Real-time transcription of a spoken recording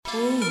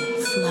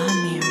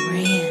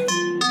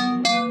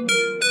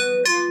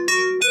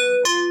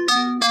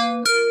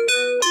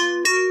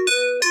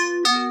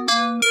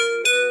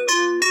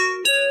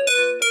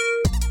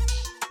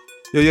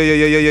Yo,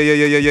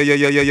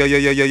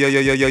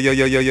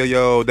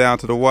 down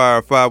to the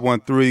wire,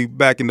 513,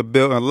 back in the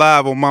building,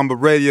 live on Mamba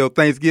Radio,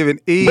 Thanksgiving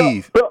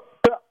Eve.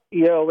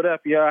 Yo, what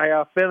up, y'all? How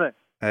y'all feeling?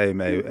 Hey,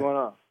 man. What's going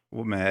on?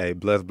 Well, man, hey,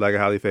 blessed, black,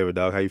 and highly favored,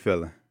 dog. How you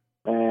feeling?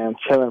 Man,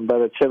 chilling,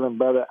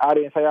 brother.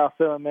 Audience, how y'all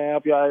feeling, man?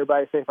 Hope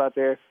everybody safe out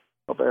there.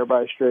 Hope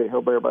everybody's straight.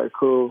 Hope everybody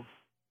cool.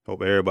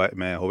 Hope everybody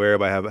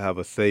have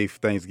a safe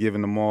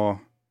Thanksgiving tomorrow.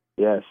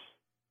 Yes.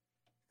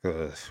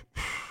 'Cause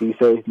Be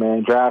safe,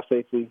 man. Drive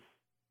safely.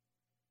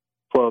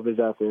 12 is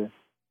out there.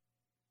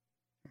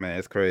 man,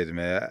 it's crazy,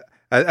 man.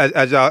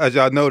 As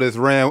y'all noticed,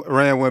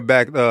 Rand went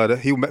back.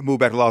 He moved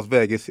back to Las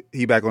Vegas.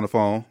 He back on the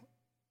phone.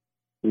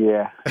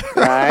 Yeah.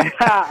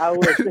 I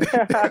wish.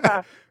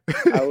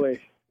 I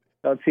wish.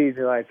 Don't tease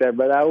me like that,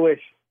 but I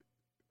wish.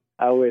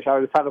 I was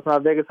just talking to my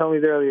Vegas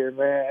homies earlier,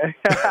 man.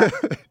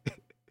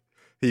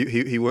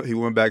 He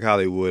went back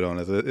Hollywood on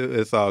us.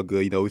 It's all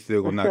good. You know, we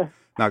still gonna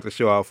knock the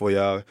show out for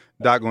y'all.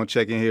 Doc gonna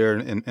check in here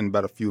in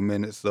about a few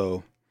minutes.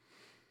 So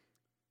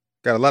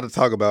got a lot to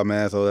talk about,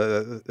 man.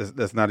 So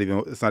it's not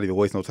even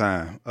waste no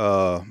time.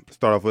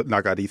 Start off with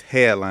knock out these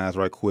headlines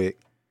right quick.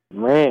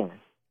 Man,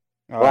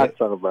 a lot to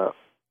talk about.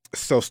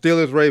 So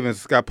Steelers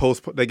Ravens got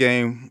the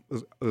game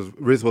was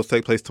really supposed to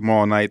take place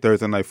tomorrow night,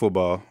 Thursday night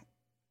football,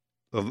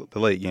 the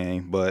late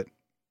game, but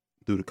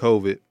due to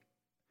COVID,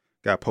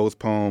 got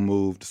postponed,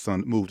 moved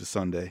to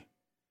Sunday.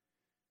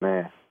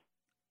 Man,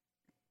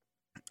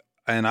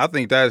 and I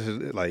think that's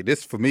like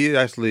this for me.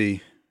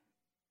 Actually,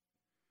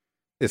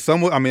 it's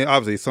somewhat. I mean,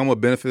 obviously, somewhat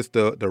benefits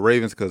the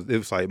Ravens because it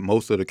was like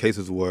most of the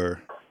cases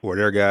were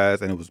their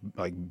guys, and it was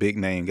like big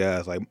name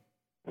guys like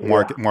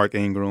Mark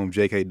Ingram,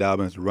 J.K.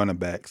 Dobbins, running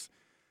backs.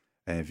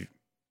 And if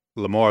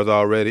Lamar's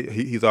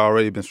he's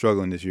already been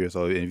struggling this year.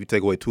 So if you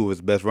take away two of his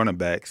best running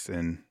backs,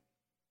 and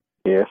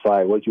yeah, it's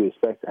like what you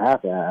expect to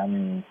happen. I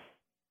mean,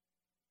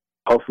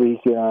 hopefully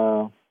he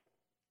can,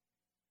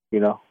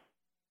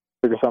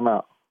 figure something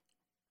out.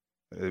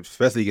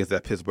 Especially against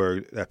that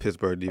Pittsburgh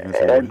defense.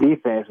 That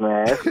defense,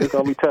 man, it's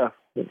gonna be tough.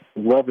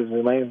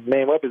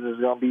 Main weapons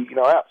is gonna be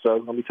out, so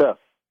it's gonna be tough.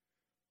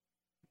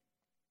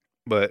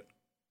 But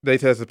they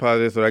tested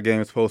positive, so that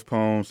game is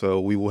postponed. So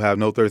we will have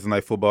no Thursday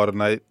night football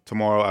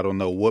tomorrow. I don't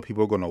know what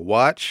people are going to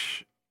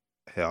watch.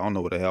 Hell, I don't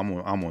know what the hell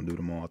I'm going to do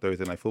tomorrow.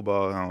 Thursday night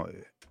football,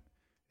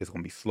 it's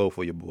going to be slow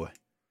for your boy.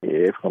 Yeah,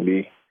 it's going to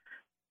be.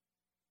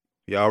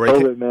 We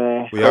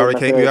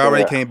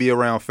already can't be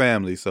around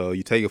family, so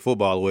you take your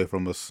football away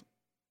from us.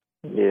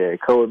 Yeah,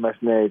 COVID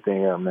messing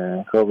everything up,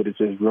 man. COVID is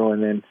just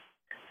ruining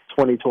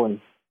 2020.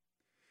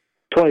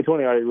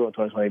 2020 already ruined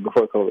 2020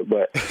 before COVID,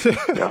 but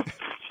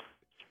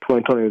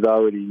 2020 was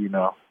already,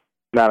 not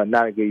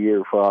a good year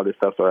before all this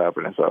stuff started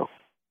happening. So,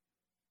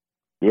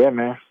 yeah,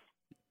 man.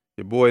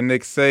 Your boy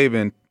Nick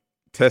Saban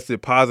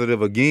tested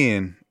positive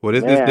again. Well,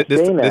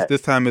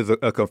 this time is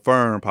a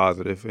confirmed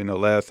positive.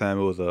 Last time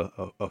it was a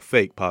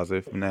fake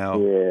positive. Now,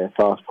 yeah,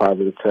 false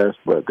positive test,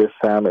 but this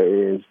time it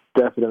is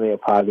definitely a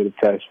positive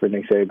test for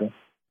Nick Saban.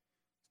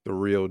 The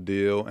real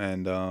deal,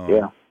 and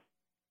yeah.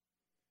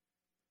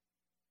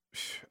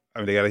 I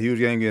mean, they got a huge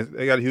game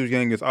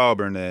against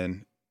Auburn,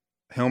 and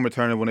him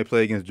returning when they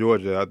play against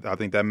Georgia, I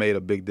think that made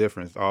a big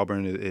difference.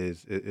 Auburn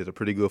is a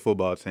pretty good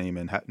football team,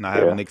 and not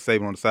having Nick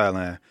Saban on the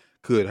sideline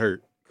could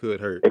hurt.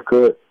 It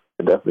could.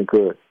 It definitely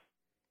could.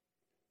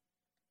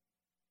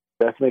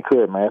 Definitely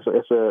could, man.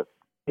 It's a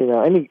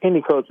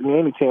any coach,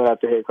 any team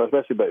without the head coach,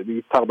 especially, but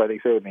you talk about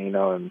Nick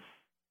Saban,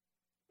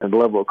 and the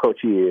level of coach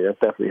he is,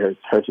 that definitely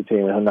hurts your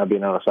team and him not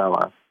being on the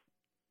sideline.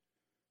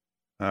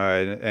 All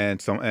right,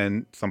 and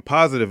some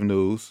positive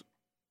news.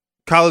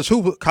 College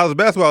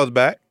basketball is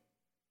back.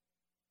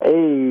 Hey,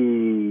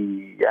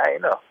 I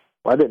ain't know.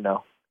 Well, I didn't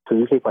know. So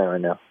you keep playing right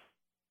now.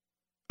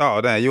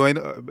 Oh, damn, you ain't.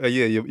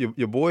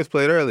 Your boys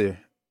played earlier.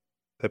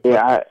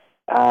 Yeah,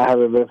 I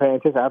haven't been paying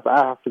attention. I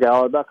forgot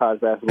all about college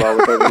basketball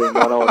with everything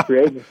going on with free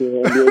agency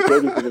and NBA free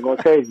agency is going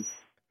crazy.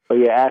 But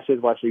yeah, Ash is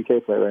watching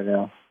UK play right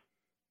now.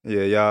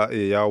 Yeah,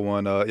 y'all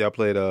won. Y'all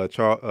played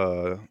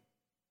College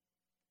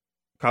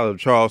of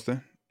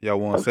Charleston. Y'all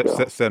won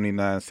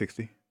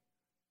 79-60.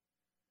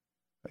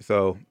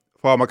 So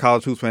for all my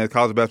college hoops fans,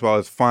 college basketball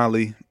is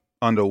finally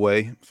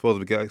underway. Supposed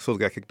to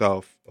get kicked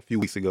off a few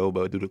weeks ago,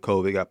 but due to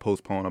COVID, it got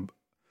postponed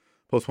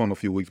a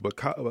few weeks. But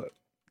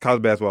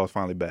college basketball is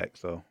finally back.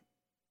 So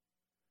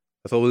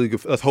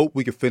let's hope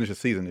we can finish the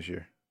season this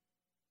year.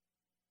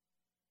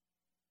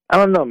 I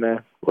don't know,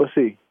 man. We'll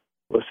see.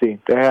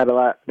 They had a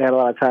lot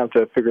of time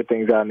to figure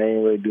things out, and they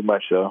didn't really do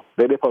much. So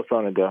they did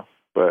postpone it though.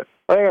 But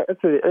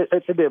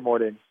it did more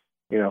than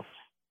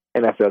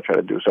NFL tried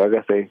to do. So I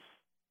guess they're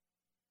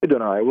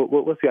doing all right.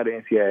 We'll see how the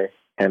NCAA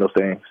handles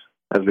things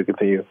as we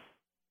continue.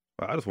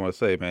 Well, I just want to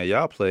say, man,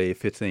 y'all played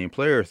 15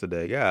 players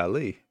today.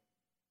 Golly.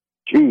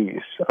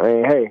 Jeez. I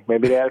mean, hey,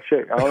 maybe they have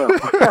checked. I don't know.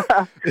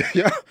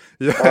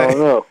 I don't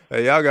know.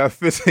 Hey, y'all got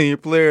 15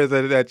 players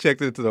that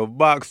checked into the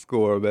box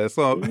score, man.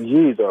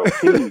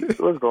 Jeez,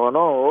 what's going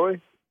on,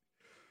 Roy?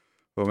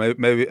 Well,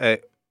 maybe hey,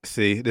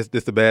 see, this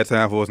the bad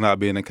time for us not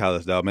being in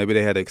college, dog. Maybe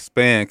they had to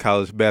expand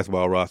college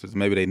basketball rosters.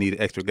 Maybe they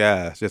needed extra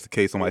guys just in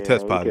case somebody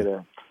test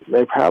positive.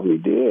 They probably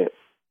did.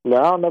 Now,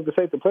 I don't know if the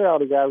Saints to play all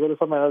the guys. What if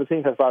some other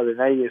team has probably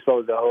now you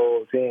expose the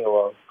whole team?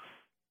 Well,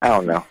 I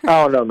don't know.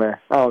 I don't know, man.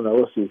 I don't know.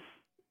 We'll see.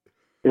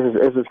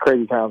 It's just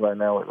crazy times right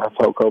now with this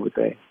whole COVID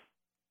thing.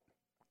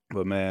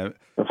 But man,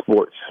 in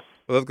sports.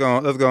 Let's go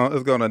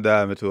and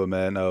dive into it,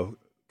 man. No,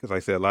 because like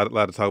I said, a lot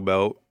to talk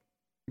about.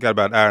 Got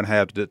about an hour and a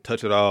half to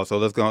touch it all. So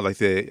let's go. Like I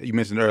said, you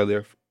mentioned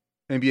earlier,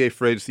 NBA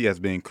free agency has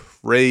been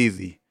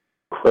crazy.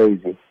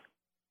 Crazy.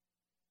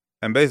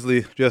 And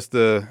basically, just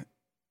the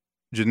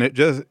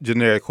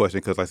generic question,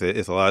 because like I said,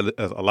 it's a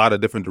lot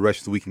of different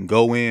directions we can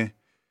go in.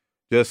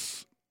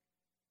 Just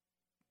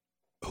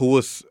who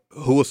was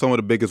some of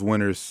the biggest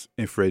winners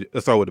in free?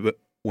 Let's start with the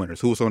winners.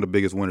 Who were some of the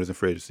biggest winners in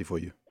free agency for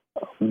you?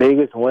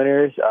 Biggest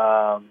winners,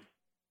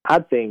 I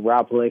think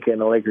Rob Pelinka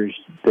and the Lakers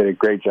did a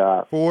great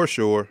job. For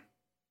sure.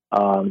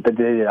 They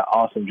did an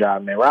awesome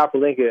job, man. Rob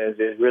Pelinka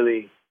is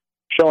really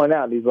showing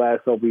out these last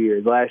couple of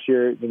years. Last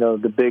year,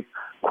 the big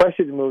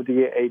question move to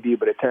get AD,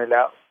 but it turned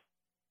out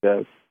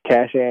the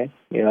cash in,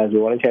 as we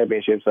won a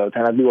championship, so it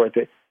turned out to be worth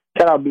it.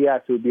 Shout out B.I.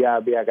 too. B.I.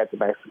 got the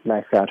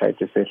max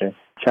contract extension.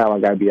 Shout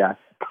out my guy B.I.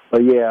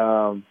 But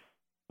yeah,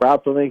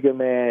 Rob Pelinka,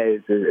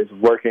 man, is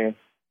working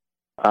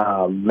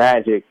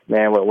magic,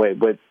 man. With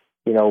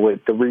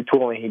the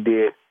retooling he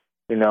did,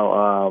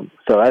 so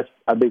that's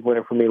a big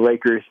winner for me.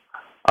 Lakers.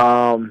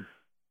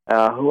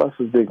 Who else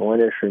was big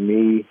winners for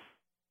me?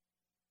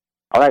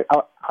 I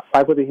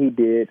like what he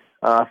did.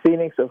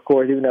 Phoenix, of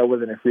course, even though it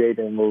wasn't a free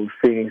agent move.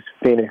 Phoenix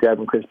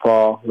grabbing Chris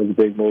Paul was a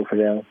big move for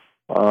them.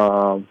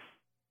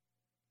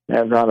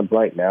 I'm drawing a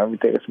blank now. Let me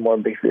think of some more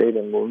big free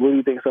agent moves. What do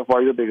you think so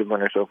far? Your biggest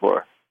winner so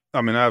far?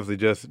 I mean, obviously,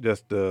 just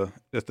to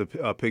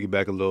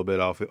piggyback a little bit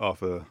off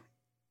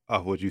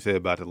what you said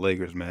about the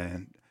Lakers,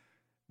 man.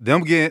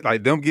 Them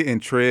getting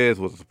Trez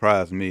was a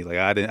surprise to me. Like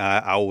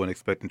I wasn't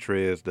expecting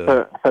Trez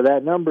to for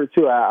that number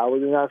too. I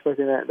was not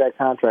expecting that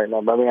contract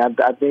number. I mean, I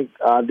think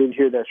I did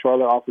hear that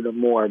Charlotte offered him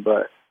more,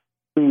 but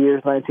 2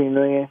 years, $19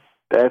 million.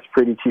 That's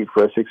pretty cheap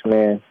for a six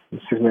man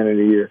of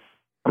the year,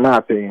 in my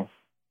opinion.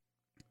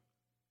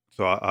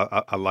 So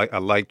I like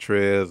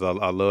Trez.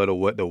 I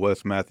love the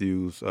Wes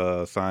Matthews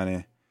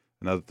signing.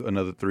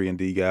 Another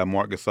 3-and-D guy.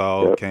 Marc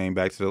Gasol came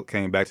back to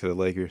the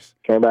Lakers.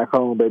 Came back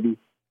home, baby.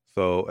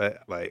 So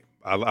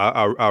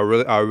I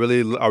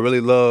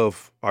really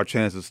love our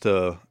chances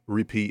to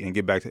repeat and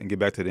get back to the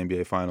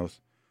NBA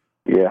Finals.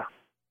 Yeah.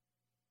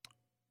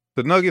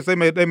 The Nuggets they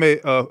made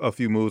a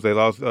few moves. They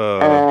lost.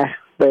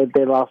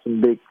 They lost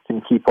some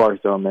key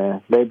parts though,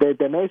 man. They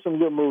made some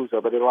good moves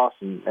though, but they lost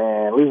some.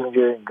 And losing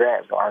Jerry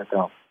Grant's gonna hurt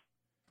them.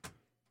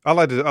 I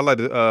like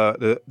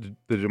the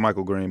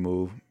JaMychal Green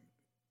move.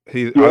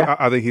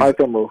 I think he's like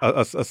move.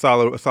 a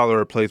solid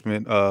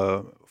replacement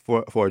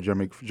for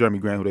Jeremy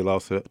Grant, who they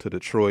lost to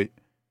Detroit.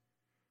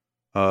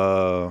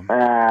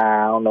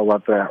 I don't know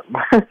about that.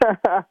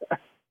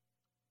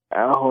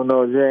 I don't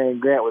know. Jeremy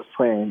Grant was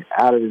playing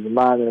out of his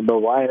mind in the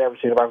bubble. I ain't never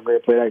seen Michael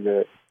Grant play that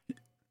good.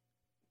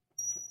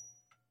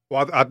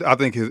 Well, I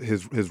think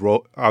his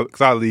role,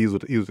 because I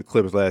believe he was the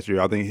Clippers last year.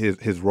 I think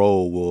his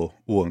role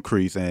will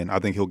increase, and I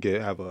think he'll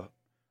have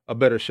a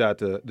better shot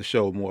to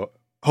show more.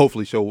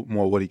 Hopefully, show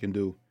more what he can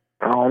do.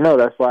 I don't know.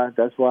 That's why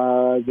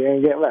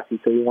Jeremy Grant left. He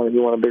said he wanted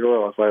a bigger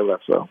role. That's why he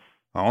left. So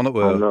I don't know.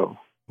 I don't know.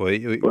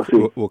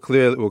 Well,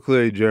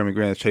 clearly, Jeremy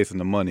Grant's chasing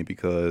the money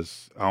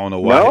because I don't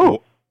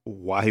know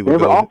why he would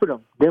Denver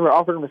go. Denver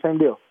offered him the same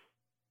deal.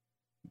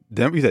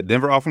 You said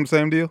Denver offered him the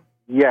same deal?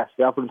 Yes,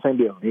 they offered him the same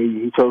deal.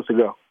 He chose to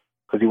go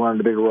because he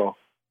wanted a bigger role.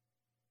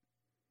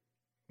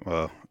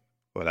 Well,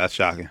 that's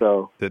shocking.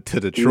 So to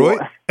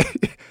Detroit,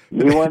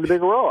 he wanted a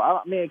bigger role.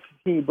 I mean,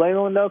 can you blame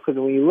him though? Because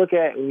when you look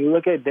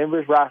at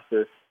Denver's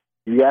roster,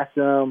 you got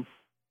some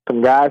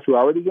guys who are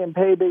already getting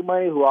paid big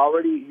money, who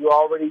already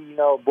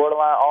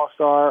borderline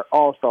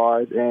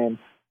all-stars, and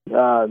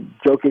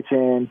Jokic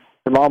and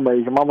Jamal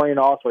Murray. Jamal Murray an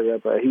all-star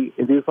yet, but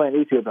if he was playing,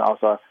 he'd be an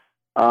all-star.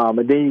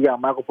 And then you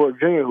got Michael Porter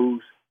Jr.,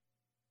 who's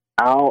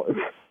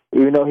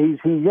even though he's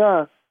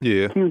young,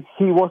 yeah,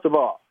 he wants the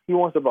ball. He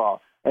wants the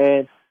ball,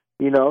 and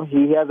he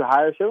has a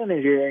higher ceiling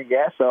than Jerry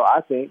Grant. So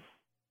I think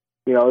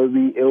it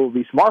would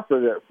be smart for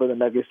the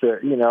Nuggets to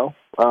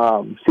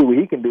see what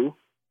he can do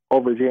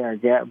over Jerry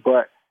Grant,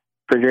 but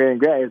for Jerry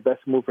Grant, it's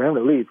best move for him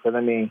to leave. Because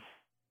I mean,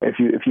 if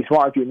you're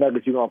smart, if you're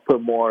Nuggets, you're gonna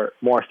put more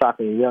stock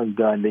in your young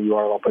gun than you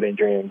are gonna put in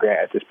Jerry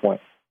Grant at this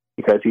point,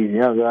 because he's a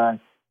young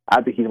gun.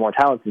 I think he's more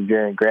talented than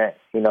Jerry Grant.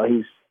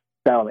 He's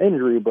found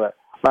injury, but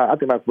I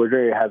think Michael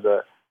Porter has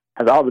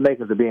all the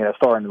makings of being a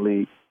star in the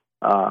league.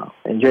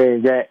 And Jerry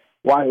Grant,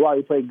 while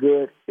he played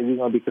good, is he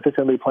gonna be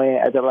consistently playing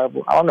at that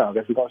level? I don't know. I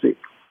guess we're gonna see.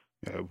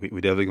 Yeah,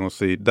 we definitely gonna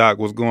see. Doc,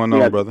 what's going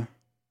on, brother?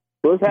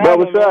 What's happening,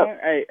 what's up? Man?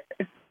 Hey,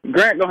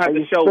 Grant gonna have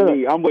to show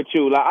me. I'm with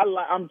you.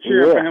 I'm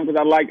cheering for him because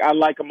I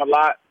like him a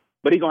lot,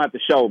 but he gonna have to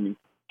show me.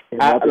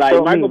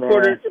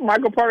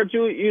 Michael Porter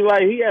Jr.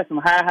 He has some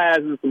high highs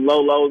and some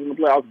low lows in the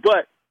playoffs,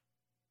 but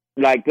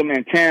like them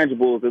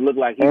intangibles, it look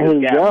like he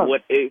just got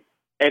what it.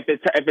 If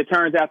it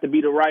turns out to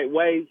be the right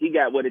way, he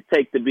got what it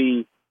takes to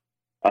be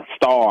a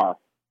star.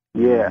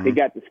 Yeah, he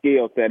got the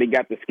skill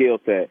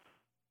set.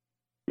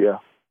 Yeah.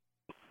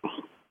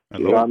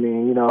 So, I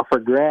mean, for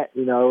Grant,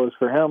 it was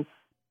for him.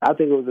 I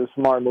think it was a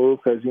smart move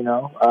because,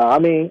 I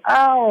mean,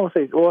 I don't want to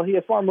say, well, he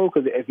a smart move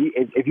because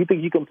if you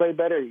think you can play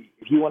better,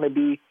 if you want to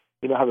be,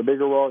 have a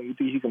bigger role, and you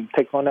think you can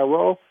take on that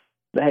role,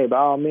 then hey, by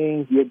all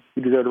means, you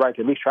deserve the right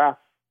to at least try.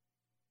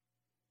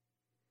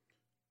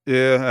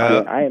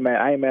 Yeah, I ain't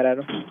mad at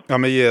him. I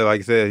mean, yeah,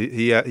 like I said,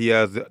 he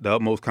has the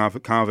utmost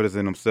confidence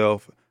in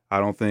himself. I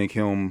don't think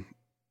him,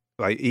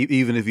 like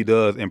even if he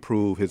does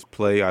improve his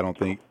play, I don't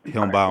think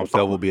him by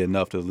himself will be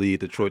enough to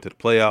lead Detroit to the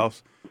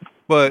playoffs.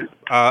 But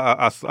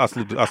I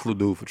salute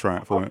dude for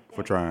trying. So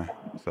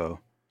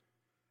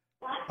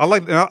I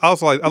like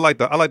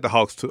the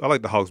Hawks too. I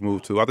like the Hawks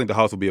move too. I think the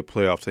Hawks will be a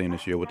playoff team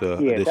this year with the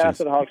additions. That's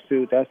the Hawks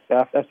too. That's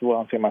the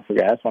one team I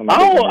forgot. That's one.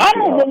 I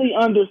don't really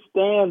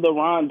understand the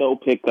Rondo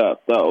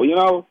pickup though.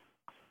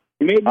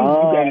 Maybe you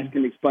guys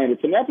can explain it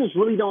to me. I just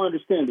really don't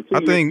understand the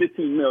 2 years,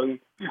 $15 million.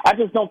 I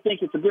just don't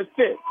think it's a good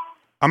fit.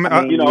 I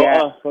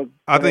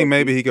think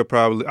maybe he could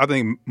probably. I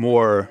think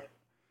more.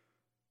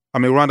 I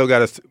mean, Rondo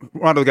got his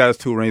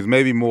 2 rings.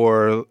 Maybe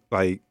more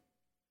like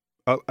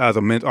as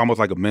almost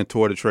like a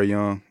mentor to Trae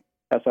Young.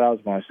 That's what I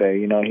was going to say.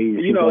 He's going to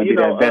be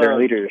that better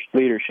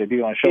leadership. He's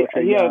going to show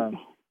Trae Young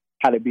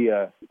how to be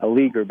a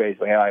leaguer,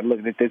 basically. Like,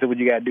 look, this is what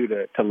you got to do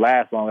to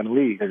last long in the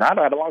league. Because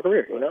Rondo had a long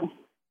career,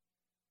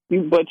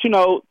 But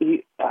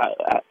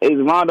is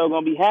Rondo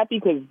going to be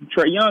happy? Because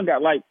Trae Young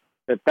got like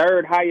the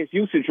 3rd highest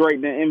usage rate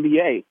in the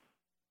NBA.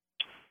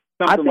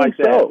 Something like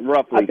that,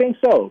 roughly. I think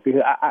so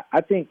because I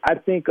think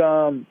they're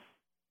going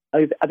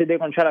to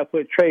try to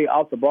put Trae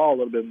off the ball a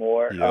little bit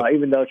more. Yep.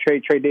 Even though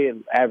Trae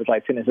did average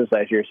like 10 assists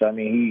last year, so I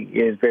mean he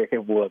is very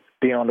capable of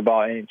being on the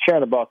ball and sharing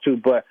the ball too.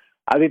 But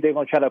I think they're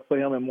going to try to put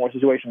him in more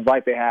situations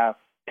like they have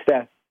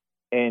Steph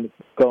and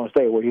Golden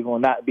State, where he's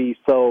going to not be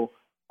so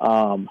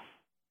hard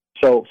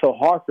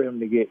for him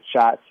to get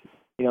shots.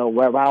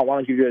 Why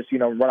don't you just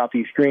run off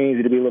these screens?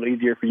 It'll be a little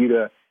easier for you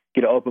to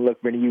get an open look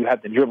when you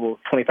have to dribble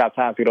 25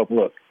 times to get an open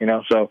look.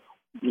 So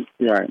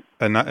right.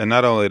 And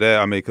not only that,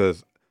 I mean,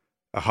 because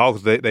the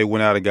Hawks they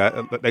went out and got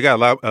a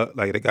lot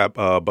they got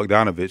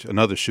Bogdanovich,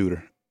 another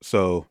shooter.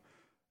 So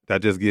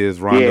that just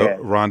gives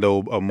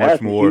Rondo a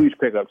much more. That's a huge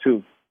pickup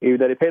too. Even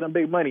though they paid him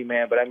big money,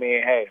 man, but I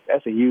mean, hey,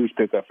 that's a huge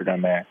pickup for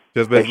them, man.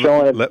 Just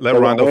basically let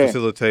Rondo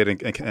facilitate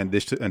and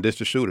dish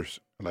the shooters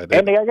like that.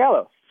 And they got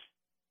Gallo.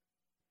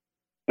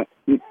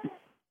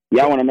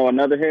 Y'all want to know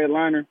another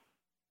headliner?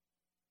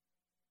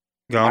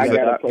 I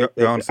got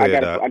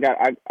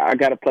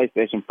a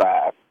PlayStation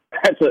 5.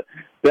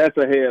 That's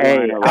a headliner.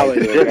 Hey, I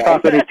was just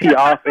talking to T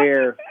off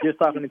air.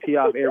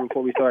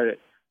 Before we started.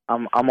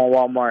 I'm on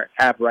Walmart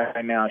app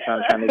right now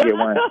trying to get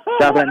one.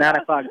 Dropping at 9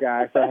 o'clock,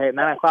 guys. So hey,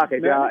 9 o'clock.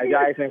 If y'all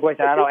ask me a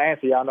question, I don't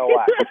answer. Y'all know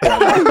why.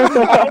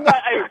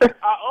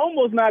 I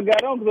almost not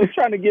got on because I was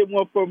trying to get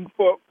one for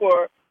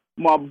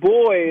my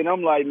boy, and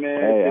I'm like,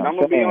 man, I'm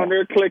gonna be on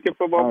there clicking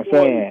for my boy. I'm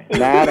saying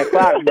 9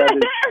 o'clock,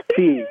 brother.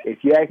 T,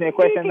 if you ask me a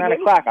question at 9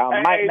 o'clock,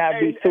 I might not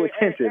be too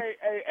attentive.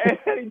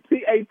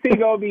 T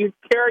gonna be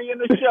carrying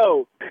the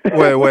show.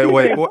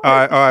 Wait. All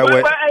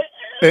right,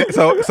 wait.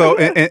 So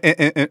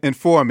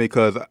inform me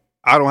because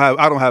I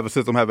don't have a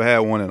system. Haven't had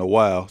one in a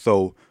while.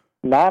 So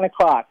 9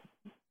 o'clock,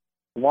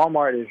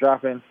 Walmart is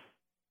dropping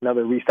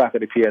another restock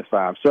of the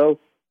PS5. So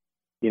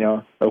we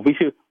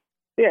should.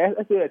 Yeah,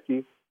 let's do that,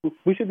 T.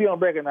 We should be on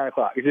break at 9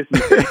 o'clock. It's just we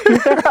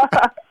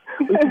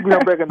should be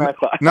on break at 9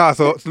 o'clock. Nah,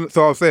 so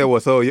I'm saying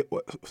what? So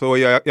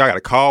y'all got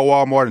to call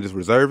Walmart and just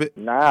reserve it?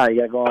 Nah, you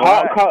got to go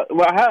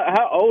on.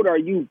 How old are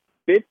you?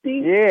 50?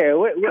 Yeah.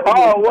 What 19,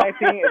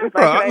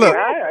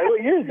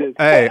 what year is this?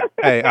 Hey,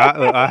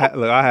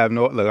 I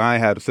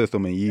ain't had a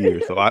system in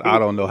years, so I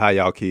don't know how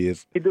y'all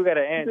kids. You do got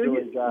an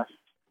Android, Josh.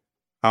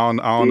 I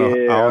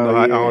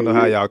don't know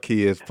how y'all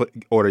kids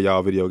order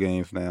y'all video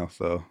games now.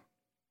 So.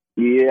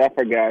 Yeah, I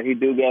forgot. He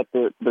do got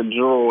the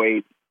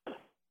Droid.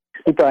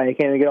 He thought he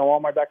can't even get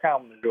on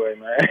Walmart.com with the Droid,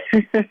 man.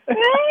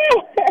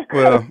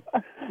 Well,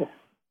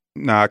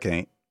 I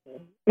can't.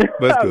 But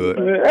it's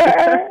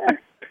good.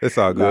 It's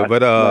all good.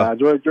 But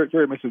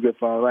Droid makes some good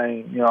fun. I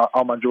ain't,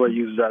 all my Droid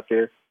users out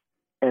there,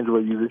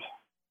 Android users.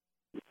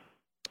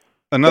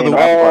 Another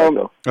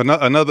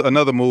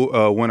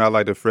move when I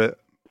like to fret,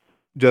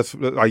 just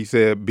like you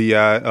said, Bi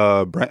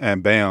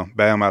and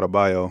Bam out of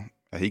Bio.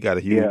 He got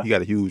a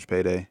huge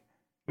payday.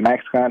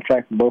 Max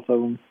contract, both of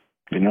them.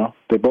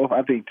 They both,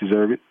 I think,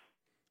 deserve it.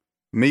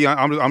 Me,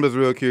 I'm just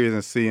real curious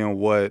in seeing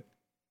what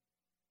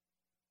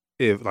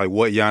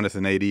Giannis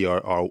and AD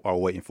are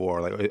waiting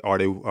for. Like, are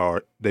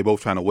they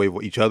both trying to wait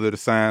for each other to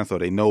sign so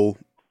they know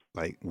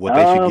what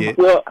they should get?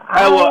 Well,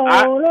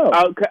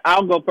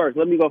 I'll go first.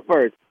 Let me go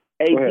first.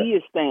 AD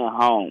is staying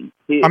home.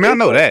 I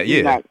know that.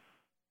 Yeah,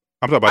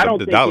 I'm talking about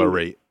the dollar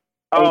rate.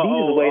 AD is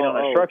waiting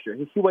on a structure.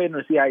 He's waiting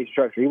to see how he's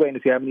structured. He's waiting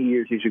to see how many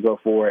years he should go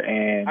for,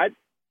 and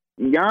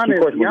Giannis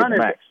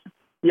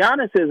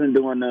isn't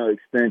doing no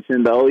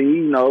extension though.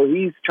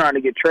 He's trying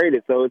to get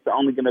traded, so it's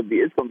going to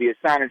be a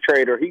sign and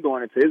trade, or he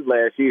going into his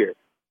last year.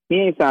 He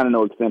ain't signing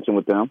no extension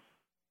with them.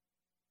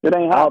 It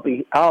ain't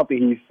happening. I don't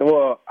think he's.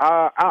 Well,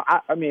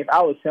 I mean, if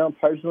I was him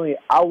personally,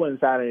 I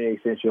wouldn't sign any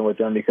extension with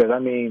them because I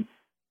mean,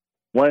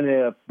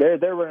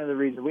 they're one of the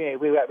reasons we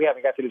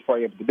haven't got to this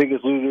part yet. But the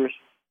biggest losers,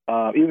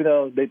 even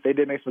though they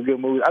did make some good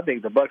moves, I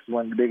think the Bucks is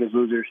one of the biggest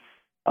losers.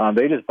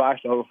 They just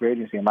botched the whole free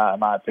agency in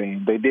my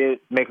opinion. They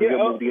did make a good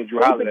move to get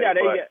Drew Holiday.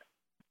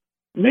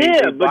 But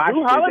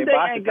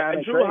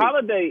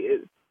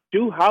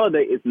Drew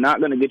Holiday is not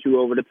going to get you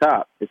over the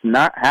top. It's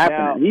not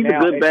happening. He's a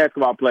good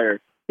basketball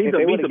player. He's a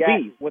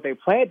beast. What they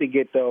planned to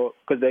get though,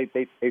 because they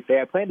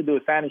had planned to do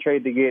a sign and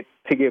trade to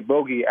get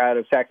Bogey out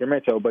of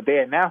Sacramento, but they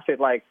announced it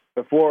like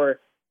before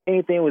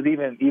anything was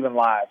even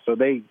live. So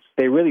they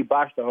really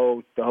botched the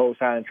whole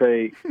sign and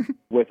trade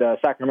with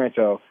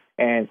Sacramento.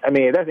 And I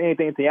mean, if that's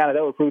anything, Tiana,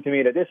 that would prove to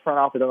me that this front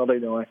office don't know what they're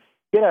doing.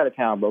 Get out of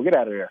town, bro. Get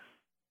out of there.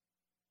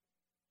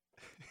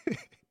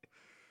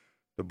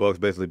 The Bucks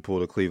basically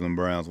pulled the Cleveland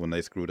Browns when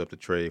they screwed up the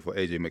trade for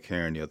A.J.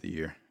 McCarron the other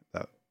year.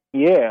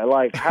 Yeah,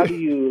 like how do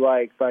you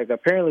like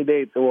apparently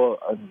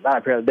not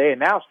apparently they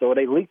announced though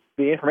they leaked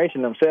the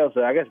information themselves,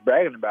 so I guess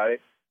bragging about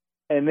it.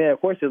 And then of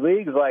course the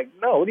league is like,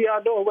 no, what are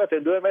y'all doing? What, to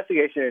do an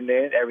investigation, and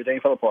then everything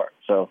fell apart.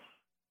 So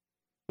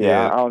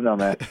yeah, I don't know,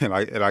 man.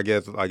 And I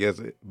guess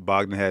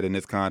Bogdan had in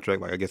his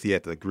contract, like I guess he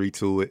had to agree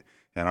to it.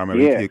 And I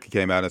remember he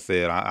came out and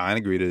said, I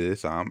didn't agree to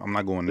this. I'm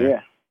not going there.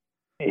 Yeah.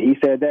 He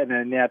said that,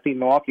 and then I think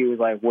Milwaukee was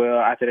like, well,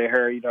 after they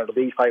heard, the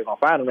league's probably going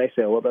to find him, they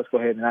said, well, let's go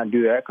ahead and not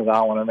do that because I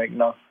don't want to make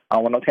I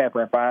don't want no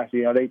tampering fines.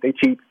 They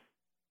cheap.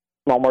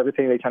 Small market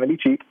team, they trying to be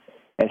cheap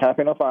and trying to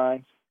pay no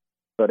fines.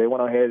 So they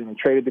went ahead and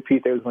traded the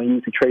piece they was going to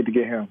use to trade to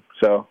get him.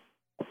 So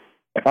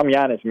if I'm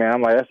Giannis, man,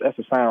 I'm like, that's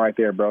a sign right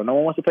there, bro. No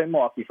one wants to play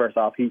Milwaukee, first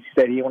off. He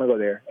said he didn't want to go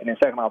there. And then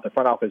second off, the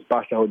front office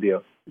botched the whole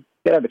deal.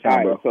 Get out of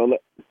town, bro.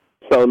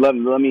 So let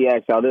me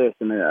ask y'all this.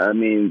 And I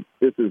mean,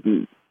 this is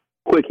a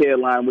quick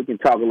headline. We can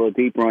talk a little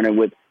deeper on it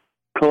with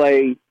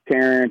Clay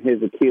tearing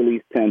his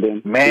Achilles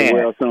tendon. Man.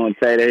 Well, someone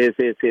say that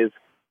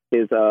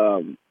his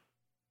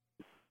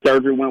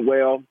surgery went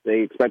well.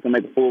 They expect to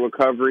make a full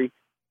recovery.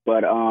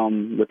 But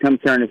with him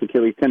tearing his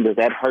Achilles tendon,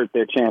 does that hurt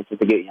their chances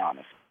to get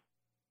Giannis?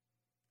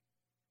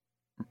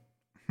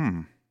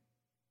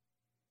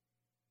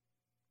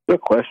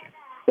 Good question.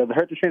 Does it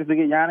hurt the chances to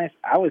get Giannis?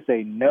 I would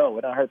say no.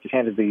 It don't hurt the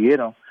chances to get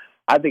him.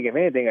 I think if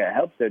anything, it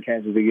helps their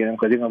chances to get him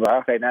because they're gonna be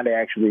like, okay, now they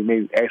actually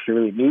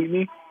really need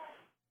me.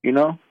 They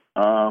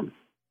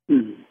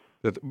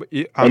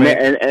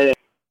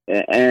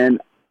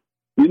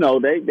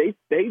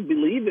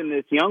believe in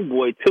this young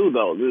boy too,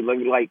 though.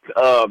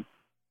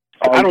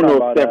 I don't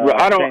know if Steph.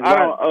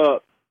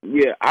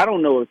 I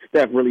don't know if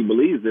Steph really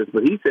believes this,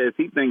 but he says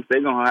he thinks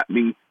they're gonna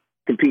be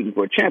competing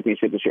for a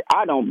championship this year.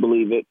 I don't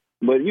believe it,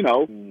 but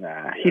nah,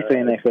 he's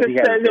saying that because he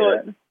got to do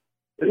it.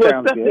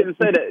 Well, Steph didn't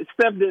say that.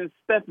 Steph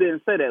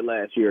didn't say that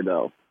last year,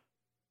 though.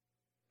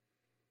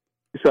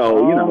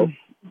 So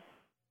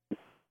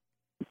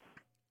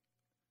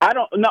I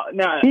don't know.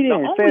 Now he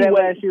didn't say that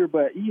last year,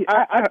 but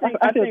I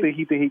still think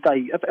he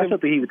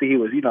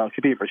was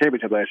competing for a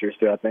championship last year.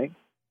 Still, I think.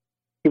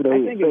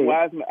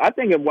 I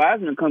think if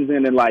Wiseman comes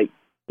in and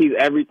he's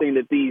everything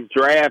that these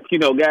draft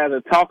guys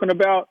are talking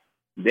about,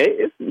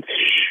 they're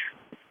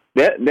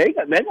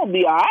gonna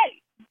be all right.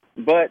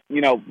 But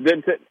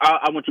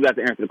I want you guys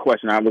to answer the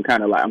question. I'm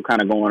kind of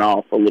going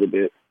off a little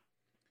bit.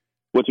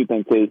 What you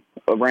think, T?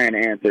 Rand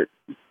answered.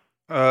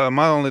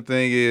 My only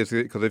thing is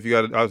because if you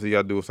got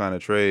to do a sign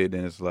and trade,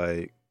 then it's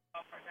like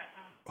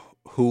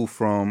who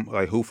from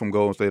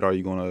Golden State are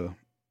you gonna?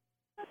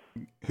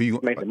 Who you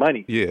make the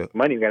money? Yeah,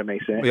 money got to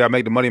make sense. Yeah,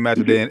 make the money match.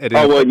 Then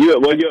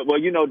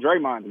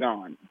Draymond's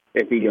gone.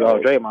 If he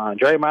goes,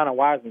 Draymond and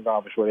Wiseman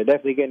gone for sure. They're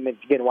definitely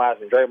getting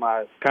Wiseman.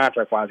 Draymond's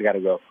contract wise got to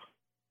go.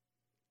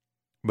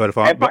 But if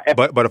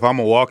I'm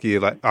Milwaukee,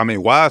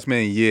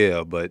 Wiseman,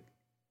 yeah, but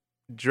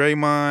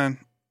Draymond,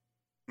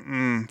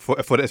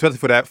 especially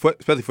for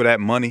that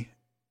money.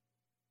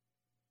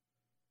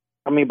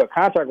 I mean, but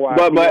contract wise,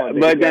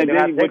 makes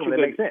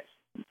sense.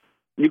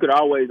 You could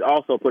always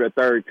also put a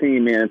third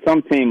team in.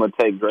 Some team would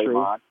take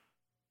Draymond.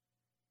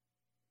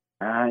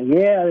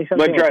 Yeah, I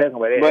think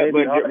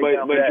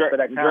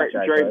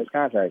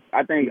contract.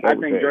 I think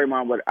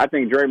Draymond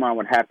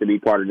would have to be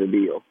part of the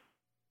deal.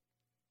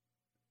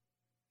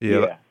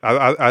 Yeah.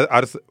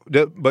 I just,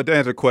 but to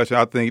answer the question,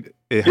 I think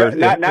it hurts.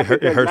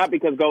 Not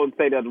because Golden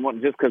State doesn't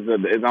want, just because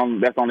that's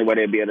the only way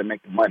they'd be able to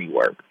make the money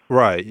work.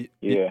 Right.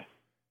 Yeah.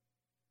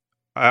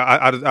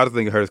 I just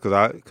think it hurts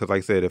because like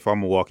I said, if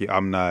I'm Milwaukee, I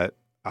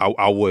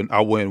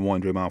wouldn't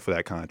want Draymond for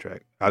that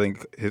contract. I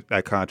think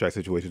that contract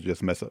situation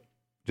just messed up.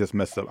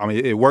 I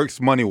mean, it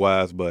works money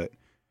wise, but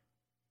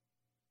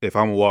if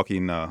I'm Milwaukee,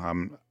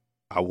 no,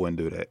 I wouldn't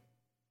do that.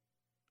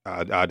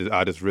 I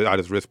just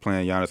risk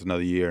playing Giannis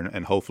another year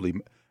and hopefully,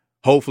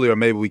 or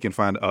maybe we can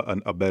find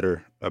a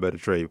better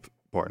trade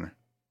partner.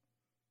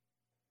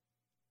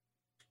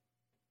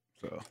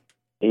 So.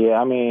 Yeah,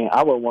 I mean,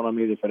 I wouldn't want him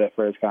either for that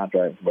first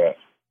contract, but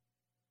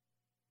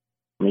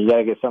I mean, you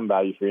gotta get some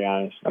value for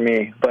Giannis. I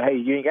mean, but hey,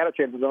 you ain't got to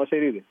trade for Golden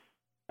State either.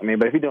 I mean,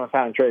 but if you're doing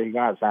sign and trade, you're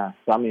gonna have to sign.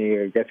 So I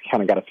mean, I guess you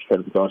kind of got to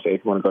trade for Golden State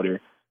if you want to go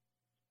there.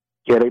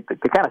 Yeah, they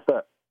kind of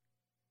suck.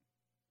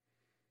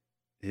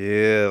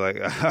 Yeah, like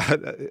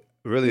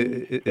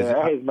really,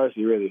 I hate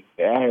mercy. Really,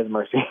 I hate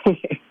mercy.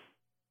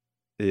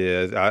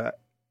 Yeah,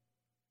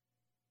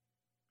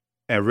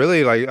 and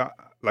really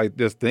like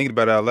just thinking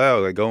about it out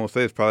loud, like Golden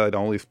State is probably the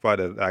only spot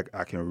that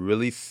I can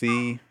really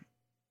see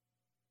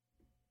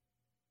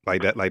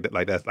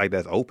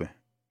that's open.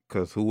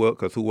 Cause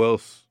who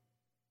else?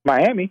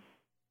 Miami.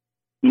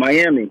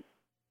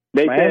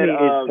 They Miami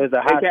said is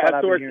a hot spot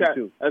out here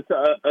too. A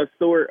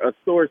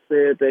source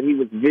said that he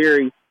was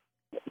very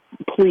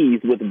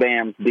pleased with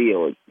Bam's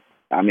deal.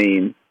 I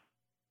mean,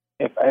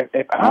 if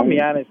I'm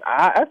being honest,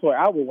 that's where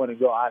I would want to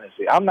go.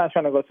 Honestly, I'm not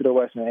trying to go to the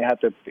West and have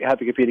to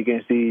compete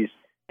against these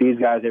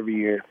guys every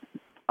year.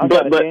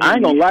 But I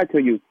ain't gonna lie to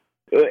you.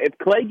 If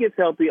Clay gets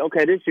healthy,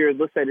 okay, let's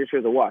say this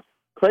year's a wash.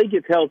 Clay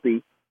gets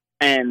healthy,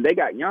 and they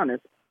got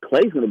Giannis.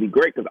 Clay's gonna be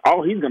great because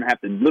all he's gonna have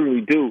to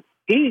literally do.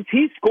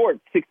 He scored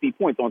 60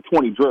 points on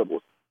 20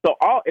 dribbles. So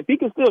if he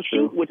can still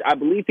shoot, which I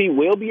believe he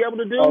will be able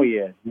to do. Oh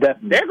yeah,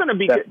 definitely. They're going to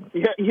be,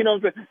 you know,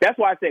 that's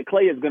why I said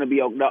Clay is going to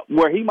be opened up.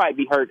 Where he might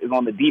be hurt is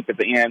on the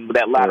defensive end with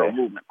that lateral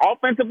movement.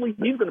 Offensively,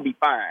 he's going to be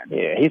fine.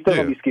 Yeah, he's still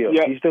going to be skilled.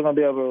 Yeah. He's still going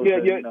to be able to.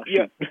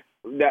 Shoot.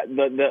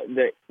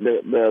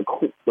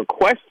 The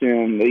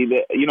question,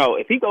 you know,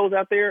 if he goes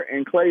out there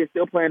and Clay is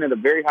still playing at a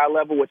very high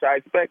level, which I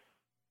expect,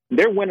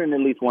 they're winning at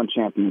least one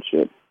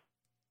championship.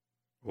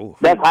 Ooh.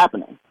 That's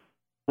happening.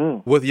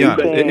 With Giannis,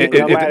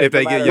 if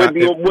they get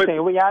Giannis, with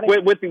Giannis,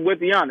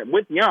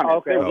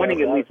 they're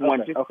winning at least one.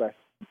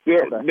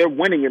 They're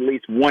winning at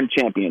least one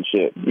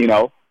championship. You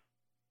know,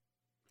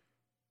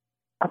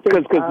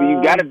 because you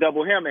got to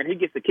double him, and he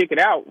gets to kick it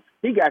out.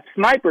 He got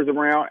snipers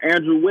around.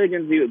 Andrew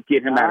Wiggins, you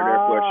get him out of there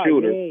for a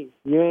shooter.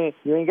 You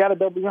ain't got to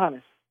double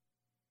Giannis.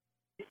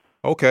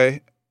 Okay,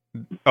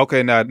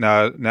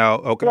 now.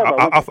 Okay,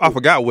 I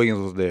forgot Wiggins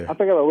was there. I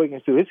forgot about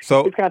Wiggins too. His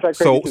contract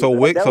crazy so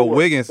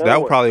Wiggins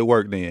that would probably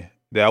work then.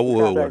 That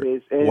would work.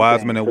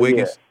 Wiseman and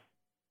Wiggins.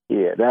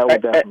 Yeah, that would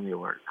definitely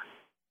work.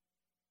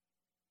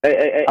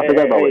 I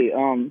forgot about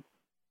Wiggins.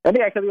 I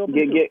think I could be open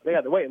too. They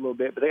got to wait a little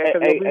bit, but they got to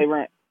be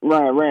open.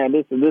 Rand,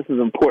 this is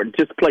important.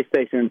 Just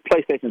PlayStation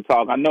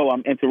talk. I know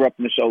I'm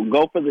interrupting the show.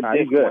 Go for the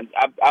disc one.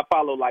 I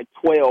follow like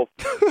 12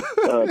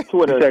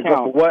 Twitter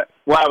accounts. What?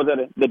 Why was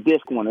that the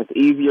disc one? It's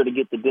easier to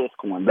get the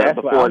disc one. That's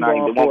what I'm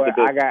going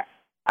for.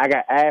 I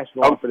got Ash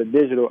going for the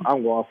digital.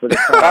 I'm going for the.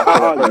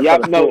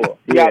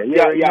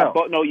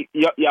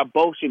 Y'all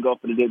both should go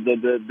for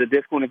the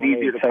disc one. Is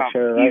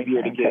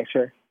easier to get.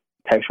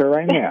 Text her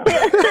right now.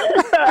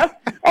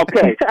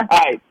 Okay. All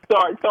right.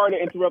 Sorry to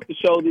interrupt the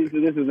show. This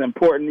is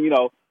important. You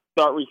know,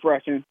 start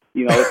refreshing.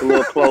 You know, it's a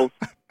little close.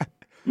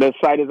 The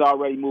site is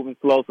already moving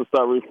slow, so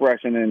start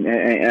refreshing.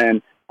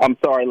 And I'm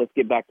sorry. Let's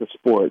get back to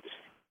sports.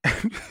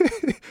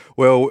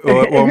 well,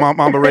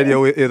 Mamba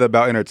Radio is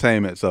about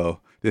entertainment, so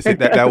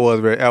that was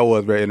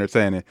very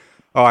entertaining.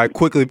 All right,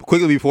 quickly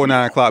before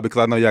 9:00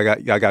 because I know y'all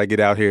got to get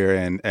out here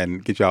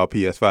and get y'all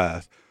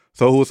PS5s.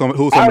 So who's some of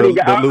the losers? I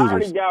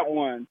already got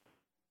one.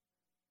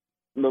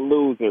 The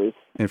losers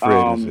in free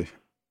agency.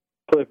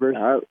 Clippers.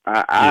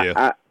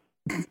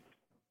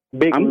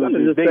 Big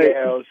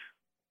L's.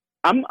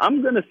 I'm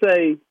gonna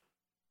say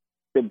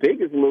the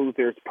biggest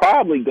losers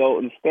probably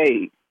Golden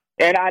State,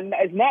 and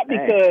it's not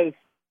because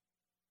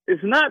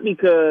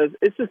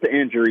it's just an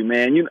injury,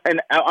 man.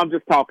 I'm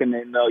just talking,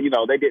 and you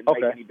know they didn't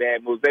make any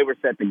bad moves. They were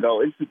set to go.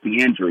 It's just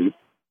the injuries,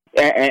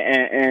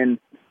 and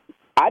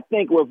I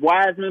think with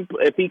Wiseman,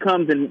 if he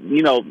comes in,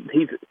 you know,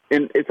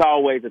 it's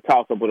always a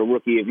toss-up with a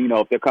rookie.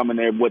 If they're coming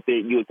there what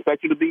you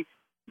expect you to be,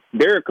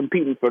 they're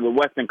competing for the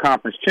Western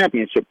Conference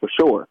Championship for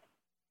sure.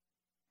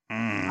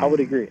 I would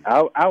agree.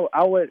 I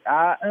would.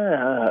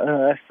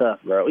 That's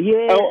tough, bro.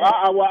 Yeah.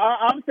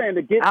 I'm saying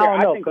to get there.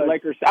 I think the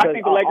Lakers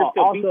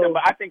still beat them,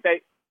 but I think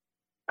they.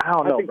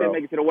 I think they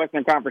make it to the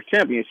Western Conference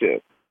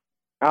Championship.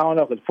 I don't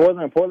know because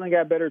Portland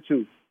got better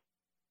too.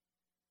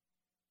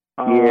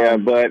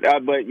 But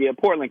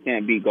Portland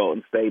can't beat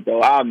Golden State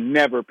though. I'll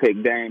never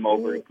pick Dame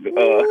over.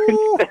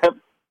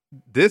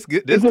 This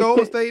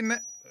Golden State.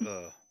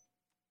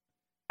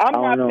 I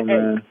don't know,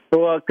 man.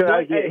 Well,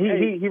 because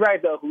he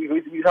right though. We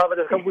talked about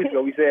this a couple weeks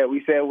ago. We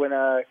said when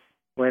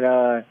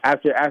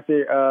after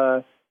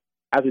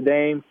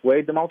Dame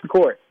waved them off the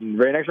court, the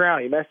very next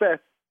round he messed that.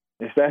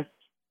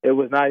 It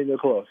was not even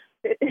close.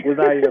 It was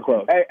not even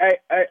close.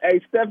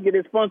 Hey, Steph get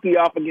his funky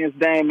off against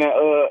Dame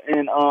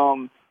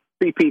and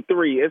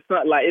CP3. It's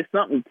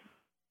something.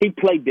 He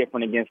played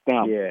different against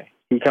them. Yeah,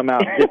 he come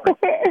out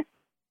different.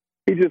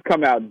 He just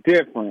come out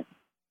different.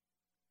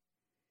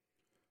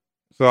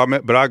 So I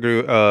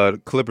agree.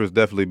 Clippers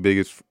definitely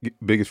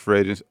biggest free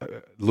agents,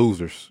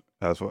 losers.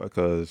 That's why,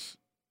 because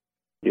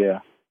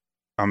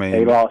I mean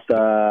they lost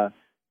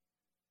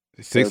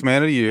sixth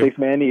man of the year.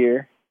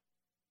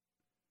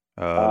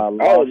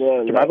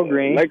 Michael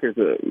Green. Lakers.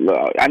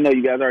 I know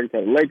you guys already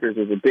said Lakers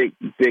is a big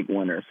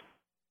winners.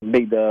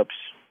 Big dubs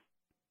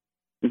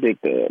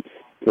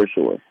for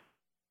sure.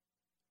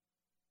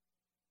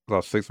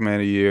 Lost sixth man of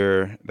the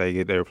year. They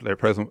get their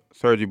president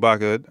Serge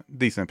Ibaka,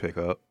 decent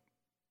pickup.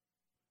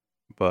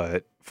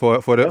 But for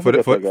them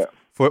to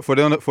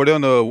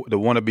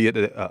want to be at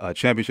a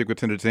championship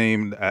contender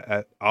team,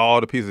 at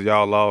all the pieces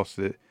y'all lost,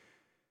 you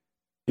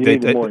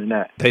need more than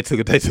that. They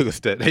took a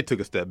step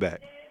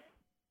back.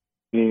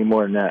 You need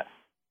more than that.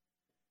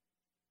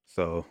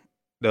 So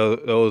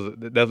those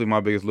definitely my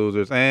biggest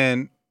losers,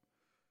 and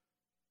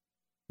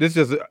this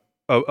is just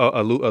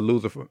a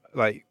loser for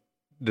like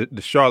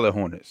the Charlotte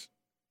Hornets.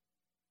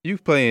 You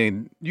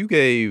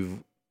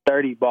gave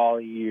 30 ball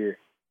a year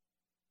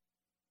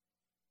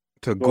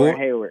to Gordon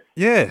Hayward.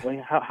 Yeah.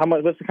 How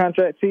much? What's the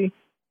contract fee?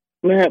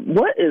 Man,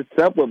 what is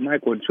up with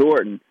Michael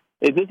Jordan?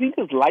 Does he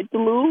just like to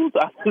lose?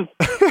 I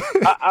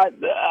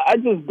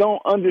just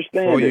don't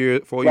understand.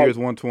 4 years,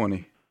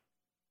 120.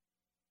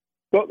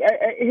 Go,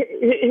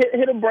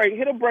 hit a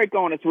break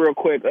on us real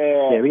quick.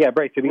 Yeah, we got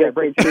break. We got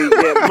break. Yeah,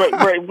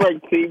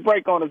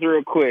 break on us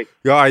real quick.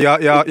 Y'all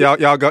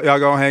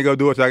go ahead and go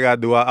do what y'all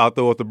gotta do. I'll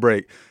throw us the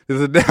break. This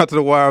is Down to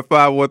the Wire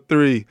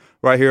 513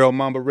 right here on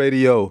Mamba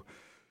Radio.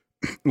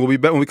 We'll be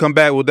back when we come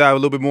back. We'll dive a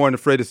little bit more into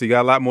free agency.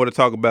 Got a lot more to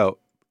talk about.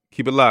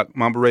 Keep it locked,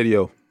 Mamba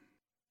Radio.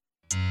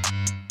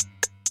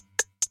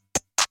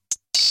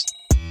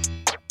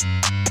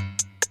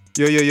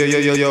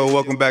 Yo,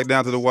 welcome back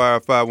Down to the Wire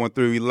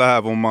 513. We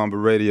live on Mamba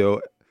Radio.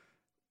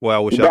 Well, I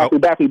wish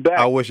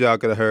y'all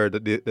could have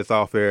heard this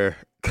off-air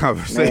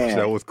conversation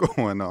that was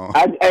going on.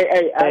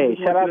 Hey,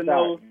 shout out to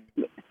know,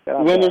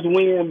 winners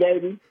win,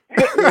 baby.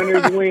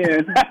 Winners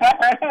win.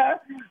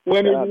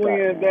 Winners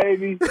win,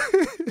 baby.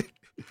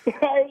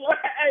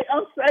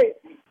 I'm saying,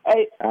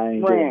 I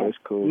ain't doing this.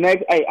 Cool.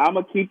 Next, I'm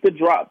gonna keep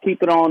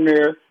it on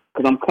there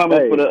because I'm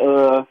coming for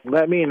the.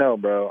 Let me know,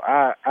 bro.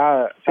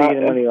 I see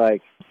the money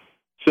like.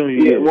 Soon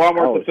as you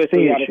Walmart's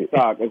officially out of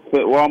stock.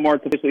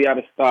 Walmart's officially out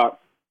of stock.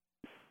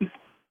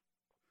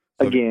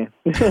 Again.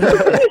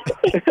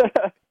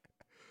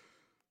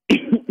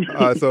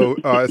 All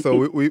right.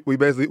 So we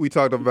basically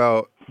talked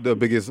about the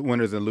biggest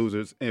winners and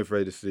losers in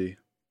free agency.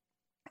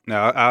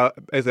 Now,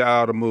 basically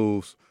out of the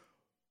moves,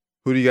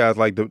 who do you guys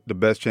like the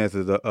best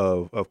chances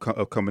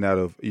of coming out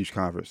of each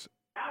conference?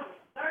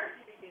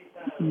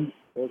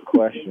 Good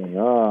question.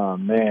 Oh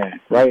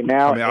man! Right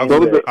now,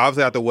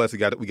 obviously out the West, we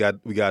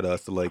got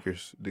us, the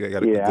Lakers. They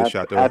got a good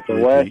shot there. At the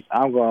West,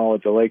 I'm going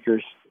with the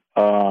Lakers.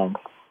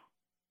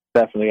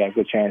 Definitely got a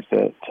good chance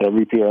to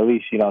repeat, or at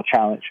least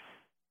challenge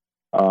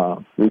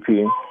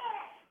repeating.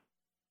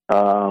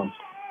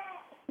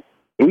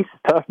 East is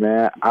tough,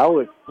 man. I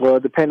would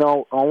depend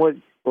on what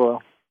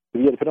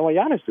depend on what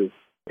Giannis do.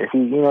 If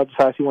he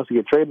decides he wants to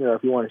get traded or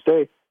if he wants to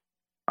stay,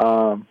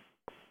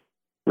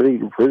 really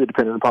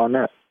depending upon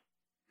that.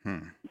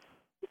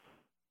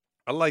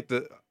 I like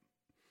the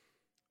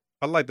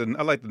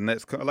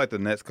Nets. I like the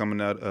Nets coming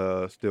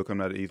out, still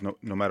coming out of the East.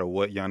 No matter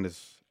what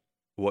Giannis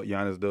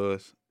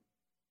does,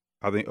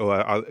 I think.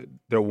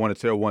 There are one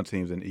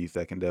teams in the East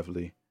that can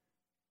definitely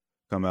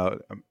come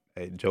out.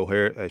 Hey, Joe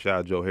Harris. Hey, shout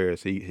out Joe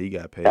Harris. He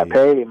got paid. Got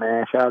paid,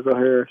 man. Shout out Joe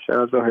Harris.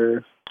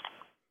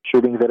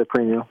 Shooting is at a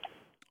premium.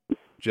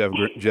 Jeff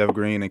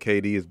Green and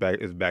KD is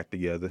back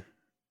together.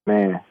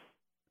 Man.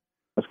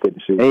 That's good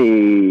to see.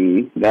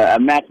 Hey, a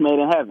match made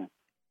in heaven.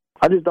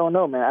 I just don't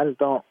know, man. I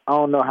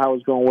don't know how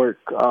it's going to work.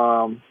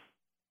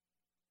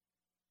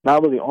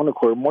 Not really on the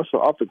court, more so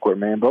off the court,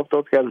 man. Both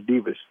those guys are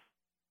divas.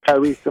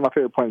 Kyrie's still my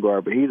favorite point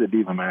guard, but he's a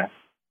diva, man.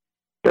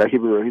 Yeah, keep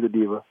it real. He's a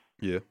diva.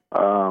 Yeah.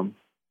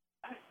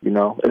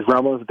 It's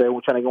rumblings that they were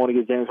trying to go in to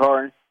get James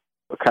Harden,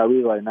 but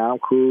Kyrie's like, nah, I'm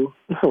cool,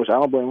 which I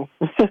don't blame him.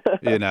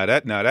 Yeah, now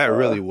that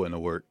really wouldn't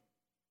have worked.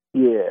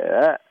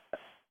 Yeah,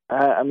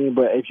 I mean,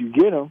 but if you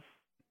get him,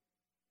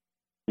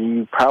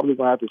 you probably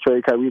gonna have to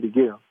trade Kyrie to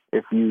get him.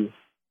 Because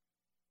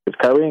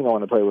Kyrie ain't gonna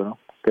want to play with him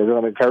because they're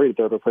gonna make Kyrie the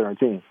third player on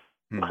the team.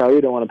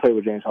 Kyrie don't want to play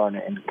with James Harden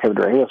and Kevin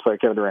Durant. He wants to play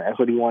with Kevin Durant. That's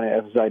what he wanted.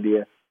 That's his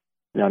idea.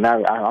 Now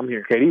I'm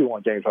hearing KD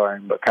want James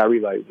Harden, but Kyrie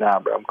like, nah,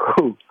 bro, I'm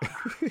cool.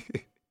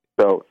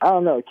 So I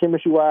don't know.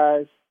 Chemistry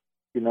wise,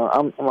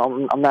 I'm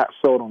not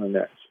sold on the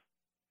Nets.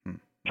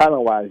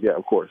 Talent wise, yeah,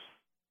 of course.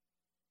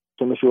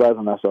 Chemistry wise,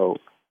 I'm not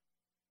sold.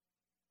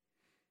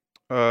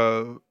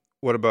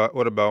 What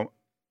about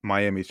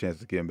Miami's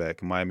chances of getting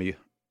back? Miami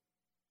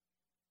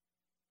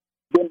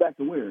getting back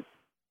to where?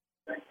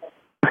 The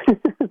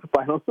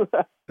finals.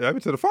 Yeah,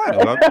 to the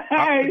finals.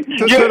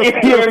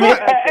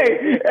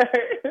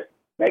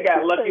 They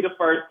got lucky the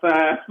first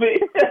time.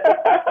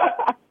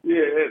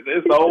 Yeah,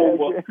 it's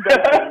over.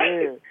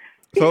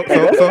 So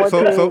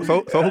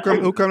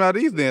who come out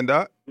of these then,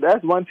 Doc?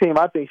 That's one team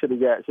I think should have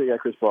got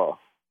Chris Paul.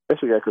 They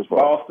should have got Chris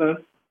Paul.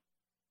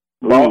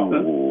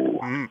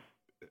 Boston.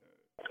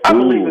 I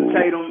believe in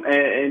Tatum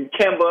and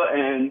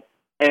Kemba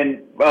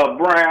and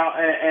Brown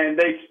and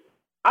they.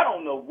 I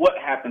don't know what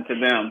happened to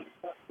them,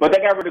 but they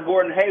got rid of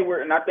Gordon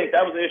Hayward, and I think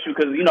that was the issue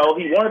because he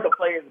wanted to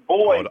play as a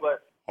boy,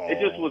 but it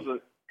just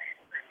was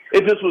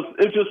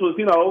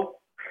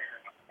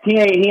he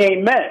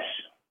ain't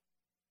mesh.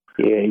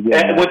 Yeah, he did.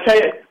 And when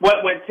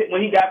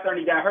he got there and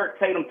he got hurt,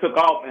 Tatum took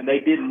off, and they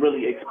didn't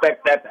really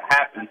expect that to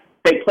happen.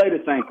 They play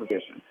the same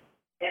position.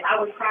 And I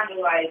was trying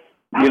to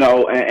You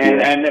know,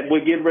 and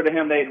we get rid of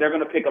him. They're going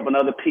to pick up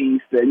another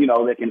piece that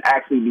that can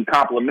actually be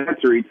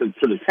complementary to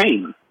the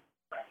team.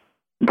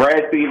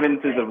 Brad Stevens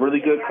is a really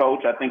good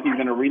coach. I think he's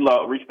going to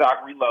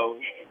restock, reload.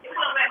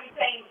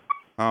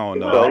 I don't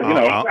know. So,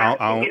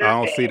 I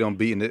don't see them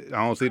beating it.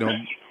 I don't see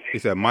them. He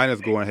said minus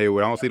Gordon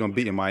Hayward. I don't see them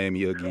beating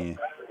Miami again.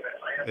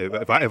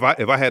 If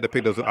I had to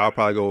pick those, I'll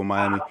probably go with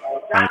Miami.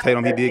 I mean,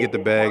 Tatum, he did get the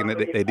bag, and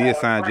they did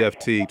sign Jeff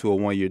Teague to a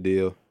 1-year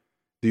deal.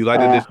 Do you like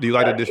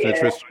the addition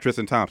of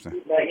Tristan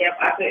Thompson?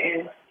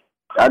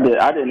 I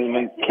didn't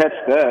even catch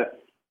that.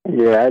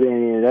 Yeah,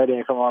 that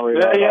didn't come on.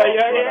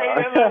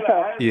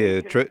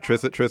 Yeah.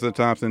 Tristan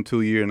Thompson,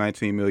 2 year,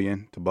 $19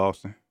 million to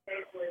Boston.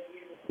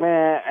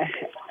 Man,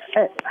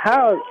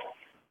 I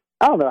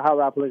don't know how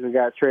Rob Pelinka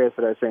got traded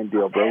for that same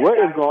deal, bro. What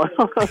is going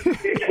on?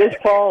 Rich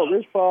Paul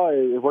is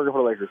working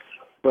for the Lakers,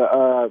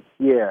 but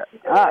yeah,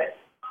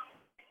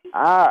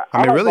 I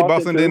mean, really,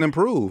 Boston didn't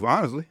improve,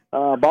 honestly.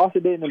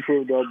 Boston didn't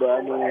improve though, but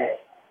I mean,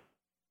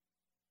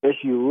 if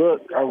you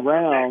look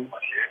around,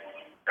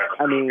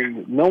 I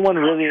mean, no one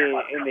really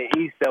in the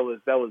East that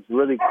was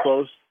really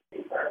close,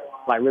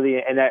 like really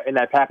in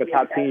that pack of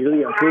top teams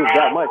really improved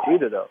that much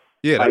either though.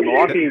 Yeah, like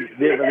Milwaukee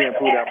didn't really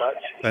improve that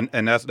much,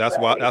 and that's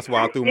why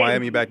I threw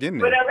Miami back in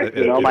there.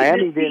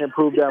 Miami didn't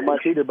improve that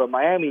much either, but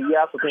Miami, you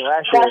also think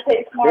last year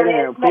they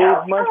didn't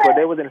improve much, but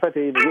they wasn't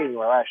expected to even get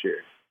anywhere last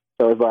year.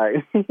 So it's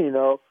like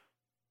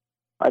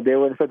like they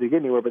wasn't expected to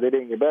get anywhere, but they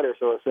didn't get better.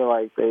 So it's still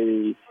like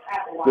they're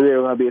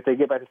going to be, if they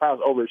get back to the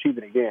finals,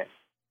 overachieving again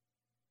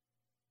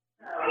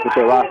with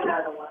their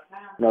roster.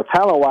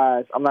 Talent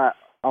wise,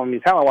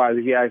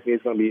 if you ask me,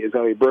 it's going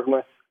to be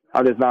Brooklyn.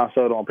 I'm just not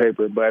sold on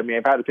paper, but I mean,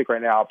 if I had to pick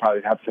right now, I'll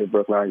probably have to say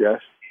Brooklyn, I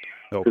guess.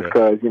 Okay. Just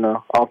because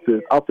off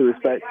the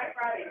respect,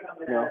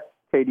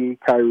 KD,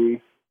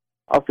 Kyrie,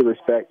 off the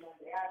respect.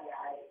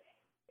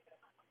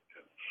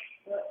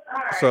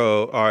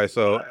 So all right,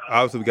 so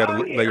obviously we got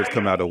the Lakers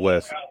coming out of the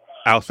West.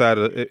 Outside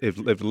of if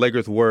the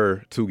Lakers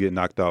were to get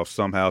knocked off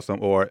somehow,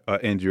 or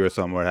injury or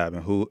something were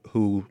happening,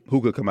 who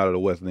could come out of the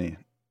West then?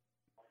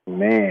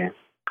 Man.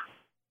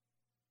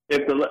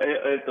 If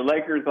the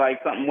Lakers,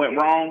 like, something went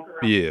wrong,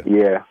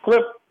 yeah,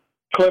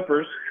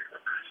 Clippers,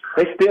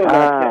 they still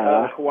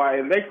got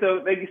Kawhi. They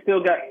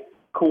still got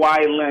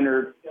Kawhi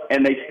Leonard,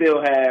 and they still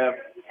have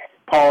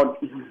Paul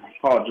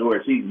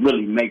George. He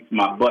really makes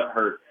my butt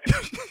hurt.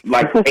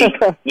 Like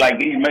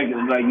he makes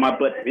like my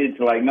butt itch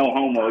like no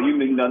homo.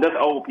 That's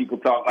old people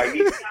talk. Like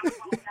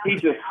he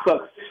just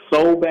sucks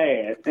so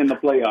bad in the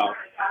playoffs.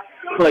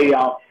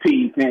 Playoff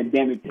P,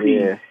 pandemic P.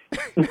 Yeah.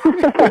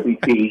 Pussy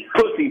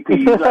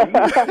P. Like,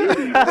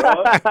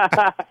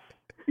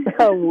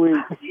 I'm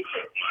weak.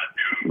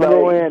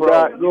 Go in,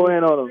 Doc. Go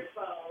in on him.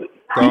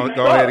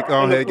 Go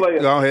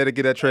ahead and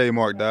get that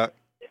trademark, Doc.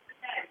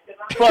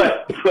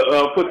 But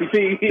Pussy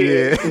P.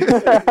 Yeah.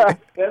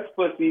 That's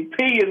Pussy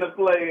P in the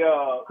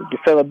playoffs. You can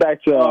sell it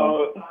back to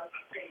him.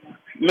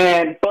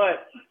 Man,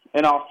 but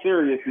in all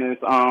seriousness,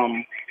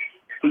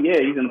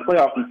 he's in the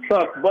playoffs and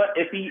sucks. But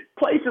if he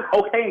plays just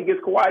okay and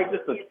gets Kawhi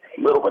just a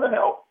little bit of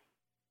help,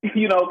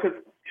 because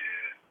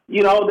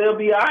they'll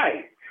be all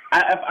right.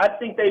 I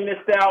think they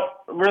missed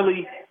out.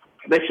 Really,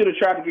 they should have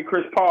tried to get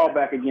Chris Paul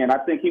back again. I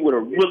think he would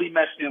have really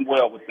meshed in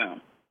well with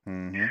them.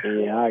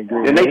 Mm-hmm. Yeah, I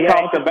agree. And they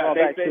talked about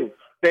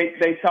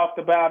they talked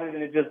about it,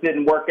 and it just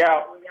didn't work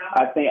out.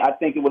 I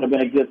think it would have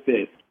been a good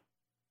fit.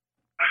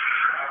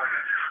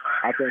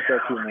 I think so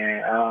too,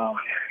 man.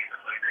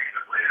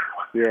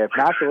 Yeah, if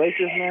not the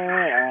Lakers,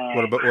 man.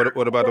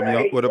 What about them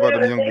young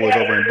boys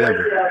over in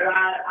Denver?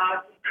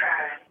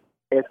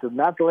 If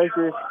not the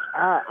Lakers,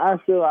 I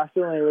still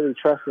ain't really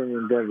trusting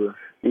in Denver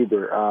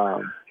either.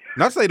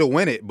 Not say to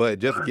win it, but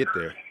just get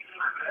there.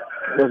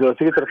 To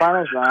get to the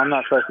finals, no, I'm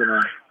not trusting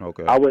them.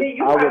 Okay. I would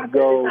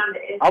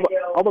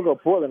go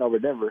Portland over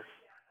Denver.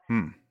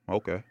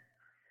 Okay.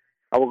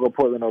 I would go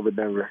Portland over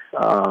Denver.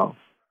 I'm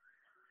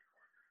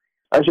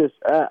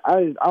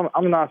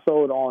not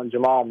sold on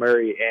Jamal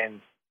Murray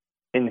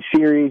in the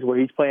series where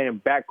he's playing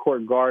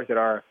backcourt guards that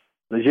are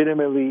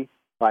legitimately,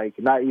 like,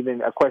 not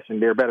even a question,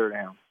 they're better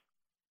than him.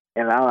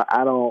 And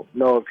I don't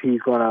know if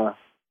he's gonna,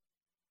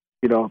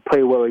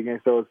 play well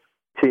against those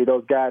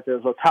guys.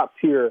 There's a top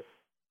tier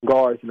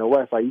guards in the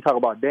West. Like you talk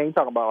about Dame,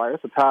 like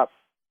that's a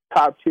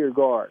top tier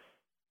guard.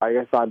 I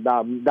guess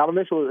Donovan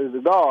Mitchell is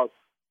a dog,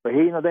 but he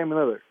ain't no Damian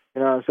Lillard.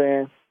 You know what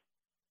I'm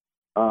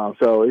saying?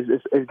 So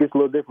it gets a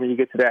little different when you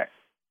get to that.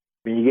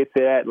 When you get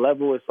to that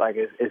level, it's like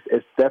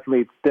it's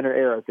definitely thinner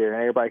air up there,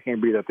 and everybody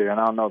can't breathe up there. And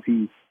I don't know if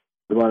he's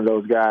one of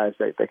those guys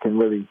that can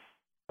really.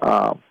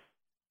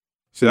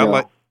 See,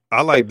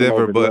 I like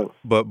Denver,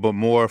 but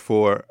more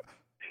for.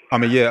 I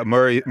mean, yeah,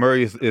 Murray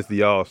is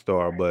the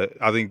all-star, but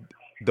I think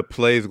the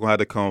plays are going to have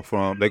to come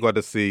from. They're going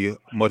to see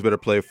much better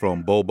play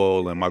from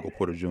Bobo and Michael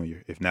Porter Jr.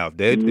 If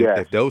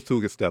those two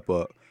can step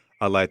up,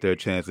 I like their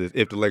chances.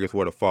 If the Lakers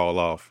were to fall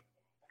off,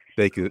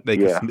 they could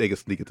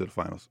sneak into the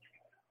finals.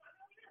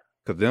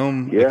 Because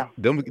them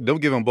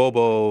giving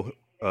Bobo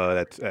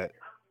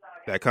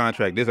that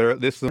contract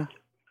this soon.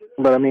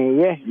 But I mean,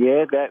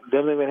 that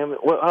definitely made him.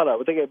 Hold up,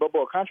 would they get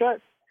Bobo a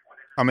contract?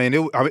 I mean,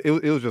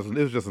 it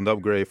was just an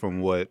upgrade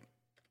from what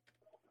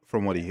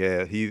he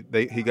had. He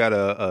got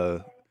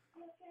a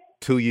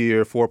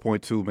 2-year,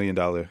 $4.2 million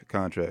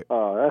contract.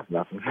 Oh, that's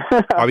nothing.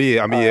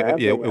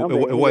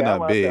 It wasn't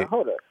that big.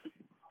 Hold up.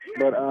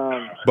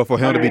 But for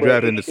him to be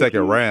drafted in the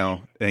second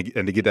round and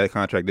to get that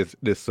contract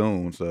this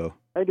soon, so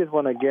they just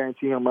want to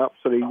guarantee him up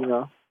so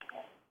that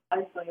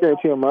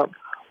guarantee him up.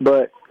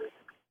 But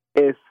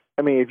if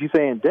you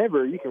say in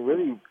Denver, you can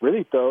really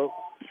throw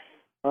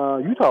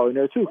Utah in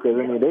there too, because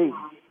they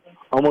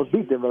almost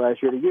beat Denver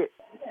last year to get.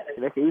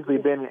 And they could easily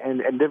been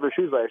in Denver's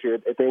shoes last year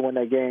if they won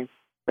that game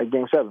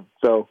 7.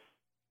 So,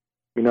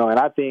 and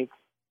I think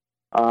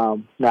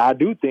now I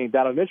do think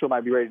Donovan Mitchell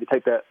might be ready to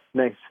take that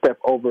next step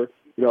over,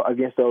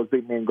 against those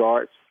big name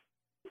guards.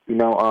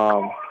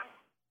 I'm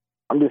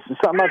just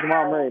something about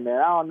Jamal Murray, man.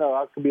 I don't know.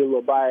 I could be a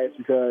little biased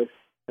because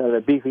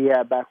the beef he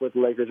had back with the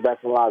Lakers,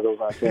 back when Lonzo was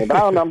on the team. But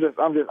I don't know. I'm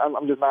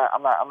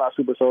not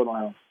super sold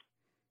on him.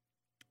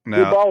 Now,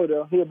 he a baller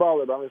though. He a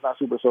baller, but I'm just not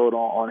super sold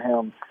on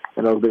him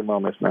in those big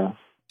moments, man.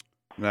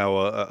 Now,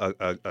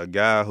 a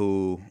guy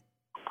who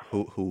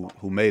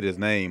made his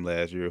name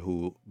last year,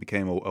 who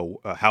became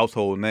a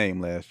household name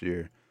last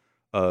year,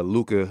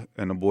 Luka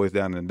and the boys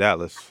down in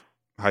Dallas.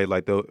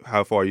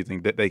 How far you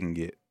think that they can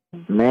get?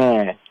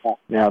 Man,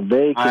 now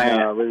they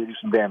can really do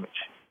some damage.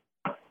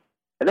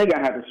 They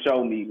gotta have to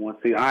show me one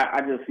season.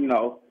 I just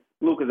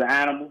Luka's an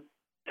animal,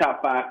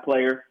 top 5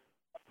 player,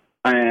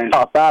 and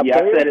top 5 player?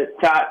 I said it,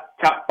 top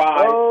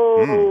 5.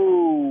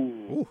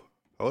 Oh.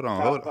 Hold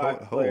on.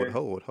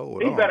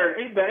 He's better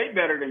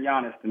than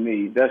Giannis to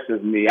me. That's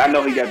just me. I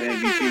know he got the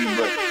MVP,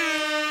 but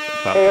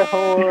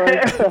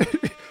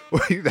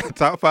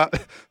top 5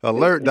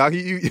 alert, Doc.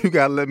 You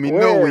gotta let me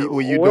know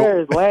when you don't.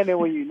 Where's Landon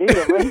when you need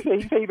him?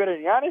 You say he better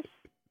than Giannis?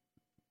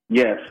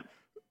 Yes.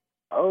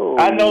 Oh.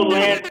 I know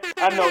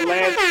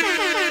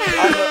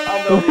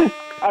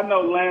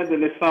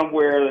Landon is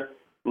somewhere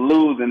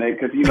losing it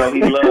because he loves to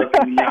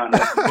be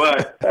honest.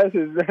 But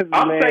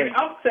I'm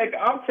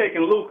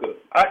taking Luka.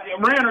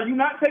 Rand, are you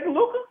not taking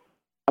Luka?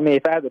 I mean,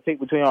 if I had to pick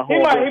between our whole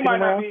he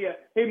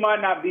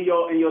might not be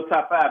in your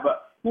top 5.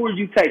 But who are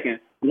you taking?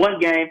 One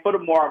game for the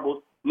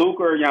marbles,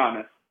 Luka or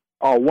Giannis?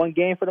 Oh, one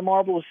game for the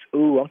marbles.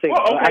 Ooh, I'm taking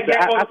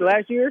after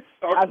last year.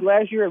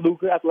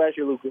 Luka.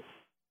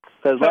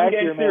 Because last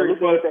year, man,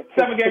 Luka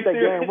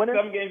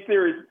 7-game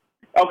series.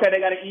 Okay, they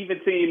got an even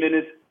team, and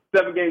it's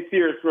 7-game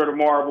series for the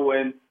marble,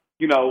 and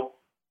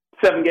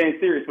 7-game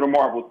series for the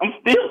marbles. I'm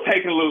still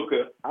taking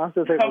Luka. I'm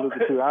still taking Luka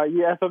too.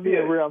 Yeah, so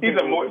being real, he's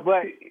a more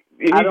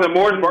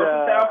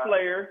versatile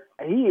player.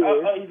 He is.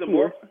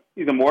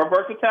 He's a more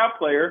versatile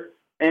player,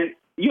 and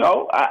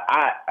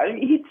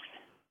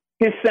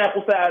his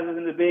sample size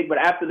isn't as big, but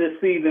after this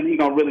season, he's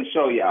gonna really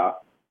show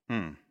y'all.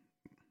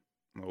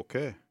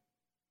 Okay.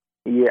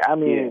 Yeah, I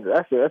mean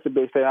that's a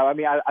big thing. I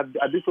mean, I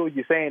do feel what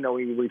you're saying though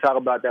when we talk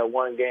about that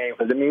one game.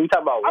 Because we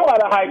talk about. I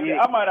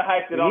might have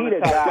hyped it on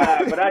the top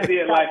 5, but I hyped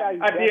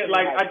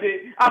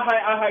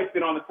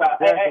it on the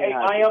top. Hey,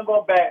 I am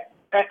going back.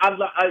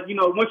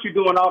 Once you're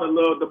doing all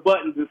the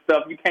buttons and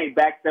stuff, you can't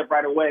backstep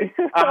right away.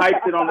 I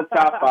hyped it on the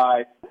top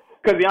 5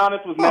 because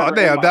Giannis was never. Oh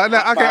damn!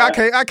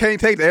 I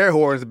can't take the air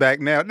horns back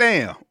now.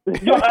 Damn.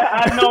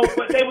 I know,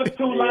 but they was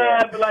too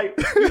loud. Like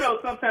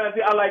sometimes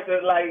I like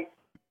to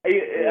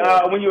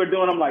when you were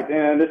doing, I'm like,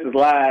 damn, this is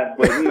live,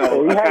 but I kind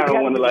of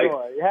want to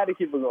you had to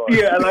keep it going.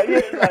 Yeah,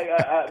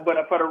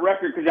 but for the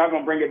record, because y'all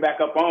gonna bring it back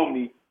up on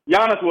me,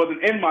 Giannis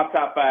wasn't in my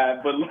top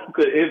 5, but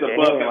Luka is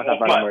above him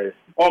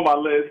on my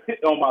list.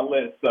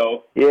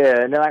 So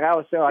yeah, and then like I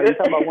was saying, you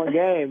talk about one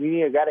game, you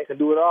need a guy that can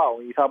do it all.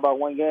 When you talk about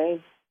one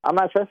game, I'm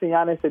not trusting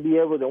Giannis to be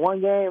able to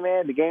one game,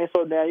 man. The game's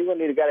so down, you're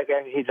gonna need a guy that can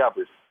actually hit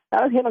jumpers.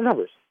 Now let's hit no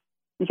jumpers.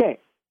 You can't.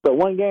 But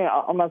one game,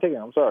 I'm not taking.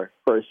 I'm sorry.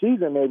 For a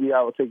season, maybe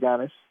I would take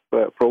Giannis.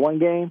 But for one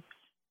game,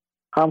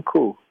 I'm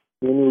cool.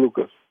 You need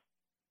Luka.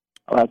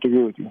 I have to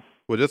agree with you.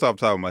 Well, just off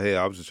the top of my head,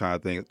 I was just trying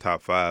to think of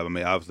top 5. I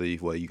mean, obviously,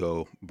 you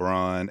go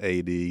Bron,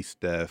 AD,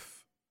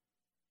 Steph,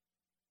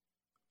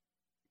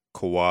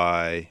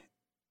 Kawhi,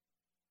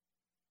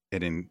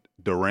 and then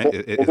Durant.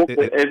 Is this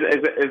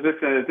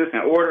in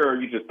order, or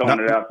are you just throwing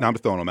it out? No, I'm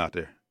just throwing them out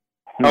there.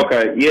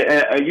 Okay,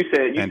 yeah. You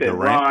said Durant,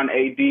 Bron,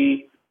 AD,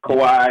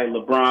 Kawhi,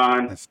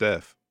 LeBron, and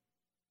Steph.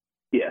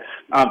 Yes,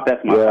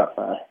 that's my top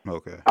 5.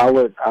 Okay. I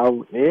would.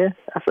 Yeah,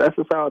 that's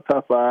a solid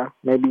top 5.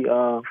 Maybe.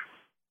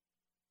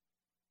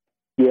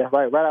 Yeah,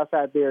 right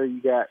outside there,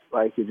 you got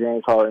like your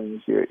James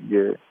Harden's, your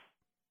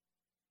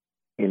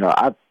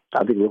I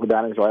think Luka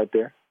Doncic's right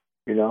there.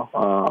 He's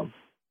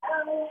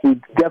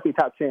definitely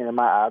top 10 in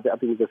my eyes. I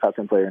think he's the top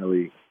 10 player in the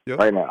league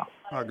right now.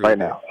 I agree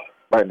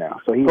Right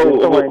now. So he's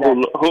somewhere in that.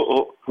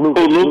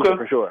 Luka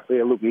for sure.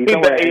 Yeah, Luka. He's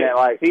somewhere in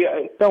that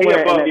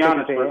somewhere above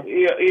Giannis.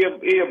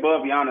 He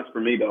above Giannis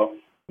for me though.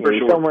 For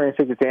sure. Somewhere in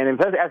 6 to 10. And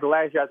plus, after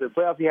last year, after the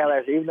playoffs he had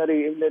last year, even though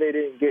they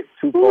didn't get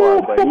too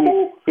far, but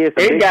he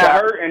got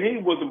hurt and he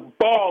was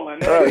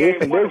balling. He hit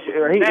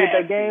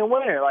that game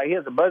winner. Like he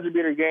has a buzzer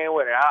beater game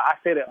winner. I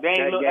said it. They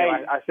ain't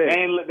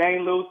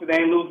lose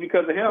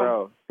because of him.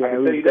 Bro, I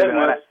can tell you that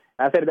much.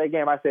 I said at that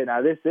game, I said,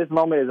 now this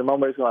moment is a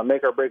moment that's going to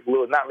make or break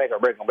Lewis. Not make or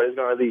break him, but it's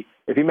going to really,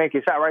 if he makes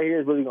a shot right here,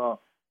 it's really going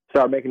to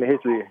start making the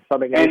history.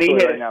 Start making and he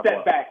hit right a now.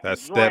 Step back. That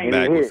step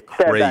back was step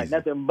crazy. Back,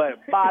 nothing but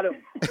bottom.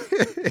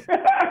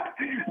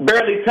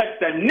 Barely touched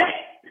the net.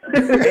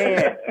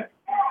 Man.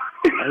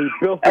 He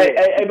built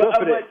it.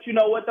 But you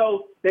know what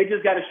though? They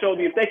just got to show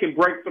me if they can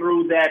break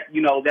through that,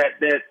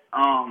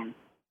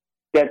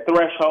 that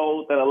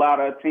threshold that a lot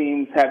of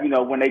teams have,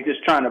 when they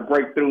just trying to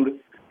break through,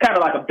 kind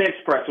of like a bench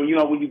press. When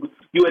when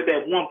you at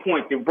that one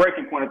point, the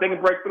breaking point, if they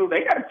can break through,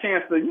 they got a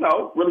chance to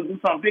really do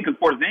something big. Because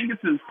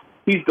Porzingis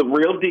he's the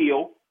real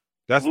deal.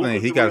 That's the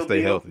thing. He got to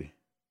stay healthy.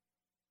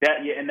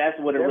 And that's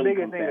what it really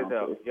comes down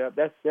to. Yep,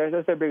 that's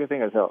their biggest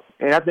thing is health.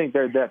 And I think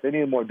their depth. They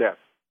need more depth.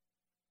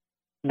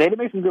 They did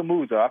make some good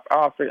moves though.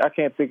 I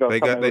can't think of.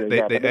 They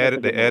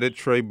added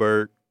Trey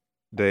Burke.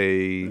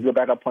 They the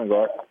backup point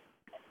guard.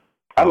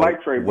 I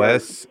like Trey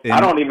Burke. I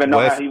don't even know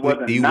how he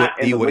wasn't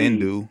not in the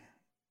league.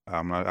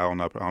 I don't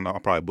know.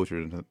 I'm probably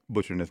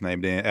butchering his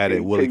name. Then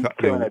added Willie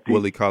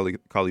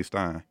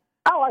Cauley-Stein.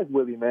 I like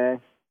Willie,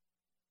 man.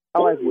 I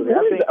like Willie.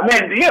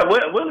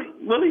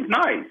 Willie's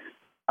nice.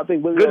 I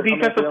think Willie good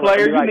defensive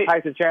player. Like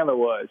Tyson Chandler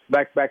was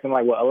back in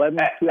 11.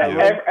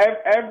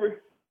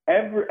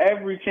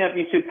 Every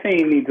championship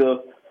team needs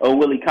a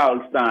Willie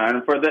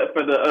Cauley-Stein. For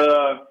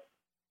the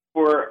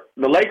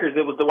Lakers,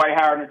 it was Dwight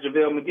Howard and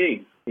JaVale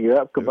McGee.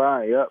 Yep,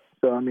 combined. Yep.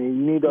 So you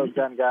need those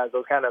kind of guys.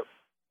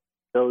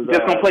 Those just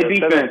gonna play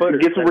defense,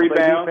 get some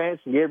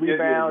rebounds, get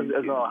rebounds,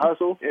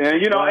 hustle. Yeah,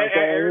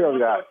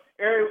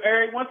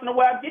 every once in a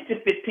while, get you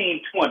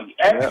 15, 20.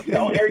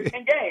 Every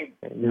 10 games.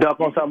 Dunk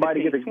on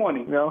somebody, get the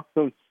 20.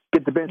 So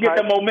get the bench. Get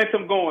the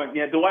momentum going.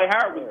 Yeah, Dwight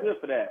Howard was good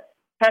for that.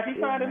 Has he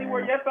signed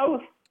anywhere yet,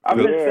 fellas?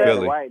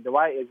 Philly.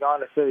 Dwight is gone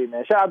to Philly,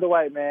 man. Shout out to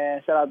Dwight,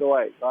 man. Gone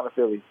to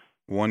Philly.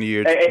 1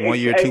 year,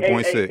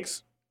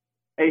 2.6.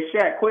 Hey,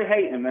 Shaq, quit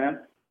hating, man.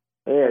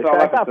 Yeah,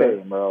 stop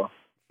hating, bro.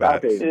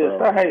 Stop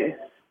hating.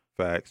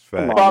 Facts. Hey,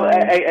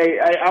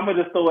 I'm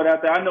gonna just throw it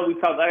out there. I know we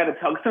talked. I gotta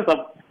talk since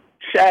I'm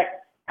Shaq.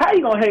 How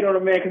you gonna hate on a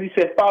man because he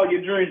said follow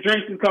your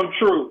dreams can come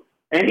true,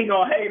 and he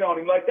gonna hate on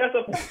him like that's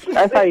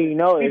how you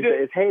know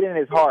it's hate in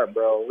his heart,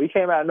 bro. We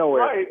came out of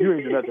nowhere. Right. You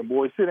ain't do nothing,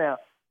 boy. Sit down.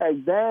 Hey,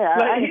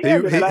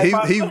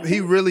 damn.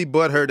 He really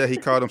butthurt that he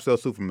called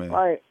himself Superman.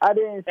 Right. I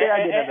didn't say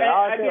I did nothing.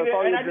 I didn't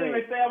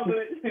even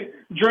say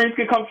dreams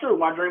can come true.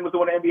 My dream was to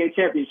win an NBA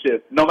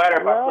championship. No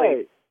matter if I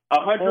played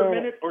 100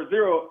 minutes or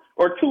 0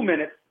 or 2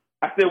 minutes,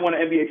 I still won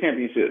an NBA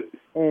championship.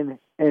 And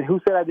who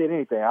said I did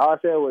anything? All I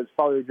said was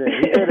follow your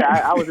dream. He said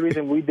that I was the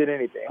reason we did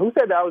anything. Who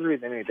said that I was the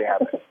reason anything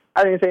happened?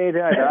 I didn't say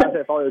anything like that. I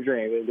said follow your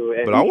dream and do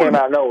it. And he came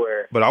out of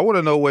nowhere. But I want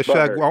to know what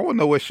Shaq. I want to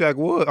know what Shaq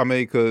was. I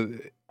mean, because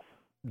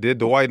did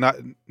Dwight not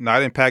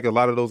impact a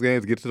lot of those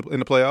games to get in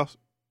the playoffs?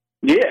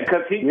 Yeah,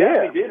 because he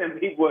definitely did, and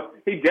he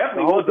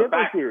definitely was a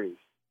Denver series.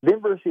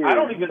 Denver series. I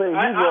don't even.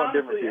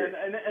 Honestly,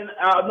 and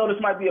I know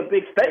this might be a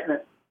big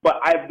statement,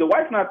 but if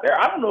Dwight's not there,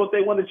 I don't know if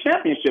they won the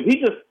championship. His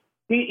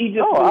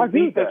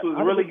defense was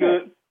really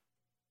good.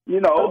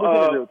 And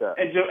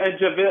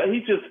JaVale,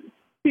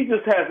 he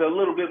just has a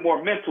little bit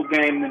more mental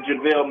game than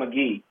JaVale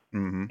McGee.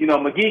 Mm-hmm.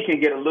 McGee can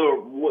get a little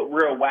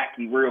real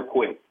wacky real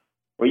quick.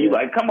 Where you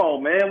like, come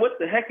on, man, what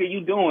the heck are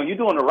you doing? You're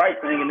doing the right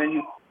thing, and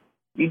then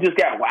you just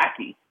got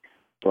wacky.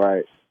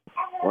 Right.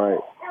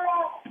 All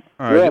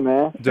right. Yeah,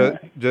 man.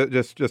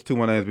 Just 2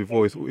 more names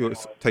before we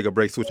take a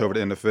break. Switch over to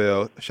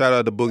NFL. Shout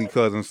out to Boogie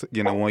Cousins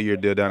getting a 1 year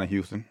deal down in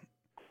Houston.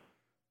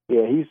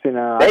 Yeah, Houston.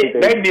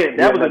 They did.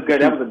 That was a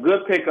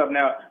good pickup.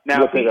 Now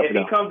if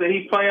he comes and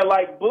he's playing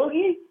like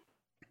Boogie,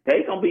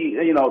 they gonna be.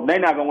 They're not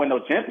gonna win no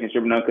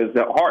championship now because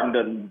Harden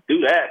doesn't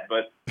do that.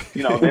 But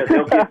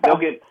they'll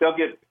get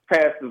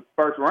past the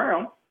first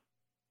round.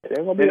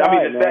 They're gonna be all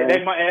right, man.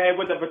 They might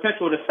with the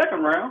potential of the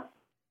second round.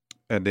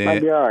 And then,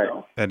 might be all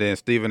right. And then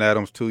Steven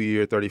Adams 2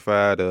 year,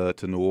 35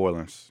 to New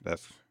Orleans.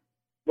 That's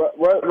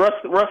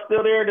Russ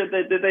still there?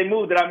 Did they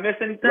move? Did I miss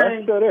anything?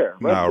 Russ still there.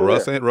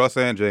 Russ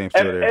and James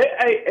still there.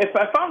 Hey, if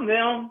I'm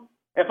them,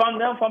 if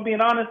I'm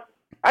being honest,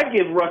 I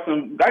give Russ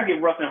and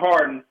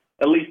Harden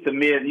at least to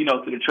mid,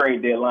 to the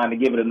trade deadline to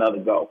give it another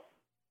go.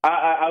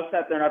 I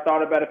sat there and I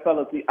thought about it,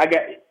 fellas. You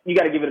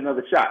got to give it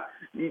another shot.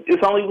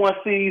 It's only one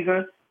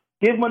season.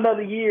 Give them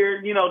another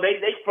year.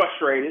 They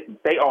frustrated.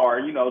 They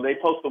are. They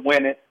supposed to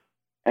win it,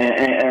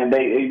 and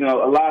they,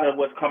 a lot of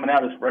what's coming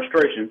out is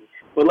frustration.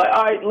 But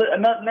all right,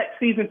 next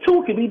season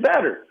 2 could be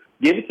better.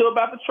 Give it to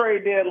about the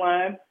trade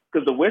deadline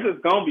because the Wizards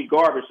gonna be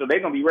garbage, so they're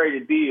gonna be ready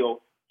to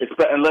deal.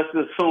 Unless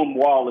let's assume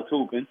Wall is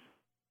hooping.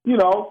 He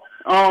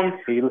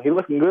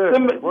looking good.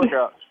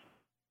 Workout.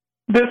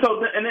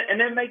 And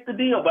then make the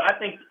deal. But I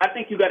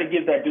think you got to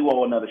give that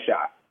duo another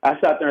shot. I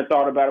sat there and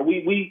thought about it.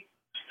 We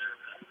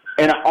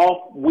in an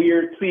off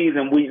weird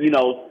season.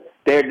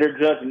 They're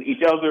judging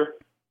each other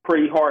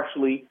pretty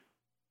harshly,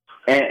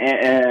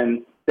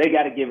 and they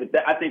got to give it.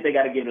 I think they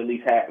got to give it at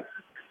least half.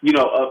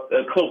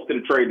 Close to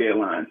the trade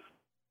deadline.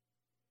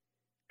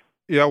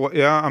 Yeah, well,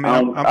 yeah. I mean, I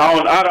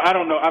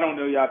don't know. I don't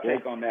know y'all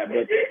take on that,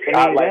 but they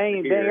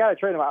ain't got to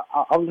trade them. I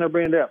was gonna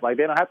bring it up. Like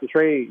they don't have to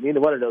trade neither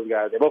one of those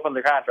guys. They're both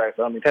under contract.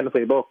 So I mean,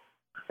 technically, both.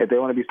 If they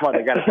want to be smart,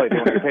 they got to play. They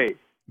want to get paid.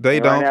 They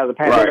don't. Right now, the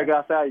pandemic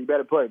outside, you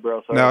better play,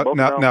 bro. So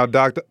now,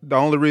 Doc. The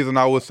only reason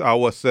I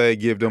would say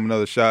give them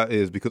another shot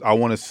is because I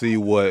want to see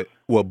what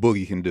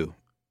Boogie can do.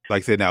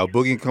 Like I said, now if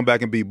Boogie can come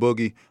back and be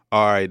Boogie,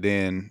 all right,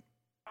 then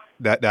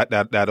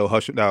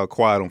that'll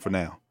quiet him for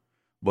now.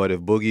 But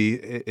if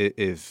Boogie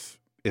is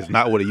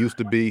not what it used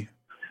to be,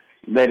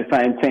 they the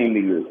same team to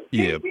you.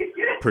 Yeah,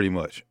 pretty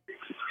much.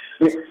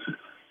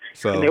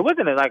 So and it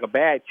wasn't like a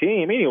bad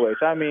team anyway.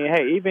 So I mean,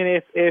 hey, even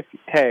if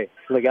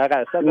look, I got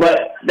to step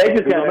but they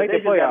just got to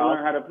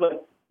learn how to play.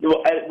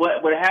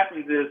 What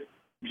happens is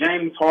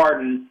James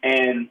Harden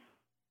and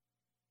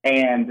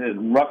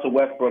Russell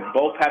Westbrook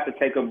both have to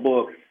take a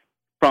book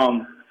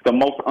from the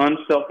most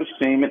unselfish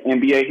team in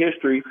NBA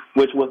history,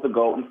 which was the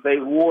Golden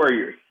State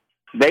Warriors.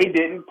 They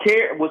didn't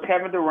care. It was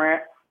Kevin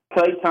Durant,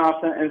 Klay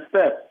Thompson, and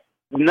Steph.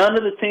 None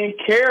of the team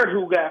cared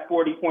who got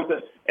 40 points.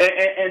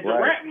 And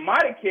Durant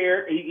might have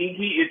cared.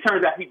 It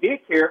turns out he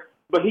did care,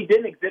 but he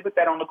didn't exhibit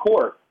that on the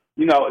court.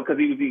 You know, because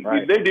they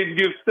didn't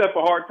give Steph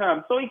a hard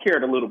time, so he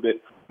cared a little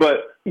bit.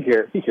 But he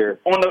cared.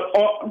 On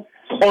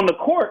the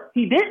court,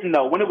 he didn't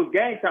know. When it was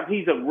game time,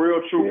 he's a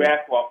real true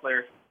basketball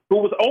player who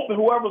was open.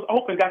 Whoever was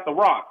open got the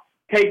rock.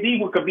 KD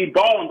could be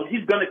balling, but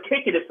he's gonna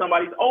kick it if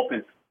somebody's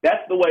open.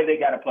 That's the way they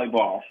got to play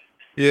ball.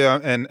 Yeah,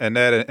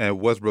 and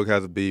Westbrook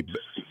has to be,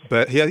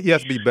 but he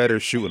has to be better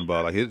shooting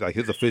ball. Like his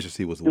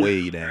efficiency was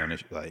way down. I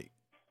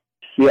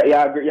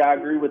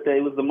agree with that.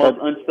 It was the most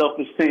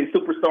unselfish team,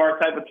 superstar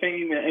type of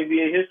team in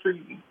NBA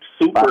history.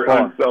 Super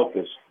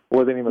unselfish.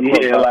 Wasn't even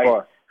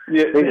close.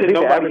 Yeah,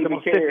 they average the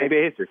most in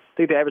NBA history. I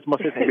think they average the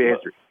most in NBA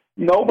history.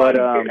 Nobody.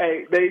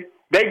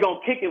 They gonna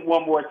kick it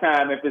one more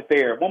time if it's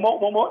there. One more.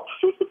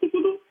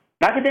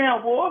 Knock it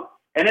down, boy.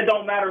 And it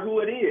don't matter who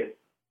it is.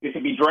 It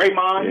could be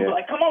Draymond. He's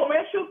like, come on,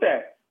 man, shoot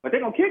that. But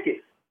they're going to kick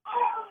it.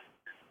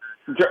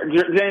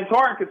 James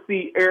Harden could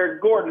see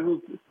Eric Gordon,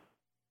 who's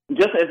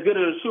just as good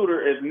as a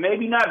shooter, is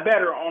maybe not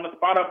better on the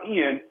spot up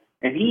end,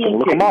 and he ain't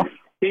look him off.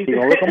 He's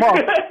going to look him off.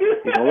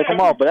 He's going to look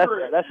him off. But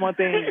that's one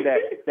thing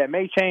that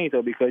may change,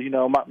 though, because, you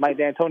know, Mike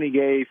D'Antoni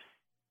gave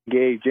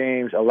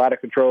James a lot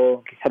of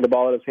control, had the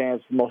ball in his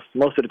hands most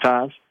of the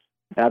times.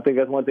 And I think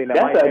that's one thing that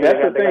that's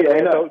the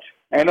thing. Coach.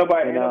 Ain't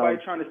nobody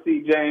trying to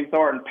see James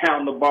Harden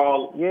pound the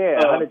ball, pound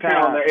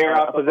the air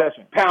out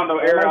possession, pound the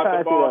air out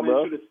the ball,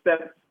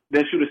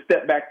 then shoot a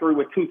step back three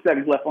with 2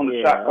 seconds left on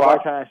the shot clock.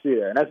 I'm trying to see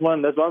that. And that's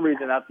one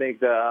reason I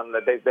think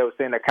that they were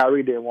saying that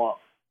Kyrie didn't want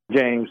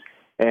James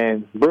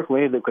and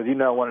Brooklyn either, because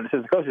one of the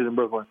assistant coaches in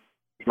Brooklyn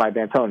is Mike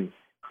D'Antoni.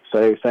 So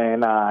they were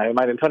saying,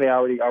 Mike D'Antoni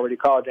already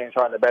called James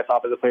Harden the best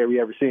offensive player we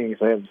ever seen.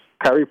 So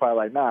Kyrie probably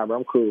like, nah, bro,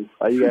 I'm cool.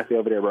 You guys stay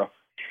over there, bro.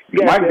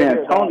 Mike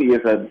D'Antoni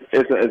is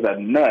a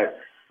nut.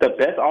 The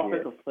best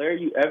offensive player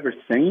you ever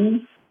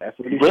seen? That's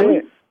what he said.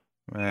 Man.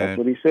 That's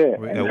what he said.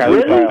 We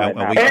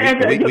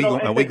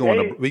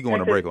going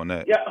to break on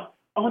that. Yeah,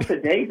 on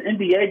today's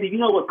NBA, do you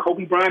know what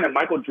Kobe Bryant and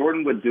Michael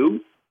Jordan would do?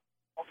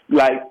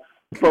 Like,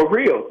 for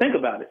real, think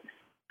about it.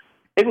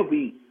 It would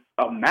be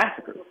a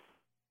massacre.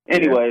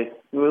 Anyways,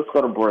 let's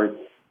go to break.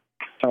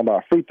 Talking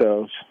about free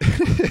throws.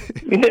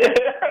 You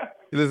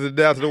listen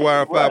down to the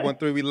Wire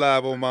 513. We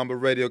live on Mamba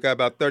Radio. Got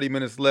about 30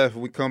 minutes left.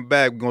 When we come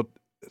back, we're going to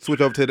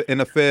switch over to the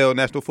NFL,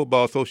 National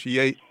Football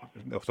Association.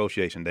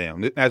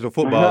 National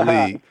Football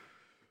League.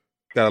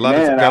 Got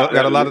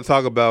a lot to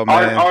talk about,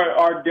 man.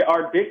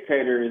 Our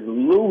dictator is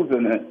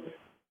losing it.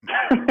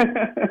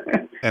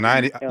 And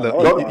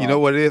you know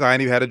what it is? I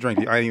ain't even had a drink.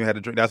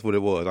 That's what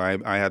it was.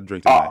 I had a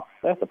drink tonight.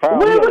 That's the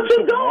problem. What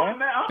you doing,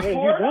 man? I'm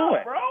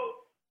doing, bro.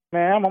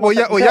 Man, I'm on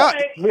y'all. We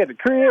at the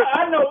crib.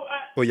 I know.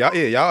 Well, y'all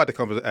had to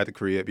come at the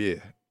crib, yeah.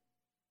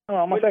 Oh,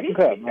 I'm on my second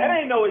cup, man. That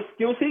ain't no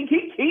excuse. He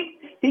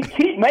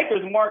keep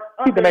Maker's Mark.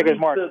 Keep the Maker's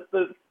Mark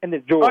in the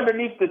drawer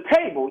underneath the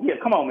table. Yeah,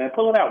 come on, man,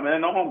 pull it out,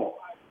 man. No homo.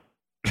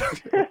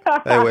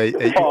 Anyway,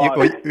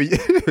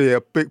 yeah,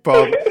 big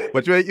pause.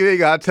 But you ain't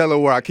gotta tell her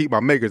where I keep my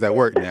makers at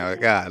work now.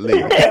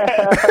 Golly. My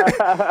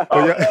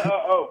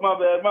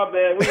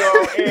bad. We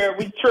on air.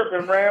 We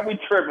tripping, man. We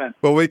tripping.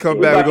 But when we come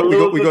back,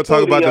 we gonna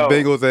talk about the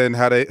Bengals and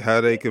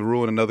how they can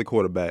ruin another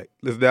quarterback.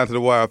 Listen down to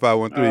the Wire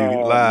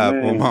 513 live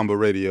on Mamba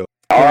Radio.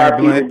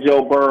 R.I.P.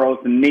 Joe Burrow's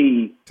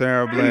knee.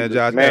 Taryn Bland,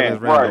 Josh Evans,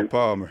 Randall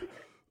Palmer.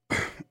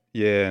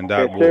 Yeah, and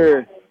Doc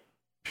Moore.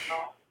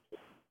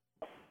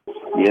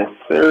 Yes,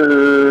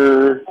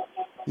 sir.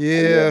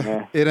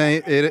 Yeah, it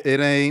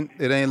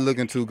ain't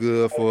looking too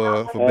good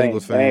for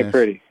Bengals fans. It ain't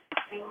pretty.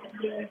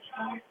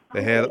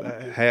 They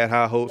had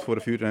high hopes for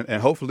the future,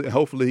 and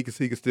hopefully he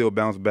can still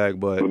bounce back.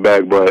 But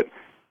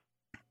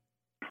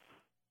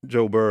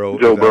Joe Burrow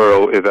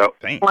is out.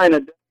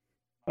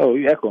 Oh,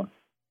 you echoing?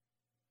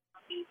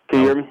 Can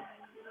you hear me?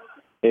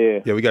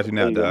 Yeah, we got you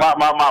now, Doc.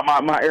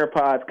 My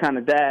AirPods kind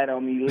of died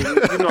on me. You know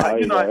how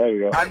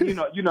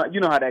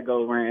that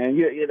goes, man.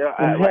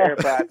 My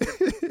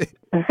AirPods.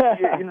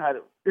 You know how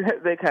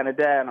they kind of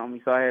died on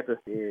me, so I had to.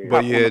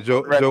 But yeah,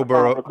 Joe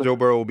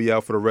Burrow will be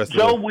out for the rest of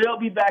the. Joe will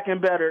be back and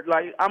better.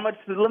 Like the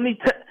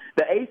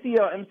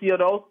ACL, MCL,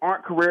 those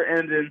aren't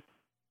career-ending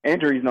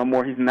injuries no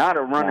more. He's not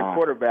a running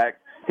quarterback.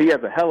 He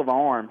has a hell of an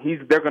arm.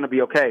 They're going to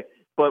be okay.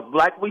 But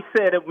like we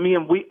said,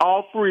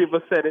 all three of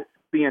us said it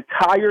the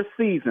entire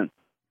season.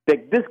 They're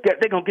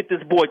going to get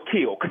this boy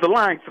killed because the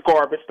line's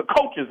garbage. The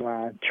coaches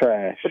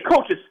trash.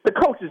 The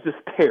coach is just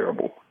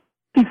terrible.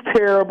 He's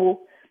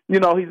terrible.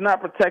 He's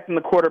not protecting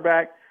the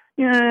quarterback.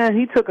 Yeah,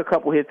 he took a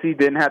couple hits he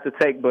didn't have to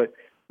take, but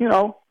we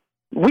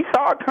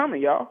saw it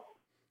coming, y'all.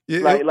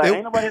 Yeah,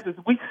 ain't nobody.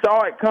 We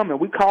saw it coming.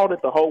 We called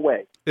it the whole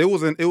way. It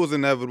was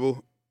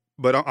inevitable,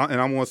 but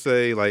I'm gonna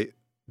say like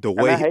the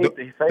way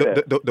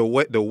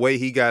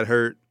he got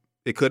hurt.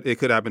 It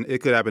could happen. It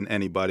could happen to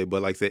anybody.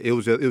 But like I said, it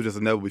was just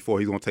inevitable before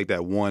he's gonna take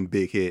that one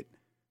big hit.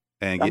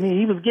 And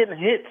he was getting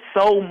hit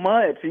so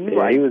much. He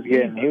was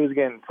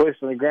getting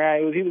pushed on the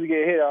ground. He was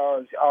getting hit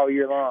all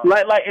year long.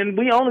 And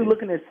we only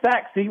looking at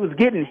sacks. He was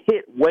getting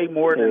hit way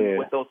more than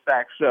what those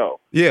sacks show.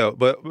 Yeah,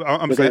 but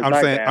I'm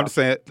just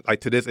saying,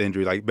 like to this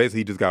injury, like basically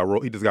he just got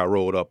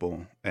rolled up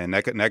on, and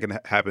that can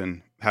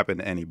happen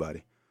to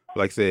anybody.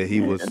 Like I said,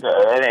 he was.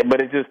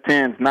 But it just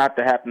tends not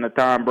to happen to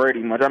Tom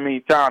Brady much. I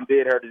mean, Tom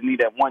did hurt his knee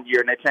that 1 year,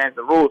 and they changed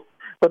the rules.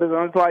 But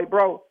it's like,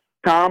 bro,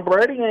 Tom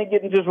Brady ain't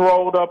getting just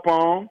rolled up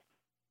on.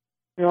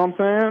 You know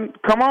what I'm saying?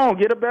 Come on,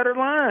 get a better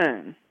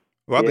line.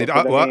 Well, I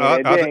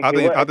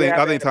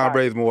think Tom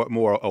Brady's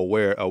more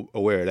aware of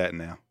that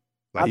now.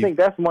 Like I think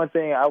that's one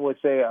thing I would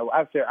say.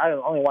 I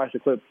only watched the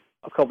clip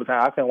a couple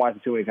times. I couldn't watch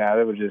it too many times.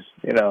 It was just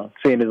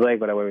seeing his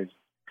leg, whatever. It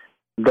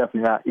was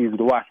definitely not easy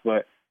to watch.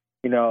 But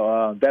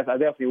I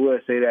definitely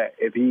would say that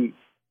if he,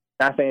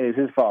 not saying it's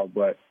his fault,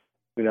 but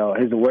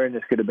his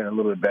awareness could have been a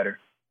little bit better.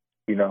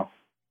 He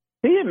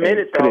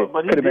admitted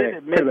but he did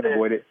admit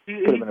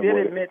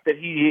that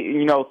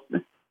he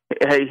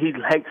he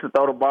likes to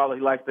throw the ball. He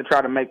likes to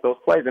try to make those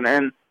plays, and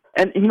when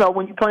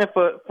you're playing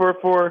for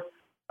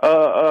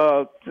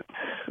the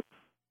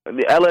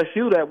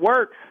LSU, that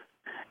works,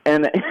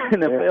 and the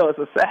NFL is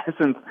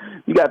assassins.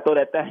 You got to throw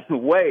that thing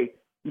away.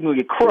 You're gonna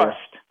get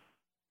crushed.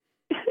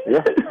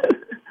 Yeah.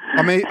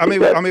 I mean,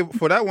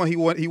 for that one, he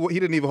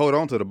didn't even hold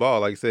on to the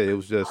ball. Like I said, it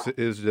was just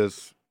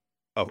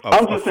a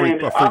free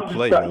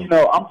play.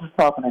 I'm just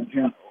talking in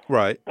general.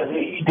 Right.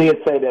 He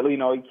did say that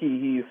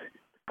he's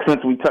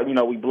since we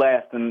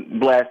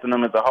blasting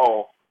him as a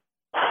whole.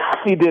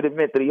 He did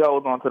admit that he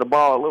holds on to the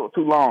ball a little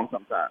too long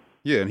sometimes.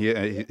 Yeah, and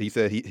he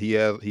said he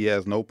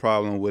has no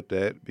problem with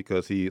that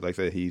because he, like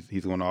I said,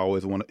 he's going to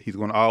always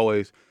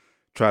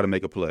try to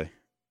make a play.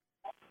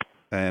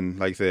 And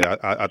like I said,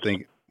 I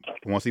think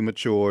once he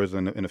matures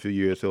in a few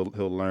years, he'll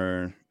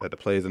learn that the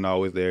play isn't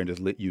always there and just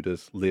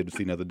live to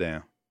see another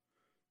down.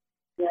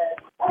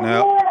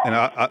 Now, and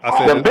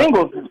I said the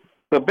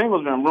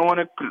Bengals been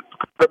ruining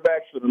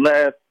quarterbacks for the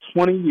last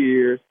 20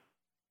 years.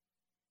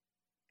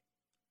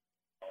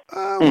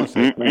 I wouldn't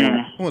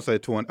say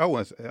 20. I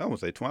wouldn't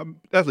say 20.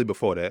 Definitely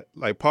before that.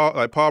 Like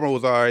Palmer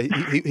was all right.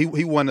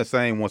 He wasn't the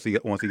same once he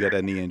got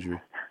that knee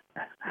injury.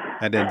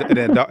 And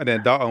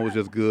then Dalton was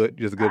just good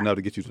enough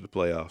to get you to the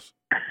playoffs.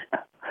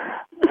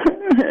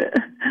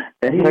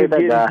 And he was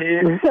getting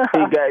hit.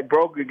 He got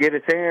broke. Get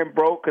his hand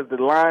broke because the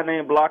line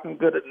ain't blocking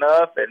good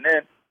enough. And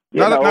then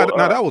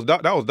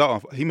that was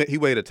Dalton. He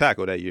made a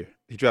tackle that year.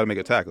 He tried to make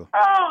a tackle.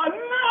 Oh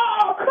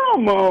no!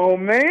 Come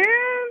on, man.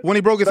 When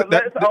he broke his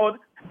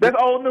that's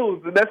old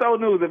news. That's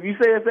old news. If you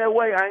say it that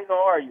way, I ain't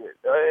gonna argue it.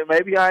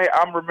 Maybe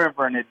I'm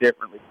remembering it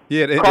differently.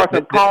 Yeah,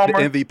 Carson Palmer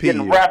the MVP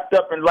getting wrapped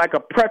up in like a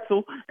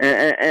pretzel,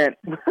 and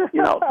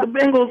the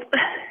Bengals.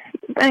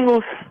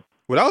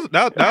 Well,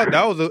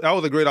 that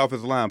was a great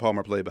offensive line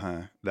Palmer played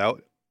behind. Man,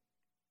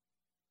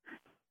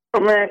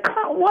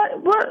 what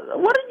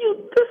are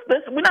you?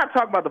 This we're not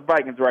talking about the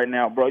Vikings right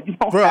now, bro. You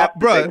don't have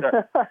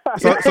to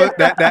So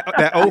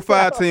that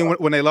 05 team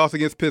when they lost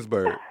against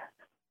Pittsburgh.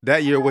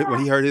 That year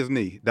when he hurt his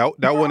knee, that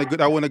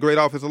wasn't a great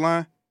offensive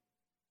line.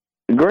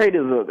 Great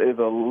is a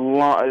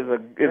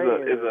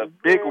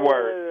big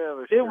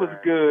word. It was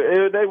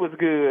good. They was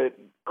good.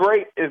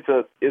 Great is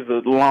a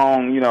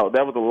long.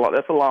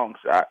 That's a long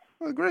shot.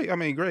 Well, great. I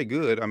mean, great.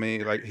 Good. I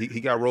mean, like he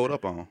got rolled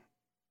up on.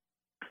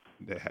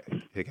 It can happen.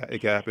 It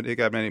can happen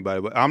to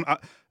anybody. But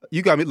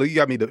you got me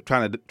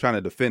trying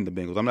to defend the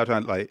Bengals. I'm not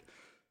trying to like.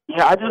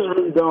 Yeah, I just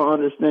really don't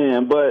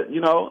understand. But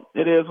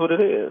it is what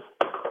it is.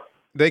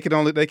 They can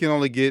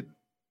only get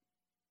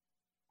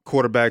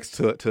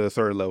quarterbacks to a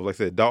certain level. Like I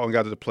said, Dalton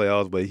got to the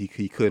playoffs, but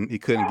he couldn't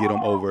get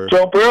them over.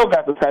 Joe Burrow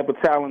got the type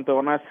of talent though,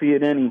 and I see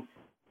it in him.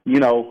 You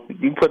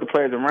put the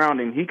players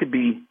around him, he could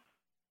be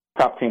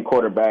top 10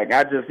 quarterback.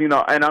 I just and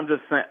I'm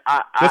just saying,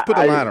 just put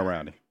the line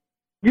around him.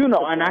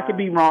 And I could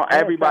be wrong.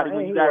 Everybody,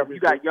 when you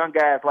got young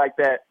guys like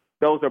that,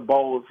 those are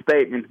bold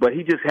statements. But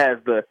he just has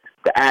the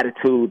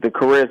attitude, the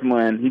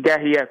charisma, and he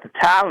has the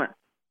talent.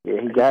 Yeah,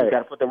 he got it. Got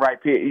to put the right.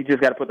 He just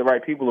got to put the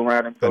right people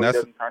around him, so he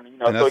doesn't turn.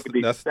 So it could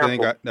be. That's the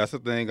thing. That's the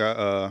thing.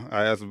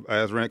 I asked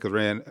Rand because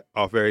Rand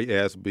off air he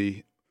asked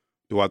me,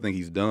 do I think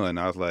he's done?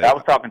 I was like, I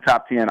was talking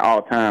top 10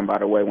 all time. By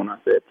the way, when I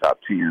said top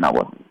 10, I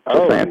wasn't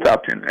saying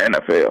top 10 in the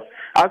NFL.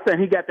 I was saying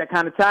he got that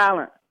kind of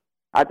talent.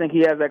 I think he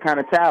has that kind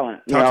of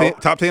talent.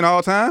 Top 10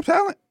 all time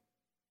talent.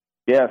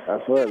 Yes,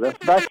 that's what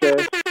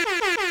says.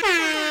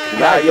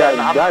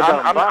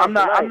 I'm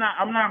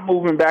not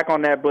moving back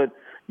on that, but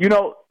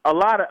a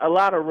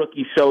lot of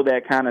rookies show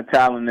that kind of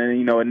talent,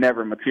 and it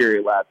never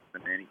materializes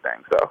into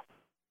anything. So,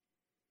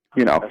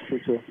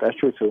 that's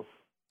true too.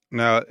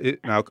 Now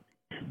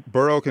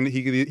Burrow can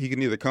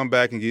either come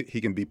back and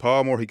he can be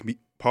Palmer, he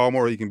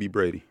can be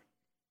Brady.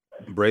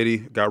 Brady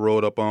got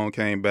rolled up on,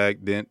 came back,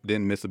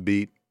 didn't miss a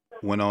beat,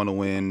 went on to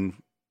win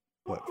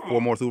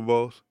 4 more Super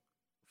Bowls,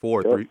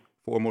 4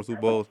 more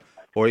Super Bowls,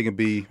 or he can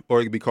be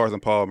Carson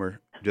Palmer,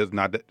 just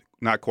not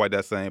quite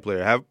that same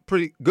player. Have a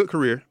pretty good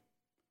career,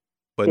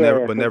 but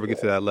never get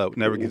to that level.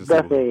 Never get to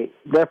Super Bowl.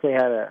 Definitely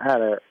had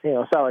a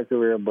solid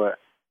career, but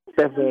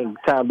definitely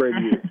Tom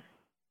Brady.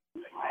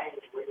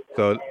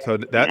 So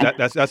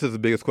that's just the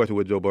biggest question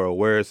with Joe Burrow.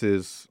 Where is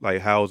his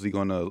how is he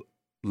gonna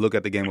look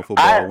at the game of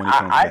football when he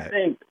comes back? I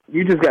think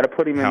you just got to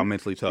put him in. How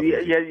mentally tough?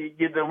 Yeah.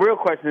 The real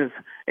question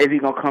is he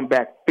gonna come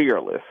back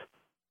fearless?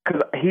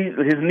 Because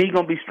his knee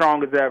gonna be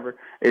strong as ever.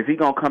 Is he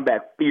gonna come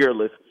back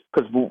fearless?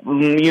 Because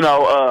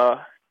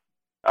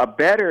a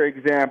better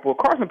example,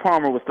 Carson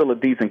Palmer was still a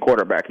decent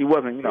quarterback. He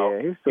wasn't,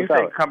 you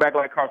say come back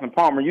like Carson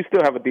Palmer, you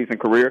still have a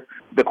decent career.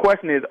 The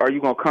question is, are you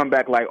gonna come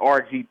back like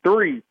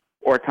RG3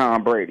 or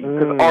Tom Brady?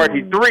 Because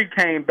RG3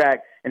 came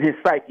back and his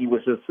psyche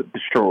was just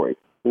destroyed.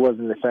 It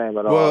wasn't the same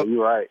at all.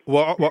 You're right.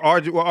 Well,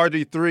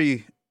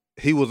 RG3,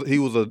 he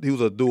was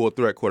a dual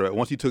threat quarterback.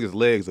 Once he took his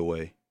legs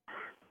away.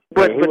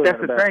 But that's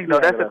the thing,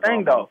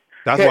 though.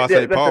 That's why I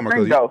say Palmer,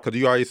 because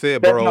you already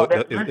said Burrow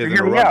isn't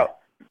a runner.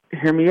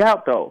 Hear me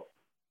out, though.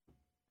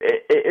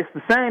 It's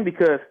the same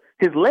because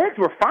his legs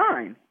were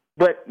fine,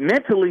 but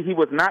mentally he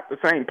was not the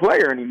same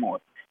player anymore.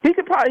 He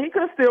could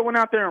have still went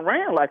out there and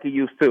ran like he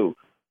used to,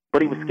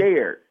 but he was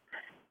scared.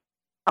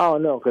 I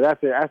don't know, because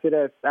because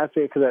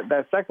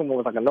that second one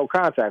was like a no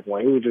contact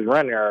one. He was just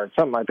running or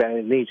something like that, and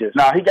his knee just.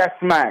 No, he got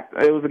smacked.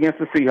 It was against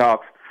the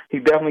Seahawks. He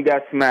definitely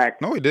got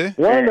smacked. No, he did.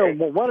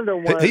 One of the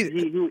ones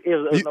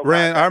he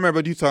ran. I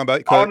remember you talking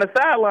about on the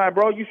sideline,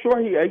 bro. You sure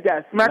he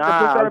got smacked?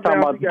 I'm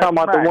talking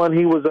about the one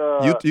he was.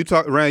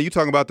 You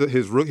talking about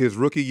his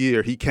rookie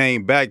year? He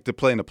came back to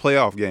play in the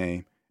playoff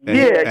game.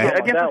 Against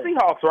the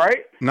Seahawks,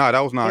 right? No, that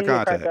was not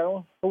contact.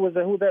 Who was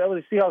that? That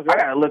was the Seahawks. Right?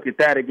 I gotta look at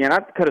that again. I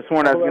could have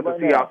sworn that was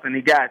against the Seahawks, and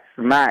he got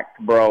smacked,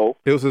 bro.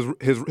 It was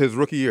his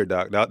rookie year,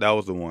 Doc. That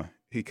was the one.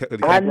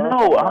 I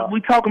know.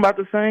 We talking about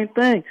the same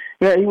thing.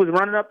 Yeah, he was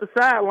running up the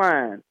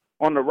sideline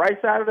on the right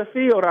side of the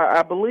field,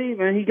 I believe,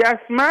 and he got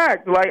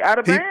smacked out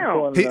of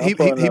bounds.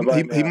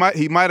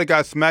 He might have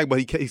got smacked, but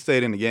he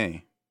stayed in the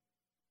game.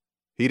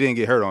 He didn't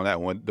get hurt on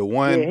that one. The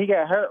one he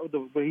got hurt,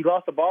 but he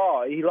lost the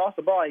ball. He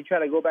tried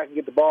to go back and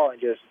get the ball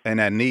and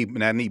that knee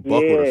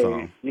buckled or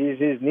something.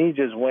 His knee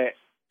just went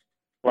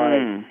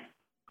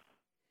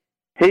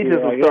He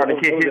just was starting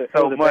to get hit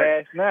so much.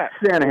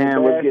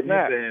 Shanahan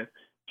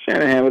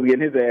was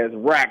getting his ass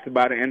racked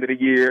by the end of the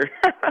year.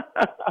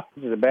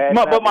 This is a bad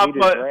but my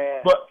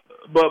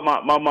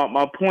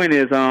point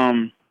is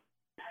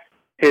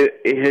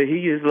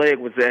his leg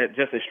was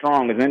just as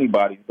strong as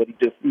anybody's, but he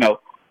just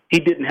he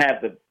didn't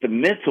have the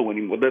mental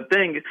anymore. The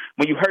thing is,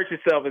 when you hurt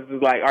yourself, is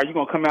like, are you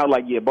gonna come out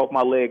like, yeah, both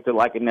my legs are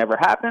like it never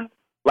happened,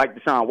 like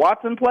Deshaun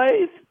Watson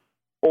plays,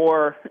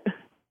 or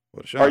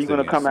are you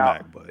gonna come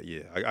out? But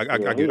yeah, I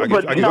get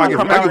what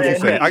you're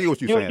saying. I get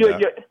what you're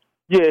saying.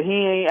 Yeah, he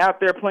ain't out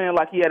there playing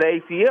like he had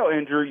an ACL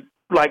injury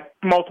like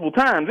multiple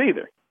times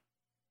either.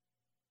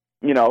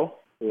 He's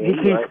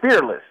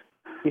fearless.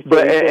 He's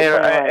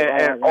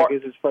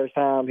it's his first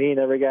time. He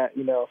never got,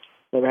 never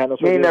had no.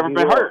 He ain't never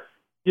been hurt.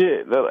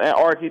 Yeah, and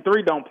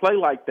RG3 don't play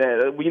like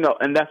that.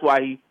 And that's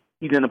why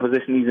he's in the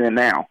position he's in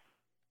now.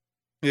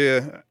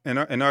 Yeah, and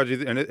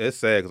RG, and it's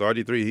sad because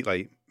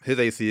RG3, his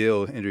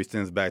ACL injury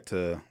stems back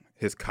to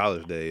his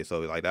college days.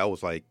 So that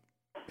was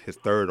his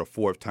third or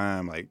fourth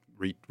time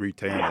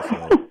re-tearing it.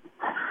 So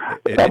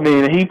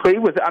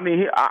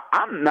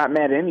I'm not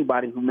mad at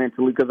anybody who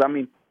mentally, because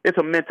it's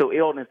a mental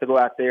illness to go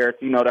out there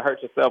to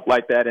hurt yourself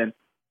like that and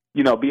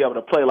be able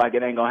to play like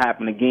it ain't gonna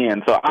happen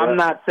again. So I'm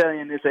not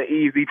saying it's an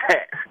easy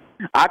task.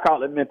 I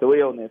call it mental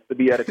illness to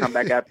be able to come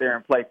back out there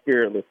and play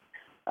fearless.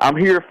 I'm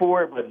here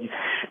for it, but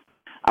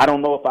I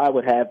don't know if I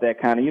would have that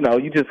kind of,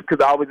 you just,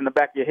 because always in the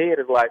back of your head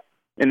is like,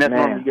 and that's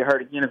when you get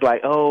hurt again. It's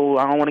like, oh,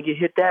 I don't want to get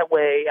hit that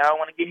way. I don't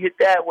want to get hit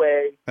that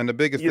way. And the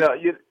biggest,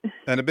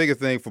 and the biggest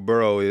thing for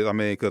Burrow is,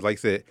 because like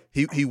I said,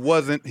 he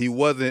wasn't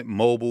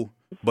mobile,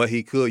 but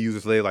he could use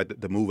his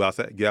leg to move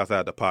outside, get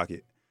outside the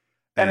pocket.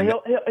 And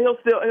he'll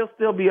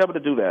still be able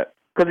to do that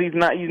because he's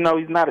not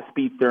a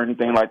speedster or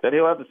anything like that.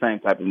 He'll have the same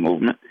type of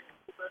movement.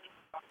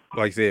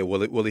 Like I said,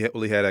 will he have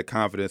that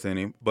confidence in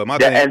him? But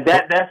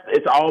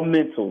it's all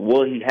mental.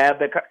 Will he have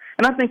that?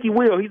 And I think he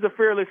will. He's a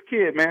fearless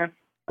kid, man.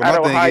 out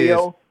of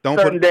Ohio.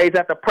 Certain days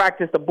after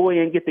practice, the boy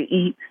ain't get to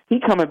eat.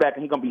 He coming back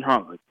and he gonna be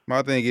hungry.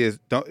 My thing is,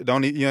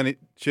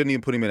 shouldn't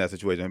even put him in that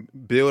situation.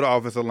 Build an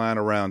offensive line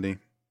around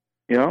him.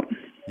 Yeah.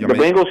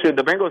 Bengals should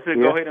go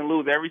ahead and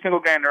lose every single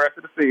game the rest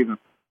of the season.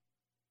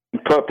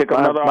 Pick up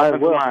another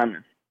offensive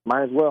lineman.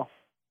 Might as well.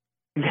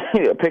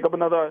 Pick up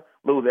another,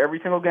 lose every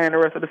single game the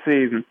rest of the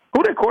season.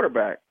 Who their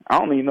quarterback? I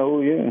don't even know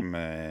who he is.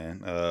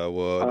 Man,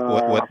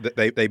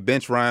 they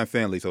bench Ryan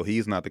Finley, so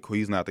he's not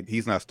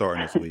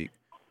starting this week.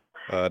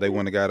 They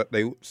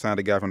signed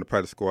a guy from the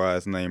practice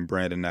squad named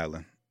Brandon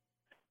Allen.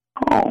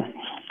 Oh,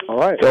 all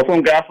right. So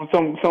some guy from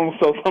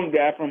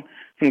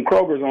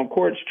Kroger's on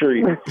Court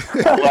Street.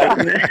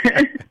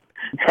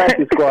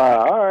 Practice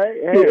squad. All right.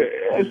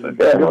 Hey.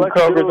 Good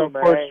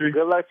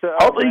luck to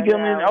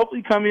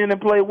hopefully come in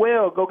and play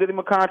well. Go get him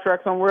a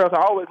contract somewhere else.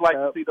 I always like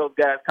to see those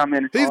guys come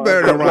in. He's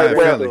better than Ryan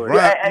Finley.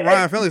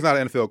 Ryan Finley's not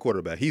an NFL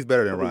quarterback. He's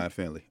better than Ryan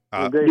Finley.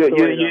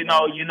 You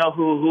know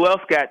who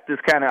else got this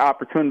kind of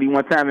opportunity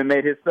one time and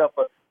made himself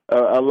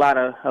a lot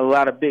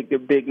of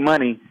big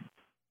money.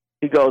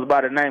 He goes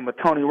by the name of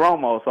Tony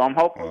Romo. So I'm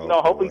hoping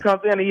hopefully he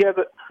comes in and he has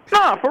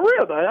for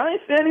real though. I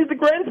ain't saying he's the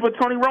greatest, but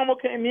Tony Romo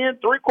came in,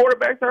 3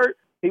 quarterbacks hurt.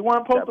 He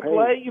wasn't supposed to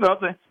play, He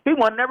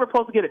wasn't never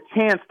supposed to get a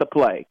chance to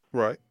play.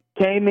 Right.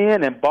 Came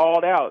in and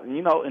balled out, and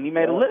he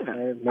made a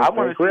living. I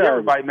want to see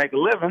everybody make a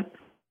living.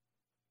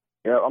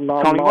 Yeah,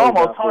 Tony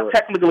Romo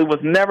technically was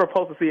never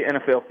supposed to see an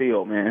NFL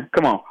field, man.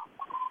 Come on.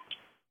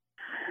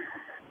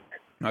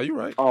 No, you're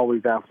right.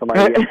 Always down for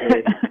somebody to get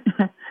paid.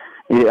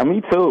 Yeah,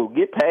 me too.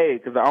 Get paid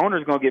because the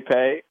owner's gonna get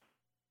paid.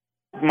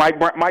 Mike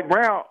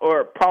Brown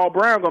or Paul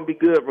Brown gonna be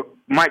good.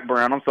 Mike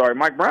Brown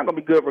gonna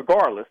be good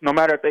regardless, no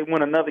matter if they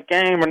win another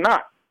game or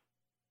not.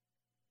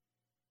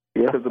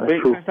 Yeah, because the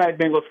big Cincinnati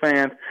Bengals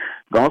fans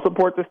gonna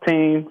support this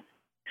team.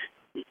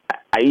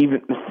 I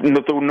even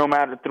through no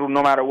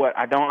matter what.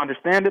 I don't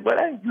understand it, but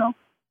hey,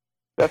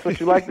 that's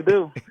what you like to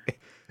do.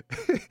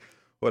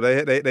 Well,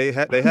 they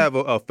have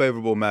a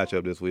favorable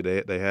matchup this week.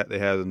 They had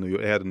the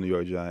New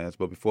York Giants,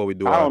 but before we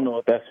do, I don't know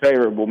if that's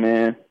favorable,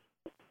 man.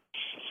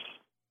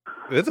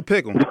 It's a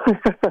pick 'em.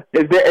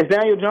 Is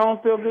Daniel Jones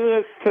still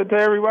good to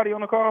everybody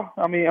on the call?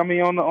 I mean on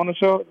the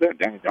show,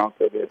 Daniel Jones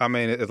still good. I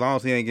mean, as long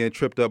as he ain't getting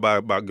tripped up by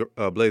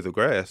blades of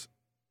grass.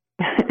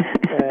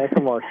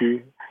 Come on,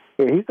 Q.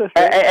 Yeah, he's just.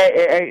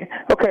 Hey.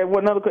 Okay,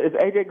 what another? Is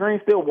AJ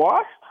Green still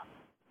washed?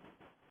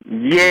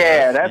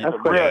 Yeah, that's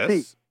real.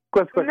 Yes.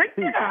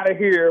 Get out of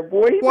here,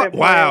 boy.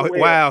 Wow!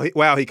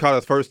 He caught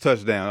his first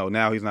touchdown. Oh,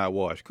 now he's not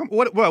washed. Come,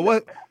 what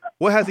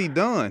has he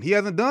done? He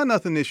hasn't done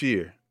nothing this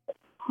year.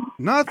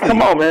 Nothing.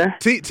 Come on, man.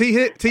 T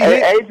hit.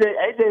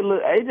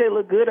 AJ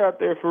look good out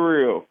there for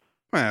real.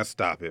 Man,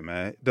 stop it,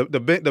 man. The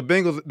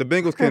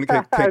Bengals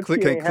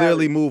can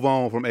clearly move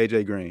on from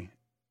AJ Green.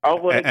 Oh,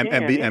 well,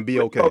 and be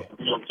okay.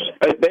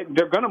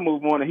 They're gonna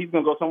move on, and he's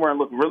gonna go somewhere and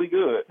look really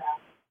good.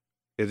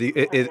 Is he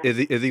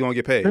gonna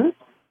get paid?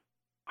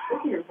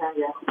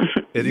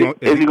 Is he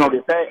gonna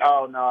get paid?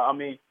 Oh no, I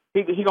mean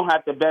he gonna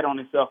have to bet on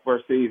himself for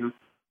a season.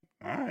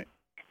 All right.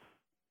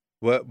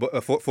 Well,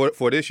 but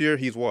for this year,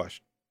 he's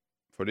washed.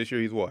 For this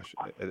year, he's washed.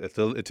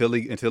 Until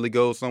he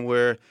goes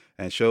somewhere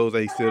and shows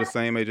that he's still the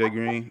same AJ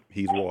Green,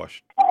 he's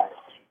washed.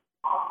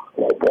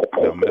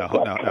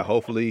 Now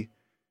hopefully,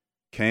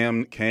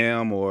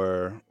 Cam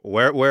or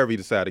wherever he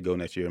decide to go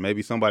next year,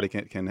 maybe somebody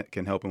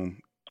can help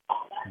him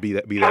be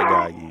that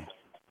guy again.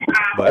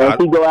 But if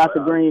he go after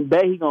Green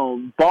Bay, he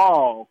gonna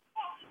ball.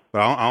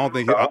 But I don't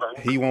think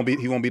he won't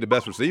be the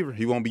best receiver.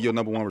 He won't be your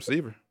number one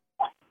receiver.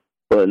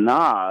 But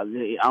nah,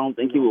 I don't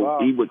think he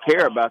would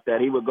care about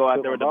that. He would go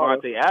out there with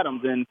Devontae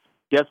Adams, and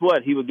guess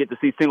what? He would get to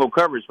see single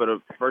coverage for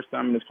the first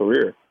time in his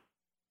career,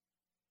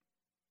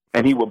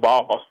 and he would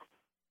ball.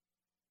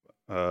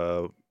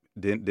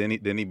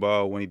 Didn't he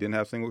ball when he didn't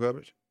have single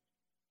coverage?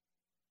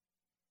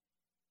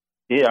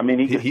 Yeah, I mean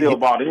he still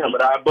ball in,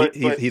 but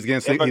he's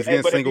getting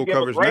single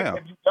coverage now.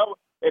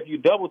 If you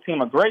double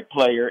team a great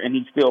player and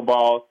he still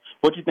balls,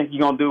 what do you think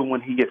you're gonna do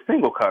when he gets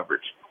single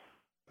coverage?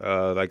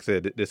 Like I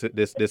said, this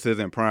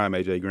isn't prime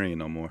AJ Green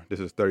no more. This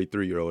is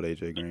 33-year-old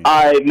AJ Green.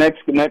 All right,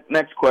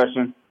 next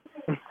question.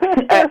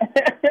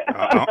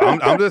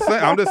 I'm just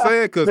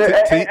saying because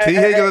T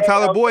Higgins and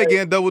Tyler Boyd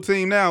getting double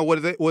teamed now. What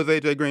is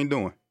AJ Green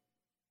doing?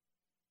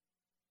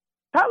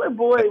 Tyler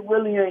Boyd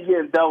really ain't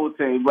getting double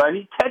teamed, but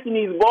he's catching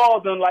these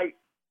balls and like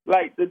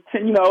he's a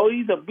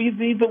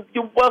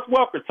Wes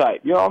Welker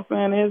type. You know what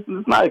I'm saying?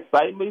 It's not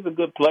exciting, but he's a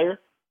good player.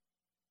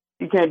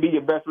 He can't be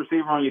your best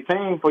receiver on your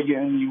team for you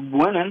and you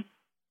winning.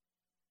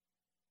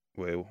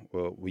 Well,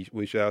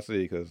 we shall see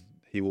because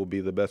he will be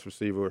the best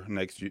receiver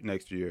next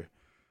year.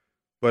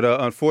 But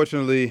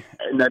unfortunately,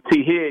 now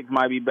T Higgs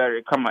might be better.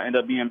 End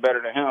up being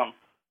better than him.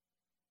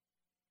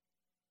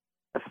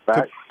 That's a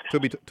fact. To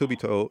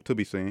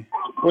be seen.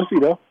 We'll see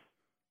though.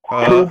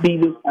 To be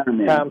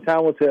determined.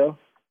 Time will tell.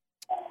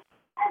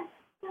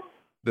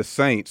 The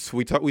Saints.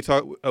 We talked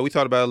about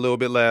it a little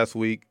bit last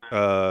week. We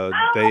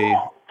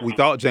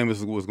thought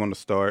Jameis was going to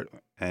start,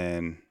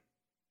 and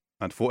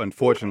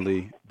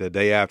unfortunately, the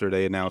day after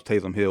they announced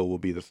Taysom Hill will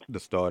be the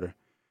starter.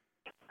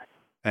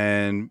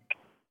 And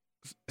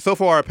so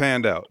far it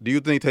panned out. Do you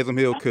think Taysom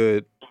Hill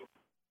could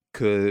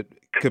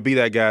be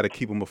that guy to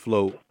keep him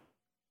afloat,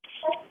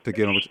 to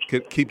get him,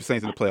 keep the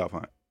Saints in the playoff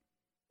hunt?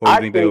 Or do you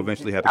think they'll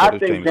eventually have to go to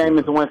Jameis? I think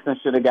Jameis Winston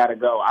should have got to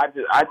go.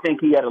 I think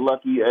he had a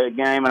lucky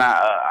game, and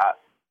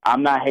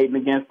I'm not hating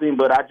against him,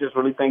 but I just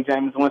really think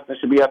Jameis Winston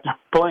should be up there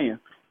playing.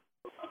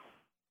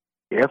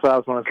 Yeah, that's what I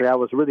was going to say. I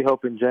was really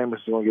hoping Jameis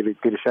was going to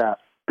get a shot.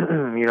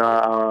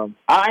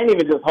 I ain't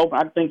even just hoping.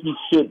 I think he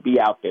should be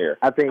out there.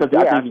 I think he's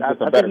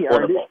just a better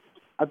quarterback.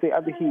 I think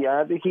he.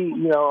 I think it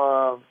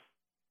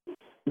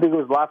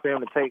was a lot for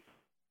him to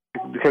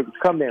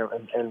come there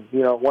and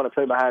want to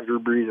play behind Drew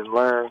Brees and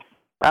learn.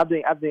 I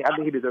think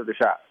he deserved a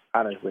shot,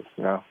 honestly.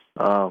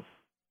 So.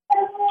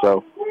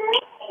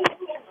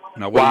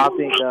 Now, I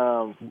think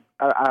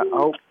I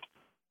hope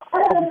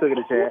he took it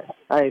a chance.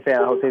 I ain't saying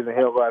I hope Taysom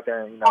Hill go out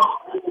there and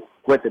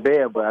wet the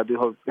bed, but I do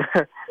hope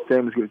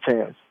Jameis get a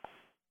chance.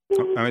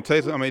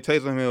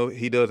 Taysom Hill,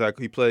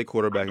 he played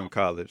quarterback in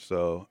college,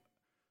 so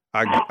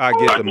I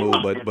get the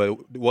move. But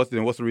what's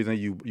the reason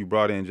you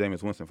brought in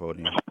Jameis Winston for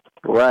him?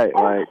 Right.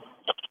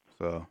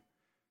 but So,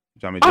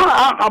 I'm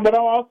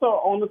also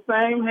on the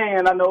same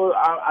hand. I know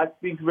I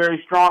speak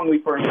very strongly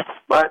for him,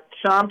 but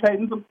Sean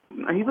Payton's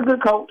he's a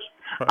good coach.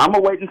 I'm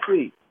gonna wait and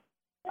see.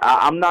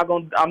 I'm not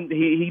gonna.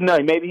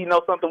 Maybe he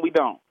knows something we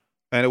don't.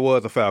 And it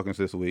was the Falcons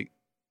this week.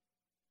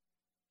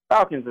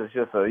 Falcons is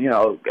just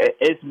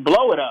it's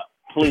blow it up,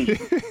 please.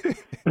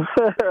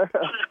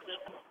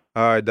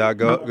 All right, Doc.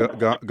 Go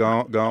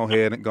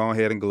ahead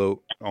and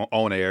gloat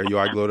on air. You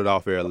already gloated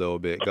off air a little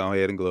bit. Go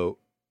ahead and gloat.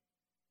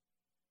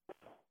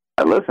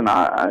 Listen,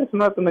 it's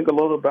nothing to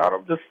gloat about.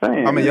 I'm just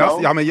saying.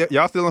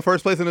 Y'all still in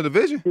first place in the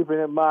division. Keeping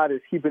it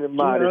modest.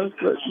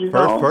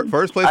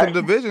 First place in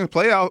the division,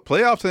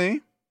 playoff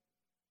team.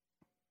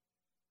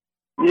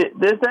 Yeah,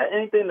 is that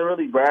anything to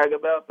really brag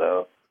about,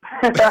 though?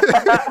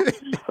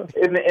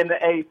 in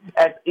the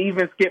as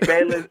even Skip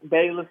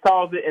Bayless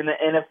calls it, in the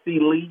NFC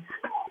least.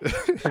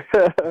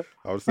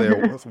 I was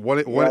saying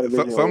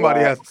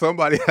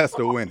somebody has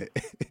to win it.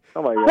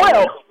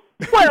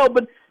 Well,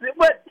 but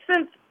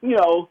since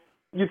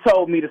you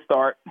told me to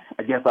start,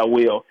 I guess I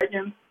will.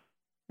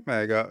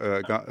 Man, go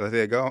ahead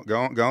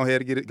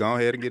and get it. Go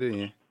ahead and get it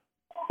in.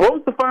 What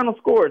was the final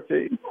score,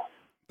 T?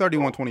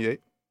 31-28.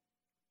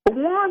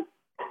 One?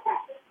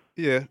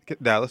 Yeah,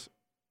 Dallas.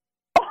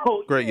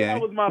 Oh, great game.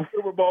 That was my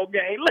Super Bowl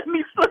game. Let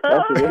me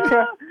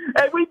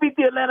hey, we beat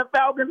the Atlanta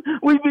Falcons.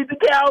 We beat the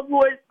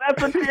Cowboys.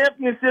 That's a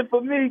championship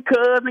for me,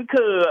 cuz.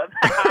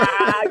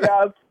 I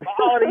got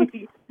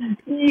party.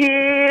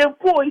 Yeah,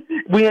 boy.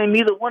 We ain't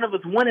neither one of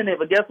us winning it,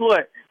 but guess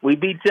what? We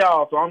beat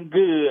y'all, so I'm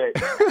good.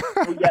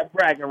 We got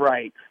bragging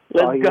rights.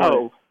 Let's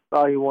go.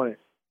 Oh, you won it.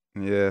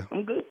 Yeah.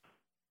 I'm good.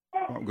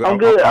 I'm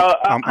good.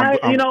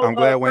 I'm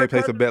glad Wayne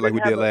placed a bet like we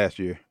did last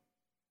year.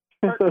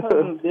 Kirk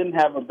Cousins didn't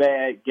have a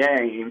bad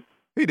game.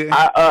 He did.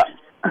 I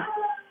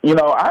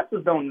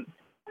just don't.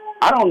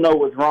 I don't know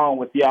what's wrong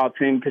with y'all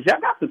team because y'all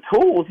got the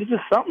tools. It's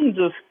just something it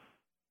just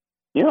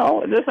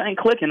ain't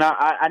clicking.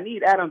 I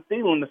need Adam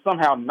Thielen to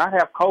somehow not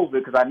have COVID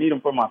because I need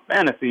him for my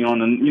fantasy on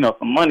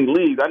some money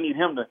leagues. I need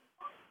him to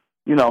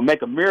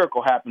make a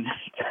miracle happen.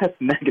 That's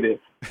negative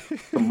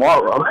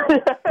tomorrow.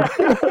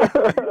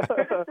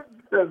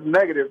 That's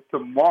negative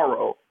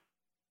tomorrow.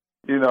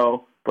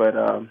 But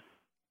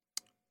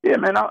yeah,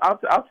 man,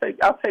 I'll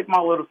take my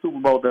little Super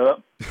Bowl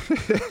dub.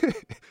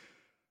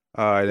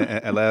 All right,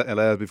 and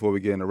last before we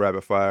get into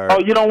rapid fire. Oh,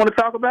 you don't want to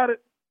talk about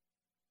it?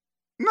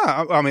 No,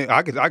 I mean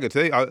I could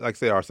tell you, like I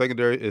say, our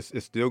secondary is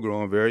still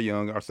growing, very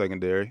young. Our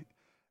secondary,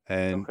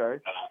 and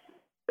okay.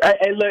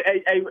 Hey, look,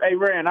 hey,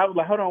 Rand. I was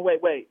like, hold on,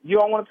 wait. You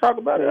don't want to talk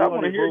about it? I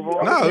want to hear you.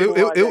 No,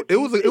 it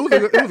was a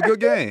good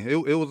game.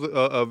 It was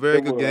a very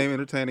good game,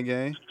 entertaining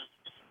game.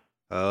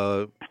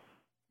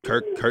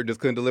 Kirk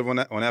just couldn't deliver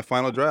on that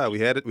final drive. We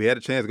had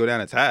a chance to go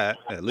down and tie it,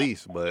 at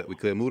least, but we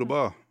couldn't move the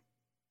ball.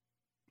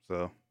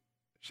 So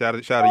shout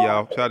out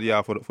to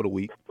y'all for the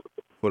week.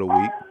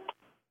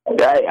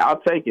 Hey,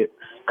 I'll take it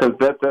because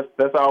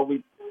that's all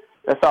we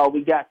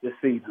got this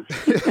season.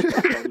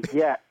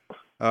 Yeah.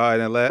 All right,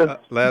 and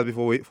last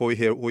before we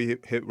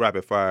hit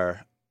rapid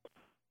fire,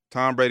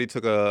 Tom Brady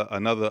took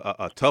another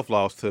tough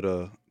loss to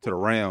the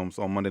Rams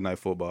on Monday Night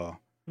Football.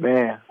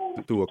 Man,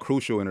 threw a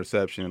crucial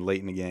interception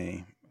late in the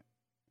game.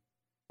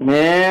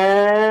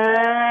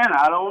 Man,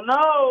 I don't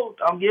know.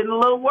 I'm getting a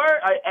little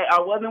worried. I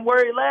wasn't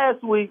worried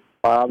last week.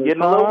 I'm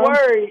getting a little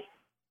worried.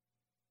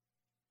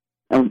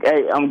 I'm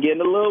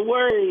getting a little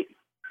worried.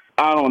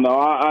 I don't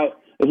know.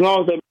 As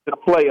long as they make the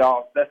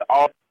playoffs, that's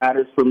all that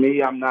matters for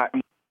me. I'm not.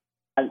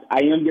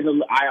 I am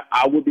getting.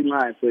 I would be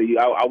lying to you.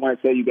 I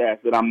want to tell you guys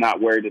that I'm not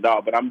worried at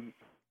all, but I'm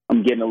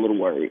getting a little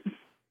worried.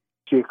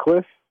 See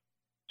Cliff?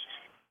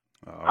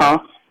 Huh?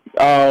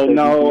 Oh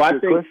no, I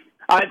think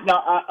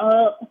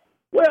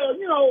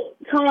well,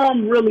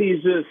 Tom really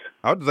is just.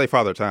 I would say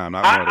Father Time,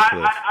 not one of the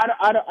Cliffs.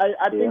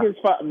 I think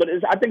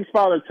I think it's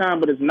Father Time,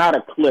 but it's not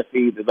a cliff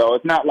either, though.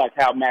 It's not like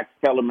how Max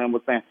Kellerman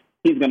was saying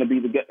he's going to be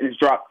his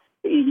drop.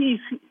 He's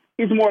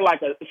more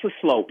like it's a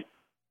slope.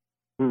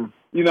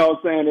 You know what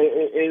I'm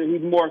saying?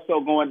 He's more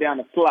so going down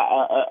a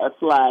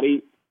slide.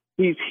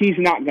 He's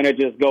not going to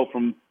just go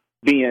from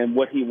being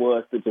what he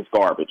was to just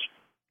garbage.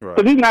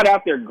 Because he's not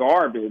out there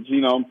garbage,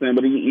 you know what I'm saying?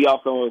 But he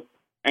also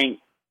ain't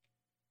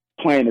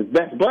playing his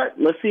best. But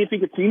let's see if he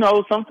could,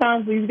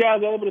 sometimes these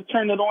guys are able to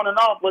turn it on and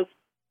off. Let's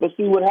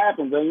see what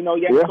happens. And, you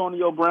have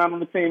Antonio Brown on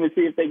the team and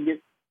see if they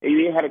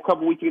had a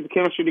couple weeks to get the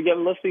chemistry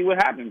together. Let's see what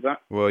happens. Huh?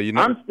 Well,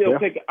 I'm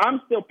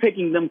still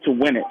picking them to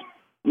win it.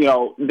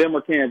 Them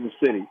or Kansas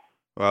City.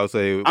 Well, I would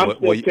say,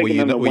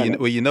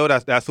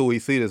 that's who we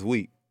see this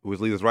week,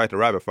 which leads us right to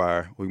rapid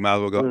fire. We might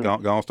as well go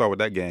and start with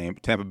that game.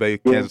 Tampa Bay,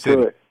 Kansas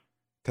City.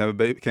 Tampa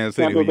Bay, Kansas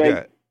City. Who you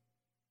got?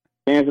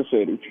 Kansas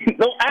City.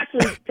 No,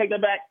 actually, take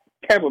that back.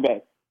 Tampa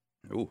Bay.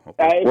 Ooh,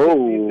 okay.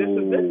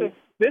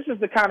 This is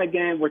the kind of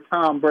game where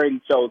Tom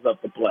Brady shows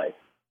up to play,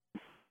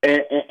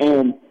 and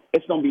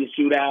it's going to be a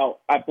shootout.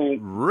 I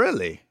think.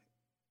 Really?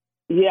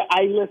 Yeah.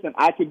 Listen.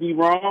 I could be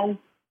wrong.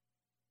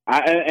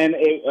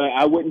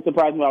 I wouldn't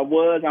surprise me if I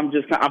was.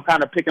 I'm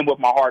kind of picking with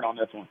my heart on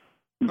this one,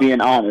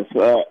 being honest.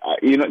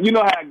 You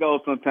know how it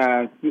goes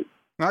sometimes.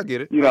 I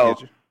get it.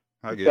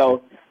 I get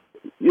you.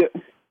 Yeah.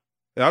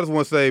 I just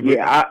want to say.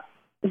 I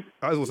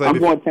just want to say. I'm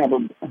going Tampa.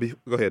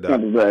 Go ahead, Doc.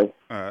 Tampa Bay.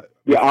 All right.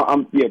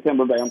 Yeah,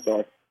 Tampa Bay. I'm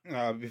sorry.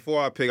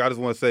 Before I pick, I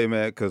just want to say,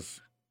 man,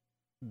 because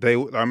I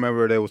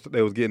remember they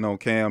was getting on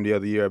Cam the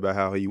other year about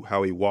how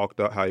he walked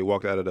out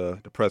of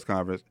the press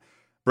conference.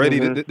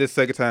 Brady, this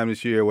second time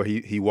this year where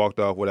he walked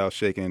off without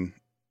shaking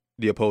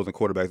the opposing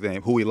quarterback's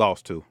name, who he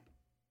lost to,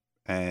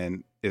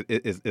 and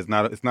it's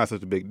not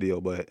such a big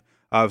deal. But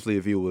obviously,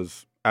 if he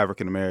was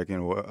African American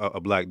or a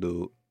black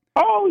dude,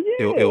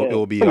 it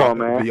will be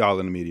all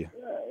in the media.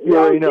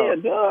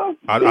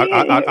 I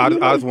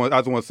just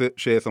want to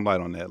shed some light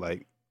on that,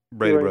 like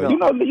Brady, bro.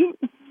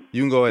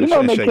 You can go ahead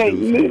and shake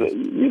dudes.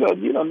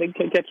 They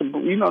can't catch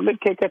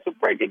a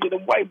break. They get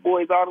them white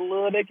boys all the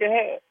love they can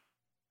have.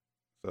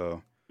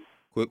 So.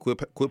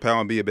 Quit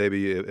pounding be a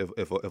baby.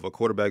 If a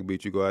quarterback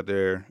beats you, go out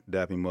there,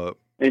 dap him up,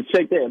 and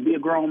shake that. Be a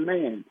grown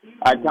man.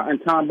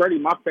 And Tom Brady,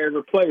 my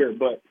favorite player,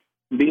 but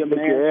be a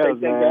man.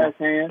 Shake that guy's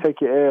hand. Take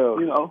your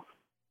L.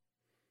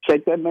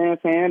 Shake that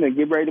man's hand and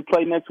get ready to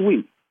play next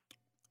week.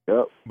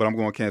 Yep. But I'm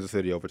going Kansas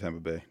City over Tampa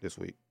Bay this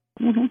week.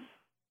 Mm-hmm.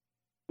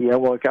 Yeah,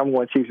 I'm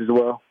going Chiefs as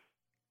well.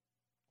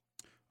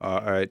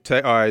 All right.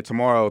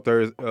 Tomorrow,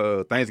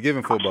 Thursday,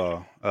 Thanksgiving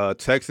football.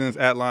 Texans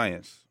at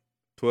Lions.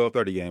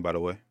 12:30 game, by the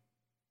way.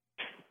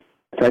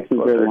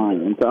 Texans at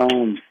Lions.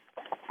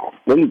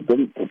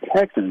 The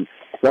Texans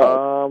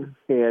suck.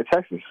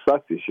 Texans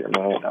suck this year,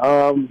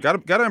 man.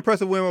 Got an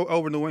impressive win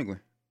over New England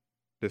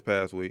this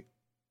past week.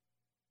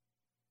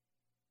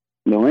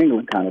 New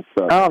England kind of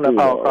sucks. I don't know if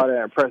I would call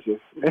that impressive.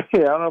 I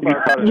don't know if I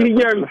would call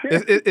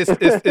that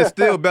impressive. It's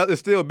still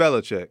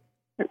Belichick.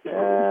 I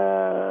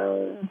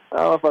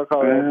don't know if I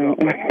call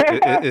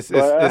that. It's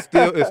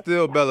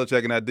still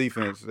Belichick in that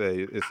defense.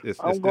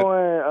 I'm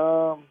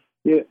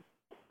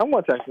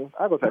going Texans.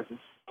 I go Texans.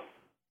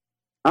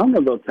 I'm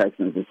gonna go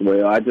Texans as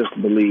well. I just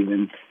believe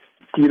in.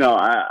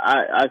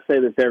 I say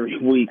this every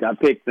week. I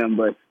pick them,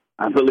 but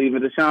I believe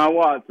in Deshaun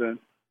Watson.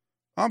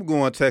 I'm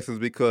going Texans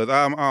because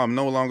I'm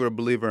no longer a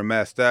believer in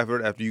Matt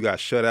Stafford after you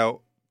got shut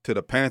out to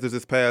the Panthers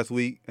this past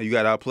week and you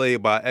got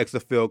outplayed by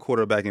XFL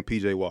quarterback and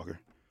P.J. Walker.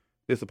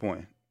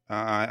 Disappointing.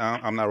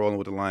 I'm not rolling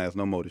with the Lions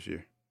no more this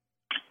year.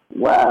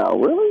 Wow,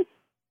 really?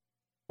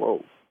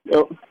 Whoa.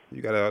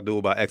 You got to outdo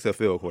it by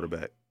XFL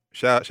quarterback.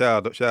 Shout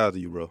out to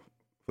you, bro,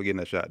 for getting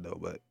that shot, though.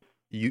 But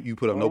you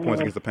put up no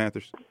points against the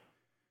Panthers.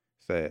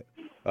 Sad.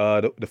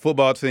 The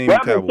football team,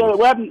 Cowboys.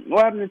 What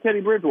happened to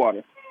Teddy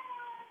Bridgewater?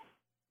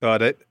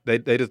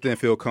 They just didn't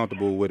feel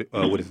comfortable with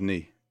his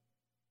knee,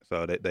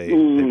 so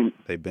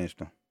they benched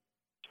him.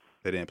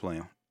 They didn't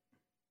play him.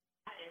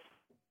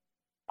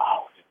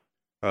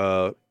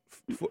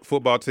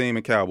 Football team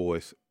and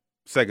Cowboys.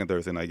 Second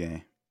Thursday night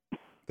game.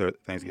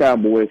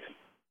 Thanksgiving.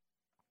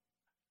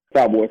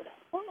 Cowboys.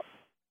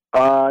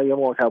 I'm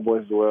going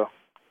Cowboys as well.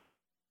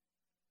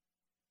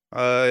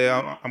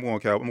 I'm going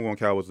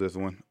Cowboys this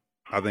one.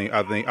 I think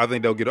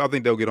they'll get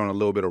on a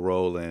little bit of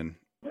roll and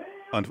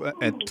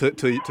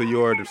to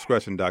your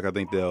discretion, Doc. I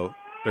think they're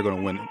going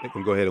to win. They're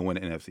going to go ahead and win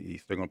the NFC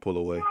East. They're going to pull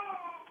away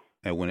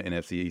and win the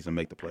NFC East and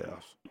make the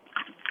playoffs.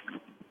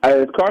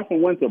 Is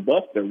Carson Wentz a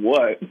bust or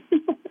what?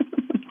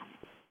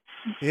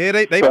 Yeah,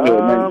 they paid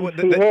him.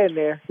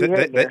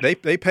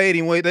 They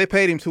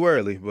paid him too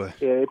early, but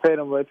yeah, they paid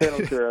him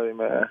too early,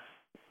 man.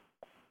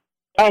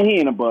 He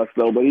ain't a bust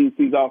though, but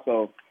he's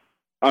also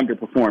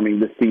underperforming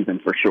this season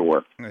for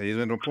sure. Yeah, he's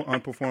been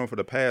underperforming for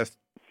the past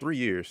 3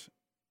 years.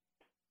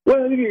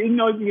 Well, he's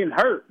getting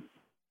hurt.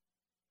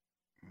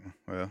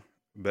 Well,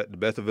 the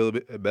best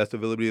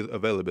availability is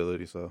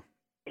availability. So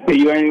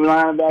you ain't even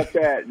lying about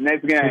that.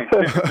 Next game.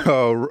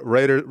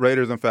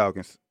 Raiders and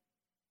Falcons.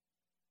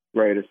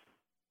 Raiders.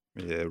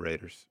 Yeah,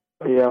 Raiders.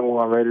 Yeah, I'm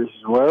going Raiders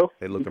as well.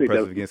 They looked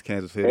impressive against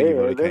Kansas City, even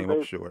though they came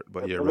up short.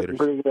 But yeah, Raiders.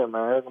 Pretty good,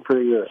 man. They're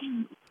pretty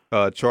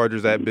good.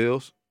 Chargers at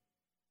Bills.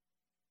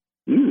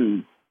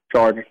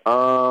 Chargers.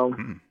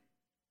 I'm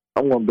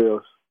going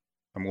Bills.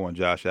 I'm going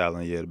Josh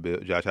Allen. Yeah,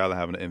 Josh Allen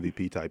having an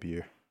MVP type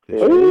year.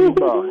 Yeah, he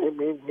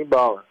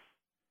balling.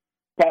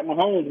 Pat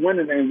Mahomes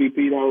winning the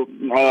MVP though.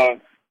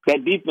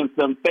 That defense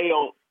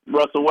failed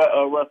Russell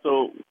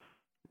Wilson.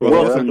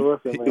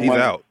 He's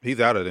out. He's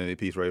out of the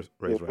MVP race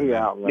right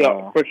now. Out,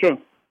 yeah, for sure.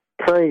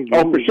 Crazy.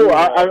 Oh, for sure.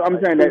 I'm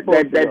saying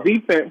that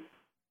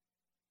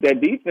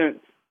defense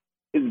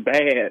is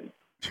bad.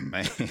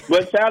 Man.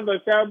 But shout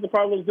out to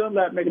Carlos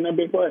Dunlap making that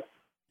big play.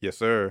 Yes,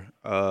 sir.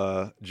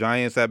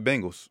 Giants at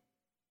Bengals.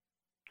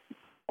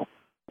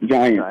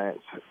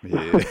 Giants.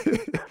 Yeah.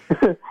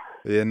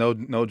 Yeah,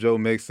 no Joe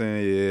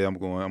Mixon. Yeah, I'm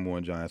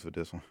going Giants for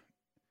this one.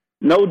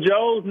 No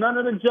Joes, none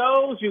of the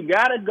Joes. You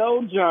gotta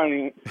go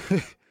Giants.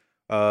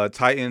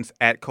 Titans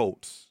at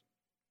Colts.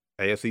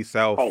 AFC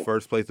South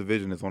first place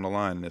division is on the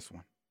line in this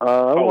one.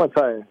 I want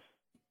Titans.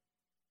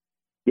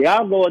 Yeah,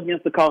 I'll go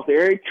against the Colts.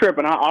 They're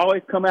tripping. I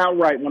always come out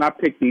right when I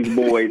pick these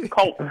boys.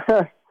 Colts.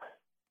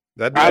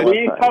 We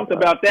ain't talked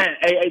about that.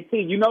 AAT,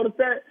 you notice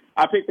that?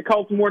 I picked the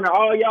Colts more than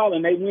all y'all,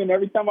 and they win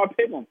every time I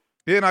pick them.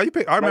 Yeah, no, you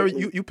pick. I remember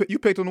you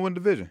picked them to win the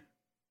division.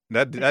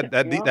 That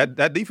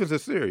defense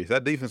is serious.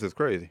 That defense is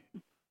crazy.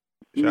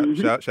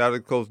 Shout out to the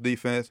Colts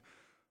defense.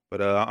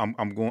 But I'm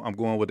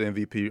going with the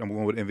MVP. I'm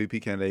going with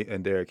MVP candidate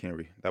and Derrick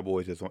Henry. That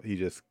boy he's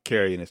just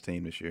carrying his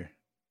team this year.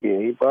 Yeah,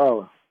 he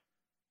balling.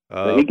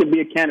 He can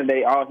be a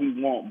candidate all he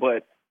want,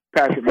 but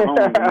Patrick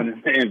Mahomes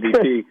winning the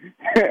MVP.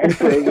 He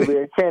can be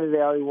a candidate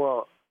all he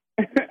want.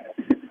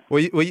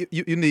 Well,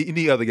 you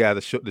need other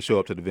guys to show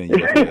up to the venue.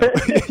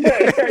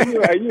 You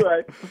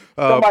right.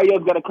 Somebody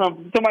else got to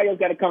come. Somebody else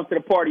got to come to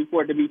the party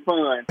for it to be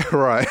fun.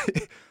 Right.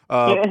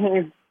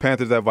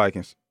 Panthers at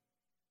Vikings.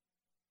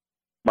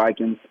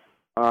 Vikings.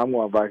 I'm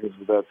going Vikings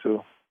with that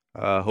too.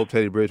 Hope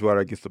Teddy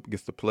Bridgewater gets to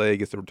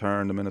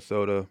return to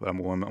Minnesota, but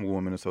I'm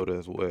going Minnesota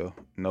as well.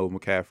 No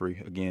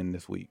McCaffrey again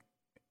this week.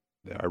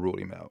 I ruled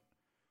him out.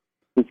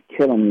 He's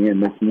killing me in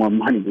this one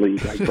money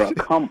league. Like, bro,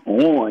 come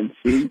on,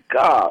 see,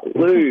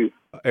 golly.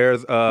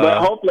 But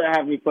hopefully I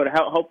have him for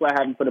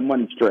the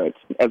money stretch,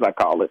 as I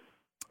call it.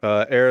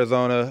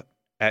 Arizona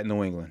at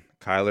New England.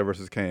 Kyler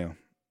versus Cam.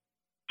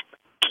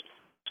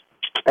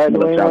 At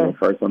New England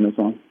first on this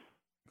one.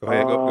 Go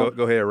ahead,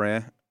 go ahead,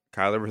 Rand.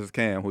 Kyler versus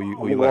Cam.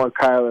 Who you like?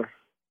 Kyler.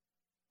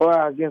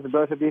 Well, against the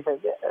Bucks defense.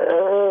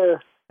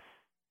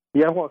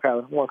 Yeah, I'm going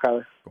Kyler. Going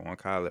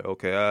Kyler.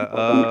 Okay.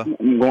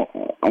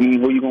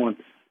 Who you going?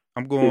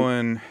 I'm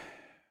going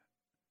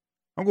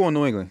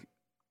New England.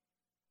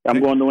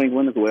 I'm going New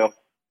England as well.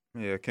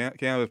 Yeah,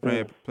 Cam is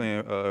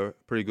playing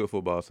pretty good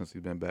football since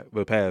he's been back.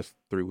 The past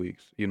 3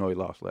 weeks. You know he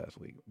lost last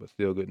week, but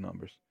still good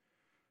numbers.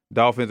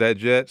 Dolphins at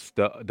Jets.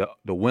 The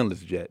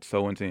winless Jets.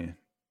 0-10.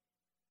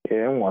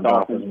 Yeah, I'm going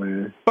Dolphins,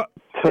 man.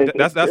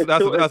 That's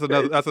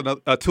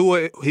another.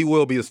 Tua, he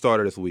will be the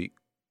starter this week.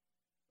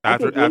 I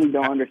really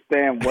don't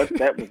understand what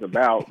that was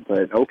about,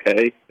 but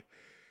okay.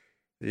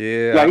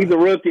 Yeah, like he's a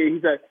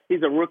rookie.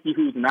 He's a rookie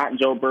who's not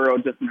Joe Burrow,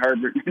 Justin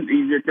Herbert.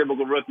 He's your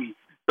typical rookie.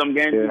 Some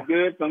games he's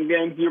good, some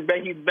games he's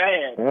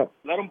bad. Yeah.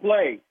 Let him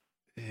play.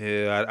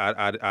 Yeah,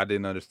 I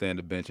didn't understand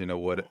the benching or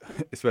what,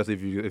 especially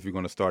if you're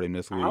going to start him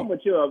this week. I'm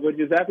with you, which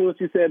is exactly what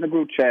you said in the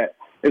group chat.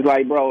 It's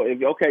like, bro, you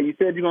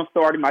said you're going to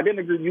start him. I didn't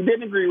agree. You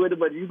didn't agree with it,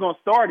 but you're going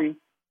to start him.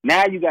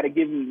 Now you got to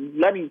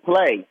let him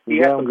play. He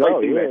has to play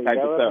through that type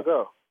of stuff.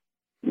 Or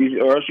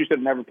else you should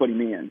have never put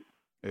him in.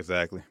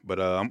 Exactly, but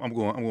I'm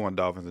going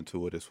Dolphins and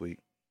Tua this week.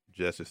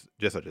 Just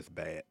are just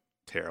bad,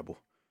 terrible.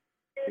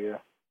 Yeah.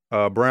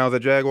 Browns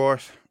at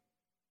Jaguars.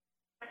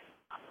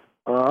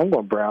 I'm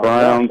going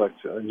Browns.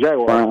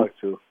 Jaguars like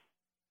too.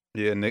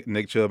 Yeah,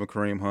 Nick Chubb and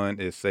Kareem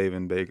Hunt is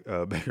saving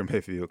Baker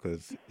Mayfield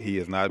because he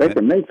has not.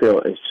 Baker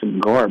Mayfield is some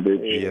garbage.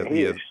 He has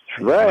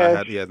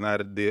not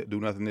to do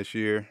nothing this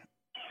year.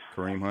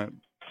 Kareem Hunt,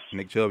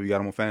 Nick Chubb, you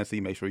got him on fantasy.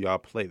 Make sure y'all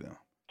play them.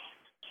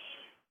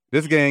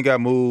 This game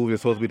got moved.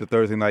 It's supposed to be the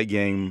Thursday night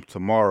game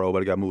tomorrow,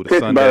 but it got moved to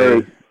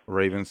Sunday.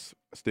 Ravens,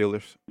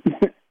 Steelers.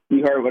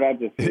 You heard what I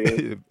just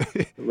said.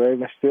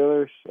 Ravens,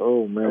 Steelers.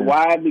 Oh man.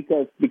 Why?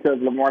 Because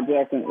Lamar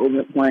Jackson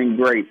isn't playing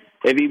great.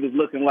 If he was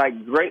looking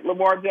like great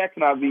Lamar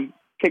Jackson, I'd be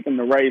kicking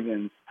the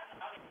Ravens.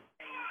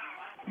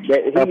 He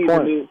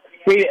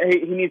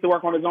needs to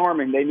work on his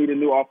arm, and they need a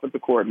new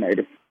offensive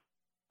coordinator.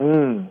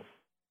 You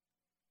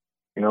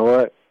know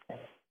what?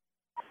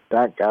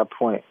 That got a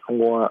point. I'm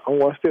going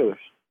Steelers.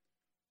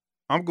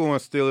 I'm going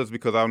Steelers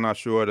because I'm not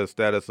sure the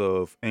status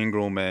of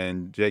Ingram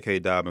and J.K.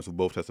 Dobbins, who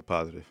both tested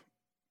positive.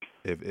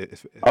 I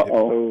didn't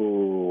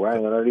know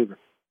that either.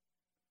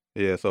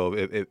 Yeah, so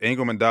if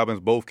Ingram and Dobbins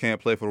both can't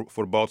play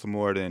for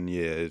Baltimore, then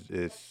yeah,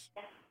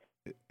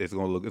 it's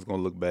gonna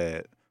look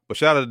bad. But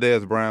shout out to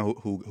Dez Brown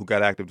who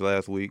got active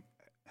last week,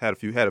 had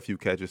a few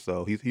catches,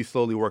 so he's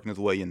slowly working his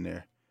way in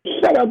there.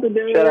 Shout out to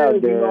Dez.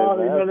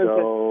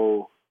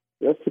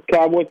 That's the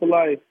Cowboys for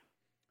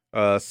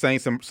life.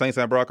 Saints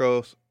and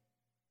Broncos.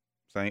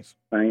 Saints.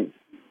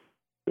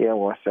 Yeah,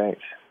 well,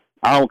 Saints.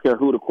 I don't care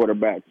who the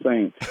quarterback.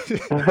 Saints.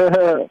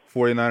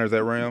 49ers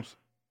at Rams.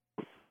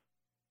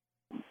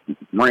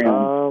 I'm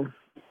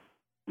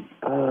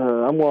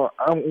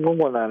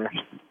going Niners.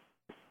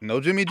 No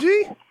Jimmy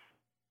G?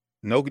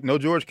 No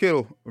George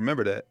Kittle.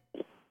 Remember that.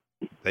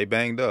 They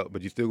banged up,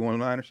 but you still going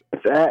Niners? You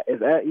said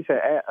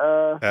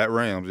at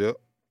Rams, yep.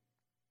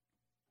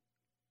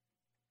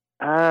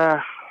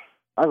 I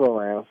go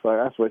Rams. So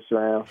I switch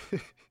Rams.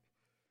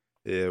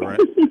 Yeah, Rams.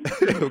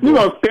 You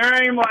gonna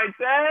scare him like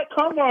that?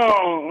 Come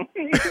on.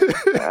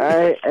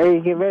 I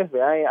ain't convinced me.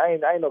 I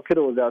ain't know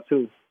Kittle was out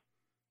too.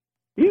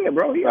 Yeah,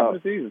 bro, he out for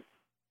the season.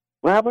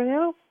 What happened to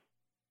him?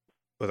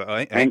 Was it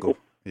ankle?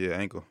 Yeah,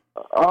 ankle.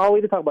 Oh,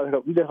 we did talk about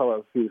it. We did talk about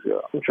it a few weeks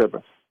ago. I'm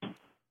tripping.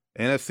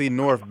 NFC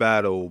North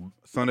battle,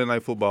 Sunday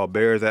Night Football,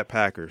 Bears at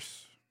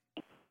Packers.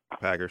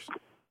 Packers.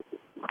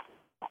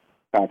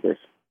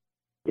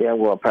 Yeah,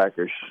 well,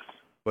 Packers.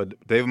 But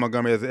David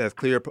Montgomery has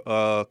clear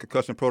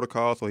concussion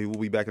protocol, so he will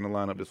be back in the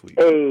lineup this week.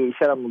 Hey,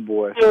 shout out my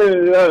boy.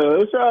 Yeah,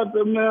 shout out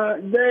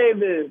to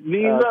David.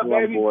 Knees up,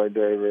 baby. My boy,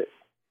 David.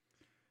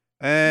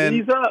 And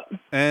knees up.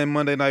 And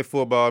Monday Night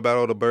Football,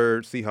 Battle of the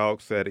Birds,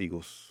 Seahawks at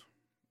Eagles.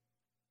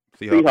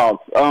 Seahawks.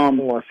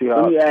 Seahawks.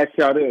 Let me ask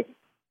y'all this.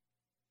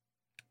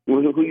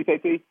 Who you say,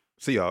 T?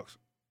 Seahawks.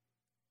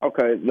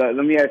 Okay, let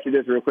me ask you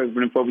this real quick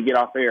before we get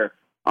off air.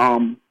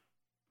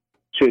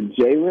 Should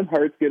Jalen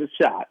Hurts get a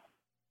shot?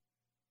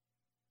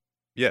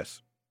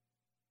 Yes.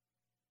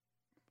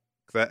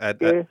 He should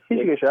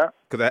get a shot.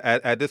 Because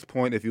at this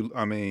point, if you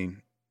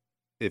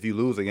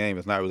lose a game,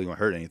 it's not really going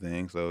to hurt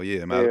anything. So,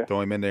 yeah, might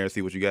throw him in there and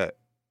see what you got.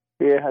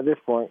 Yeah, at this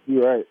point,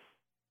 you're right.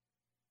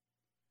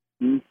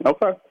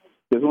 Okay.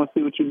 Just want to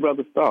see what you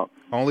brothers thought.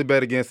 Only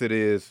bet against it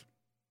is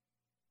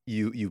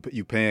you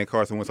paying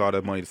Carson Wentz all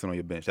that money to sit on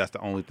your bench. That's the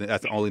only thing.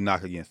 That's the only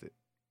knock against it.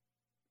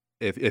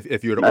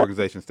 If you're the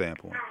organization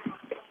standpoint.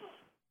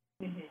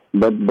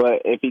 But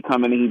if he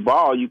come in and he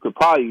ball, you could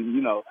probably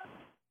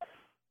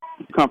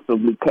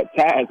comfortably cut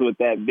ties with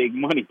that big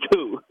money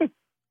too.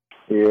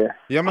 Yeah.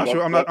 Yeah, I'm not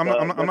sure. I'm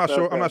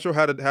not sure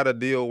how the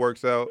deal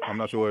works out. I'm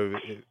not sure.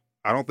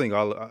 I don't think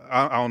I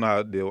don't know how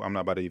the deal. I'm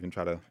not about to even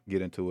try to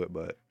get into it,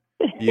 but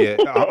yeah,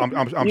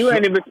 I'm you sure.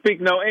 ain't even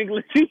speak no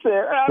English. He said,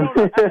 I don't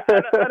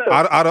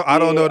know. I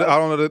don't know. I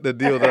don't know the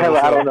deal.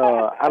 I don't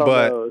know.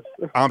 But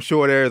I'm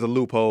sure there is a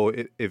loophole.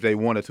 If they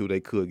wanted to,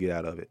 they could get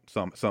out of it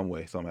some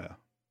way, somehow.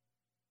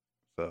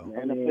 So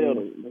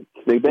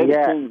they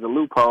things a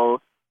loophole.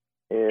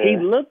 Yeah. He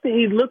looked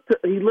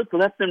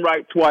left and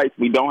right twice.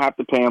 We don't have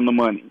to pay him the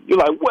money. You're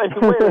like, wait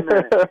a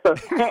minute.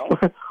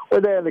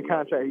 Where's that in the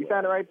contract? You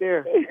signed it right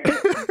there.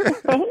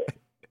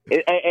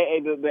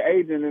 The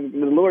agent and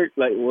the lawyer's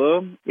like,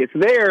 well, it's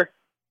there.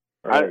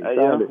 Right,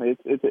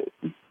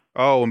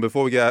 Oh, and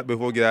before we get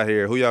out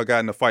here, who y'all got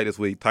in the fight this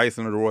week?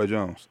 Tyson or Roy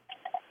Jones?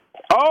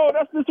 Oh,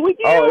 that's this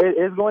weekend. Oh,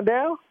 it's going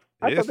down.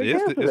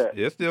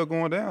 It's still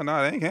going down.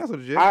 No, they ain't canceled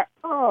it yet. Mike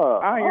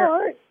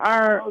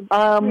Tyson.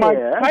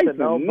 That's a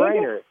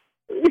no-brainer.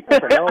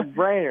 That's a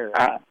no-brainer.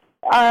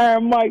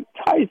 Mike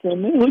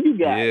Tyson. Man, who you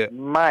got? Yeah,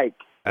 Mike.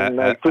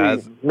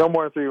 No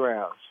more than 3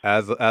 rounds.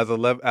 As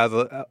 11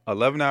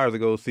 hours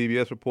ago,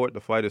 CBS report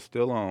the fight is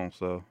still on.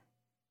 So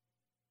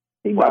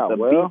he about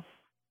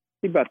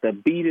to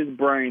beat his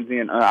brains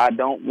in. I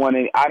don't want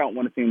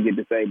to see him get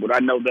disabled.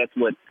 I know that's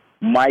what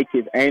Mike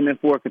is aiming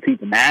for because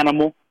he's an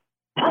animal.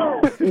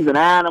 He's an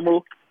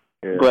animal,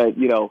 but if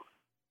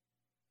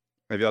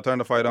y'all turn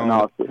the fight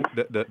on,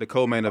 the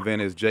co-main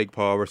event is Jake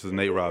Paul versus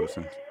Nate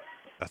Robinson.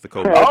 That's the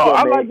co-main. Oh,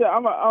 I like that.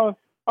 I'm gonna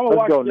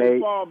watch Jake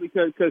Nate. Paul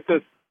because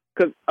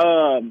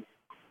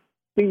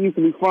he used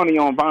to be funny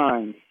on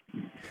Vine.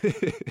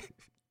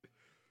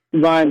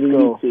 Vine and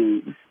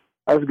YouTube.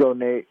 Let's go,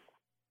 Nate.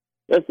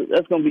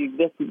 That's gonna be.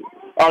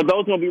 Are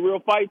those gonna be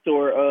real fights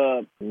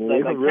or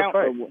real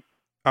fight?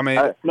 I mean,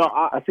 I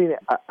seen it.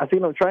 I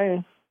seen them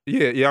training.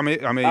 Yeah. I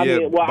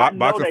mean,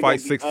 boxing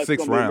fights six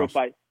rounds.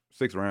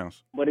 6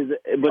 rounds. But is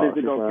it going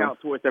to count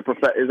towards their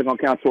Is it going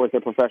to count towards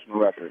their professional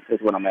record? Is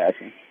what I'm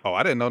asking. Oh,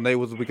 I didn't know Nate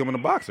was becoming a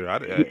boxer.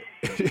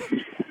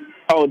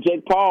 Oh,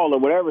 Jake Paul or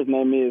whatever his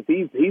name is.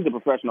 He's a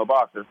professional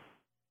boxer.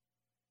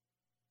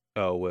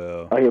 Oh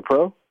well. Are you a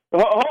pro?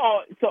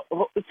 So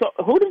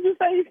who did you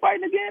say he's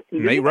fighting against?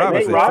 Nate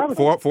Robinson,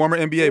 former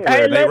NBA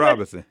player. Nate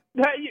Robinson.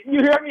 You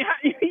hear me?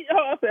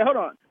 I said, hold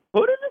on.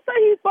 Who did you say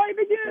he's fighting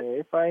against? Yeah,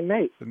 he's fighting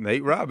Nate.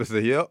 Nate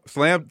Robinson. Yep,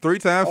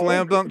 3-time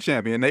slam dunk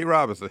champion. Nate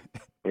Robinson.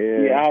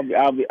 Yeah,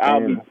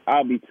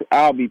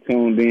 I'll be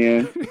tuned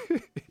in.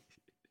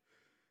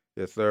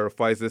 Yes, sir.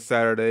 Fights this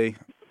Saturday,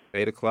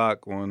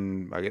 8:00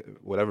 on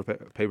whatever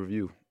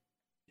pay-per-view.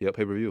 Yep,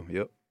 pay-per-view.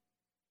 Yep.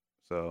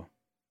 So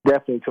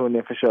definitely tune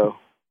in for sure.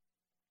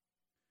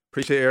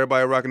 Appreciate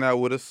everybody rocking out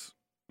with us.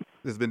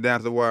 This has been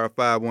Down to the Wire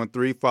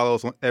 513. Follow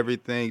us on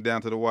everything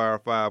Down to the Wire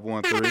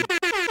 513.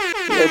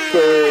 Yes,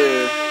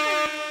 sir.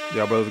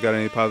 Y'all brothers got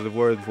any positive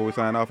words before we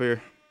sign off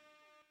here?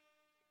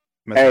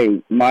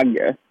 Hey, my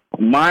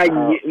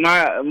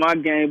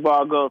game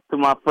ball goes to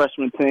my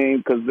freshman team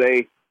because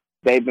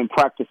they've been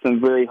practicing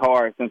very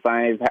hard since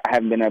I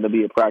haven't been able to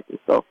be at practice.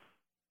 So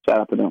shout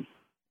out to them.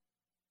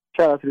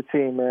 Shout out to the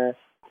team, man.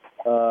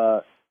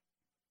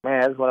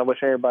 Man, I just want to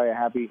wish everybody a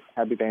happy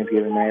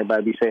Thanksgiving, man.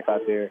 Everybody be safe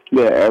out there.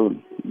 Yeah,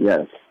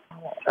 yes.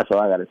 That's all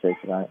I got to say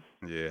tonight.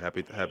 Yeah,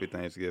 happy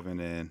Thanksgiving,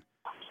 and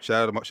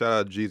Shout out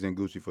to Jeezy and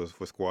Gucci for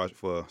squash.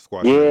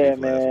 Yeah,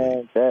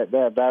 man,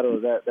 that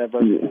battle that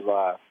verse is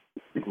live.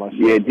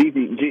 Yeah,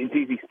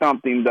 Jeezy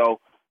stumped him though.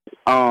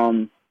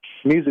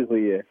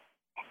 Musically, yeah.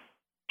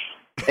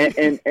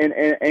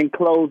 And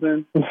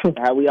closing,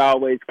 how we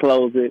always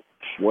close it.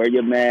 Wear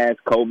your mask.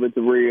 COVID's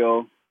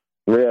real.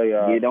 Real,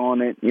 y'all. Get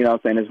on it. You know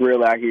what I'm saying? It's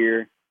real out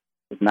here.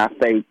 It's not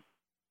fake.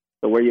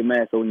 So wear your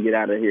mask so we can get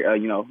out of here.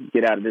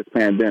 Get out of this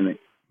pandemic.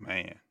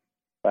 Man,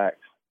 facts.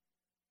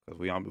 Because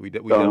we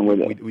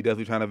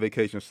definitely trying to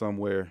vacation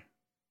somewhere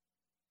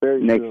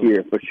next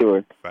year for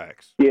sure.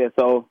 Facts. Yeah.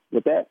 So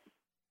with that,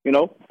 you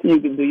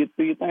can do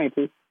your thing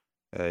too.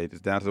 Hey,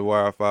 just Down to the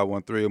Wire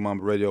 513 on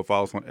Mamba Radio.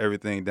 Follow us on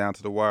everything. Down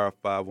to the Wire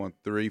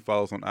 513.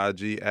 Follow us on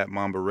IG at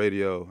Mamba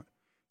Radio.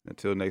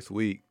 Until next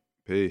week.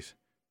 Peace.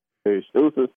 Peace. Deuces.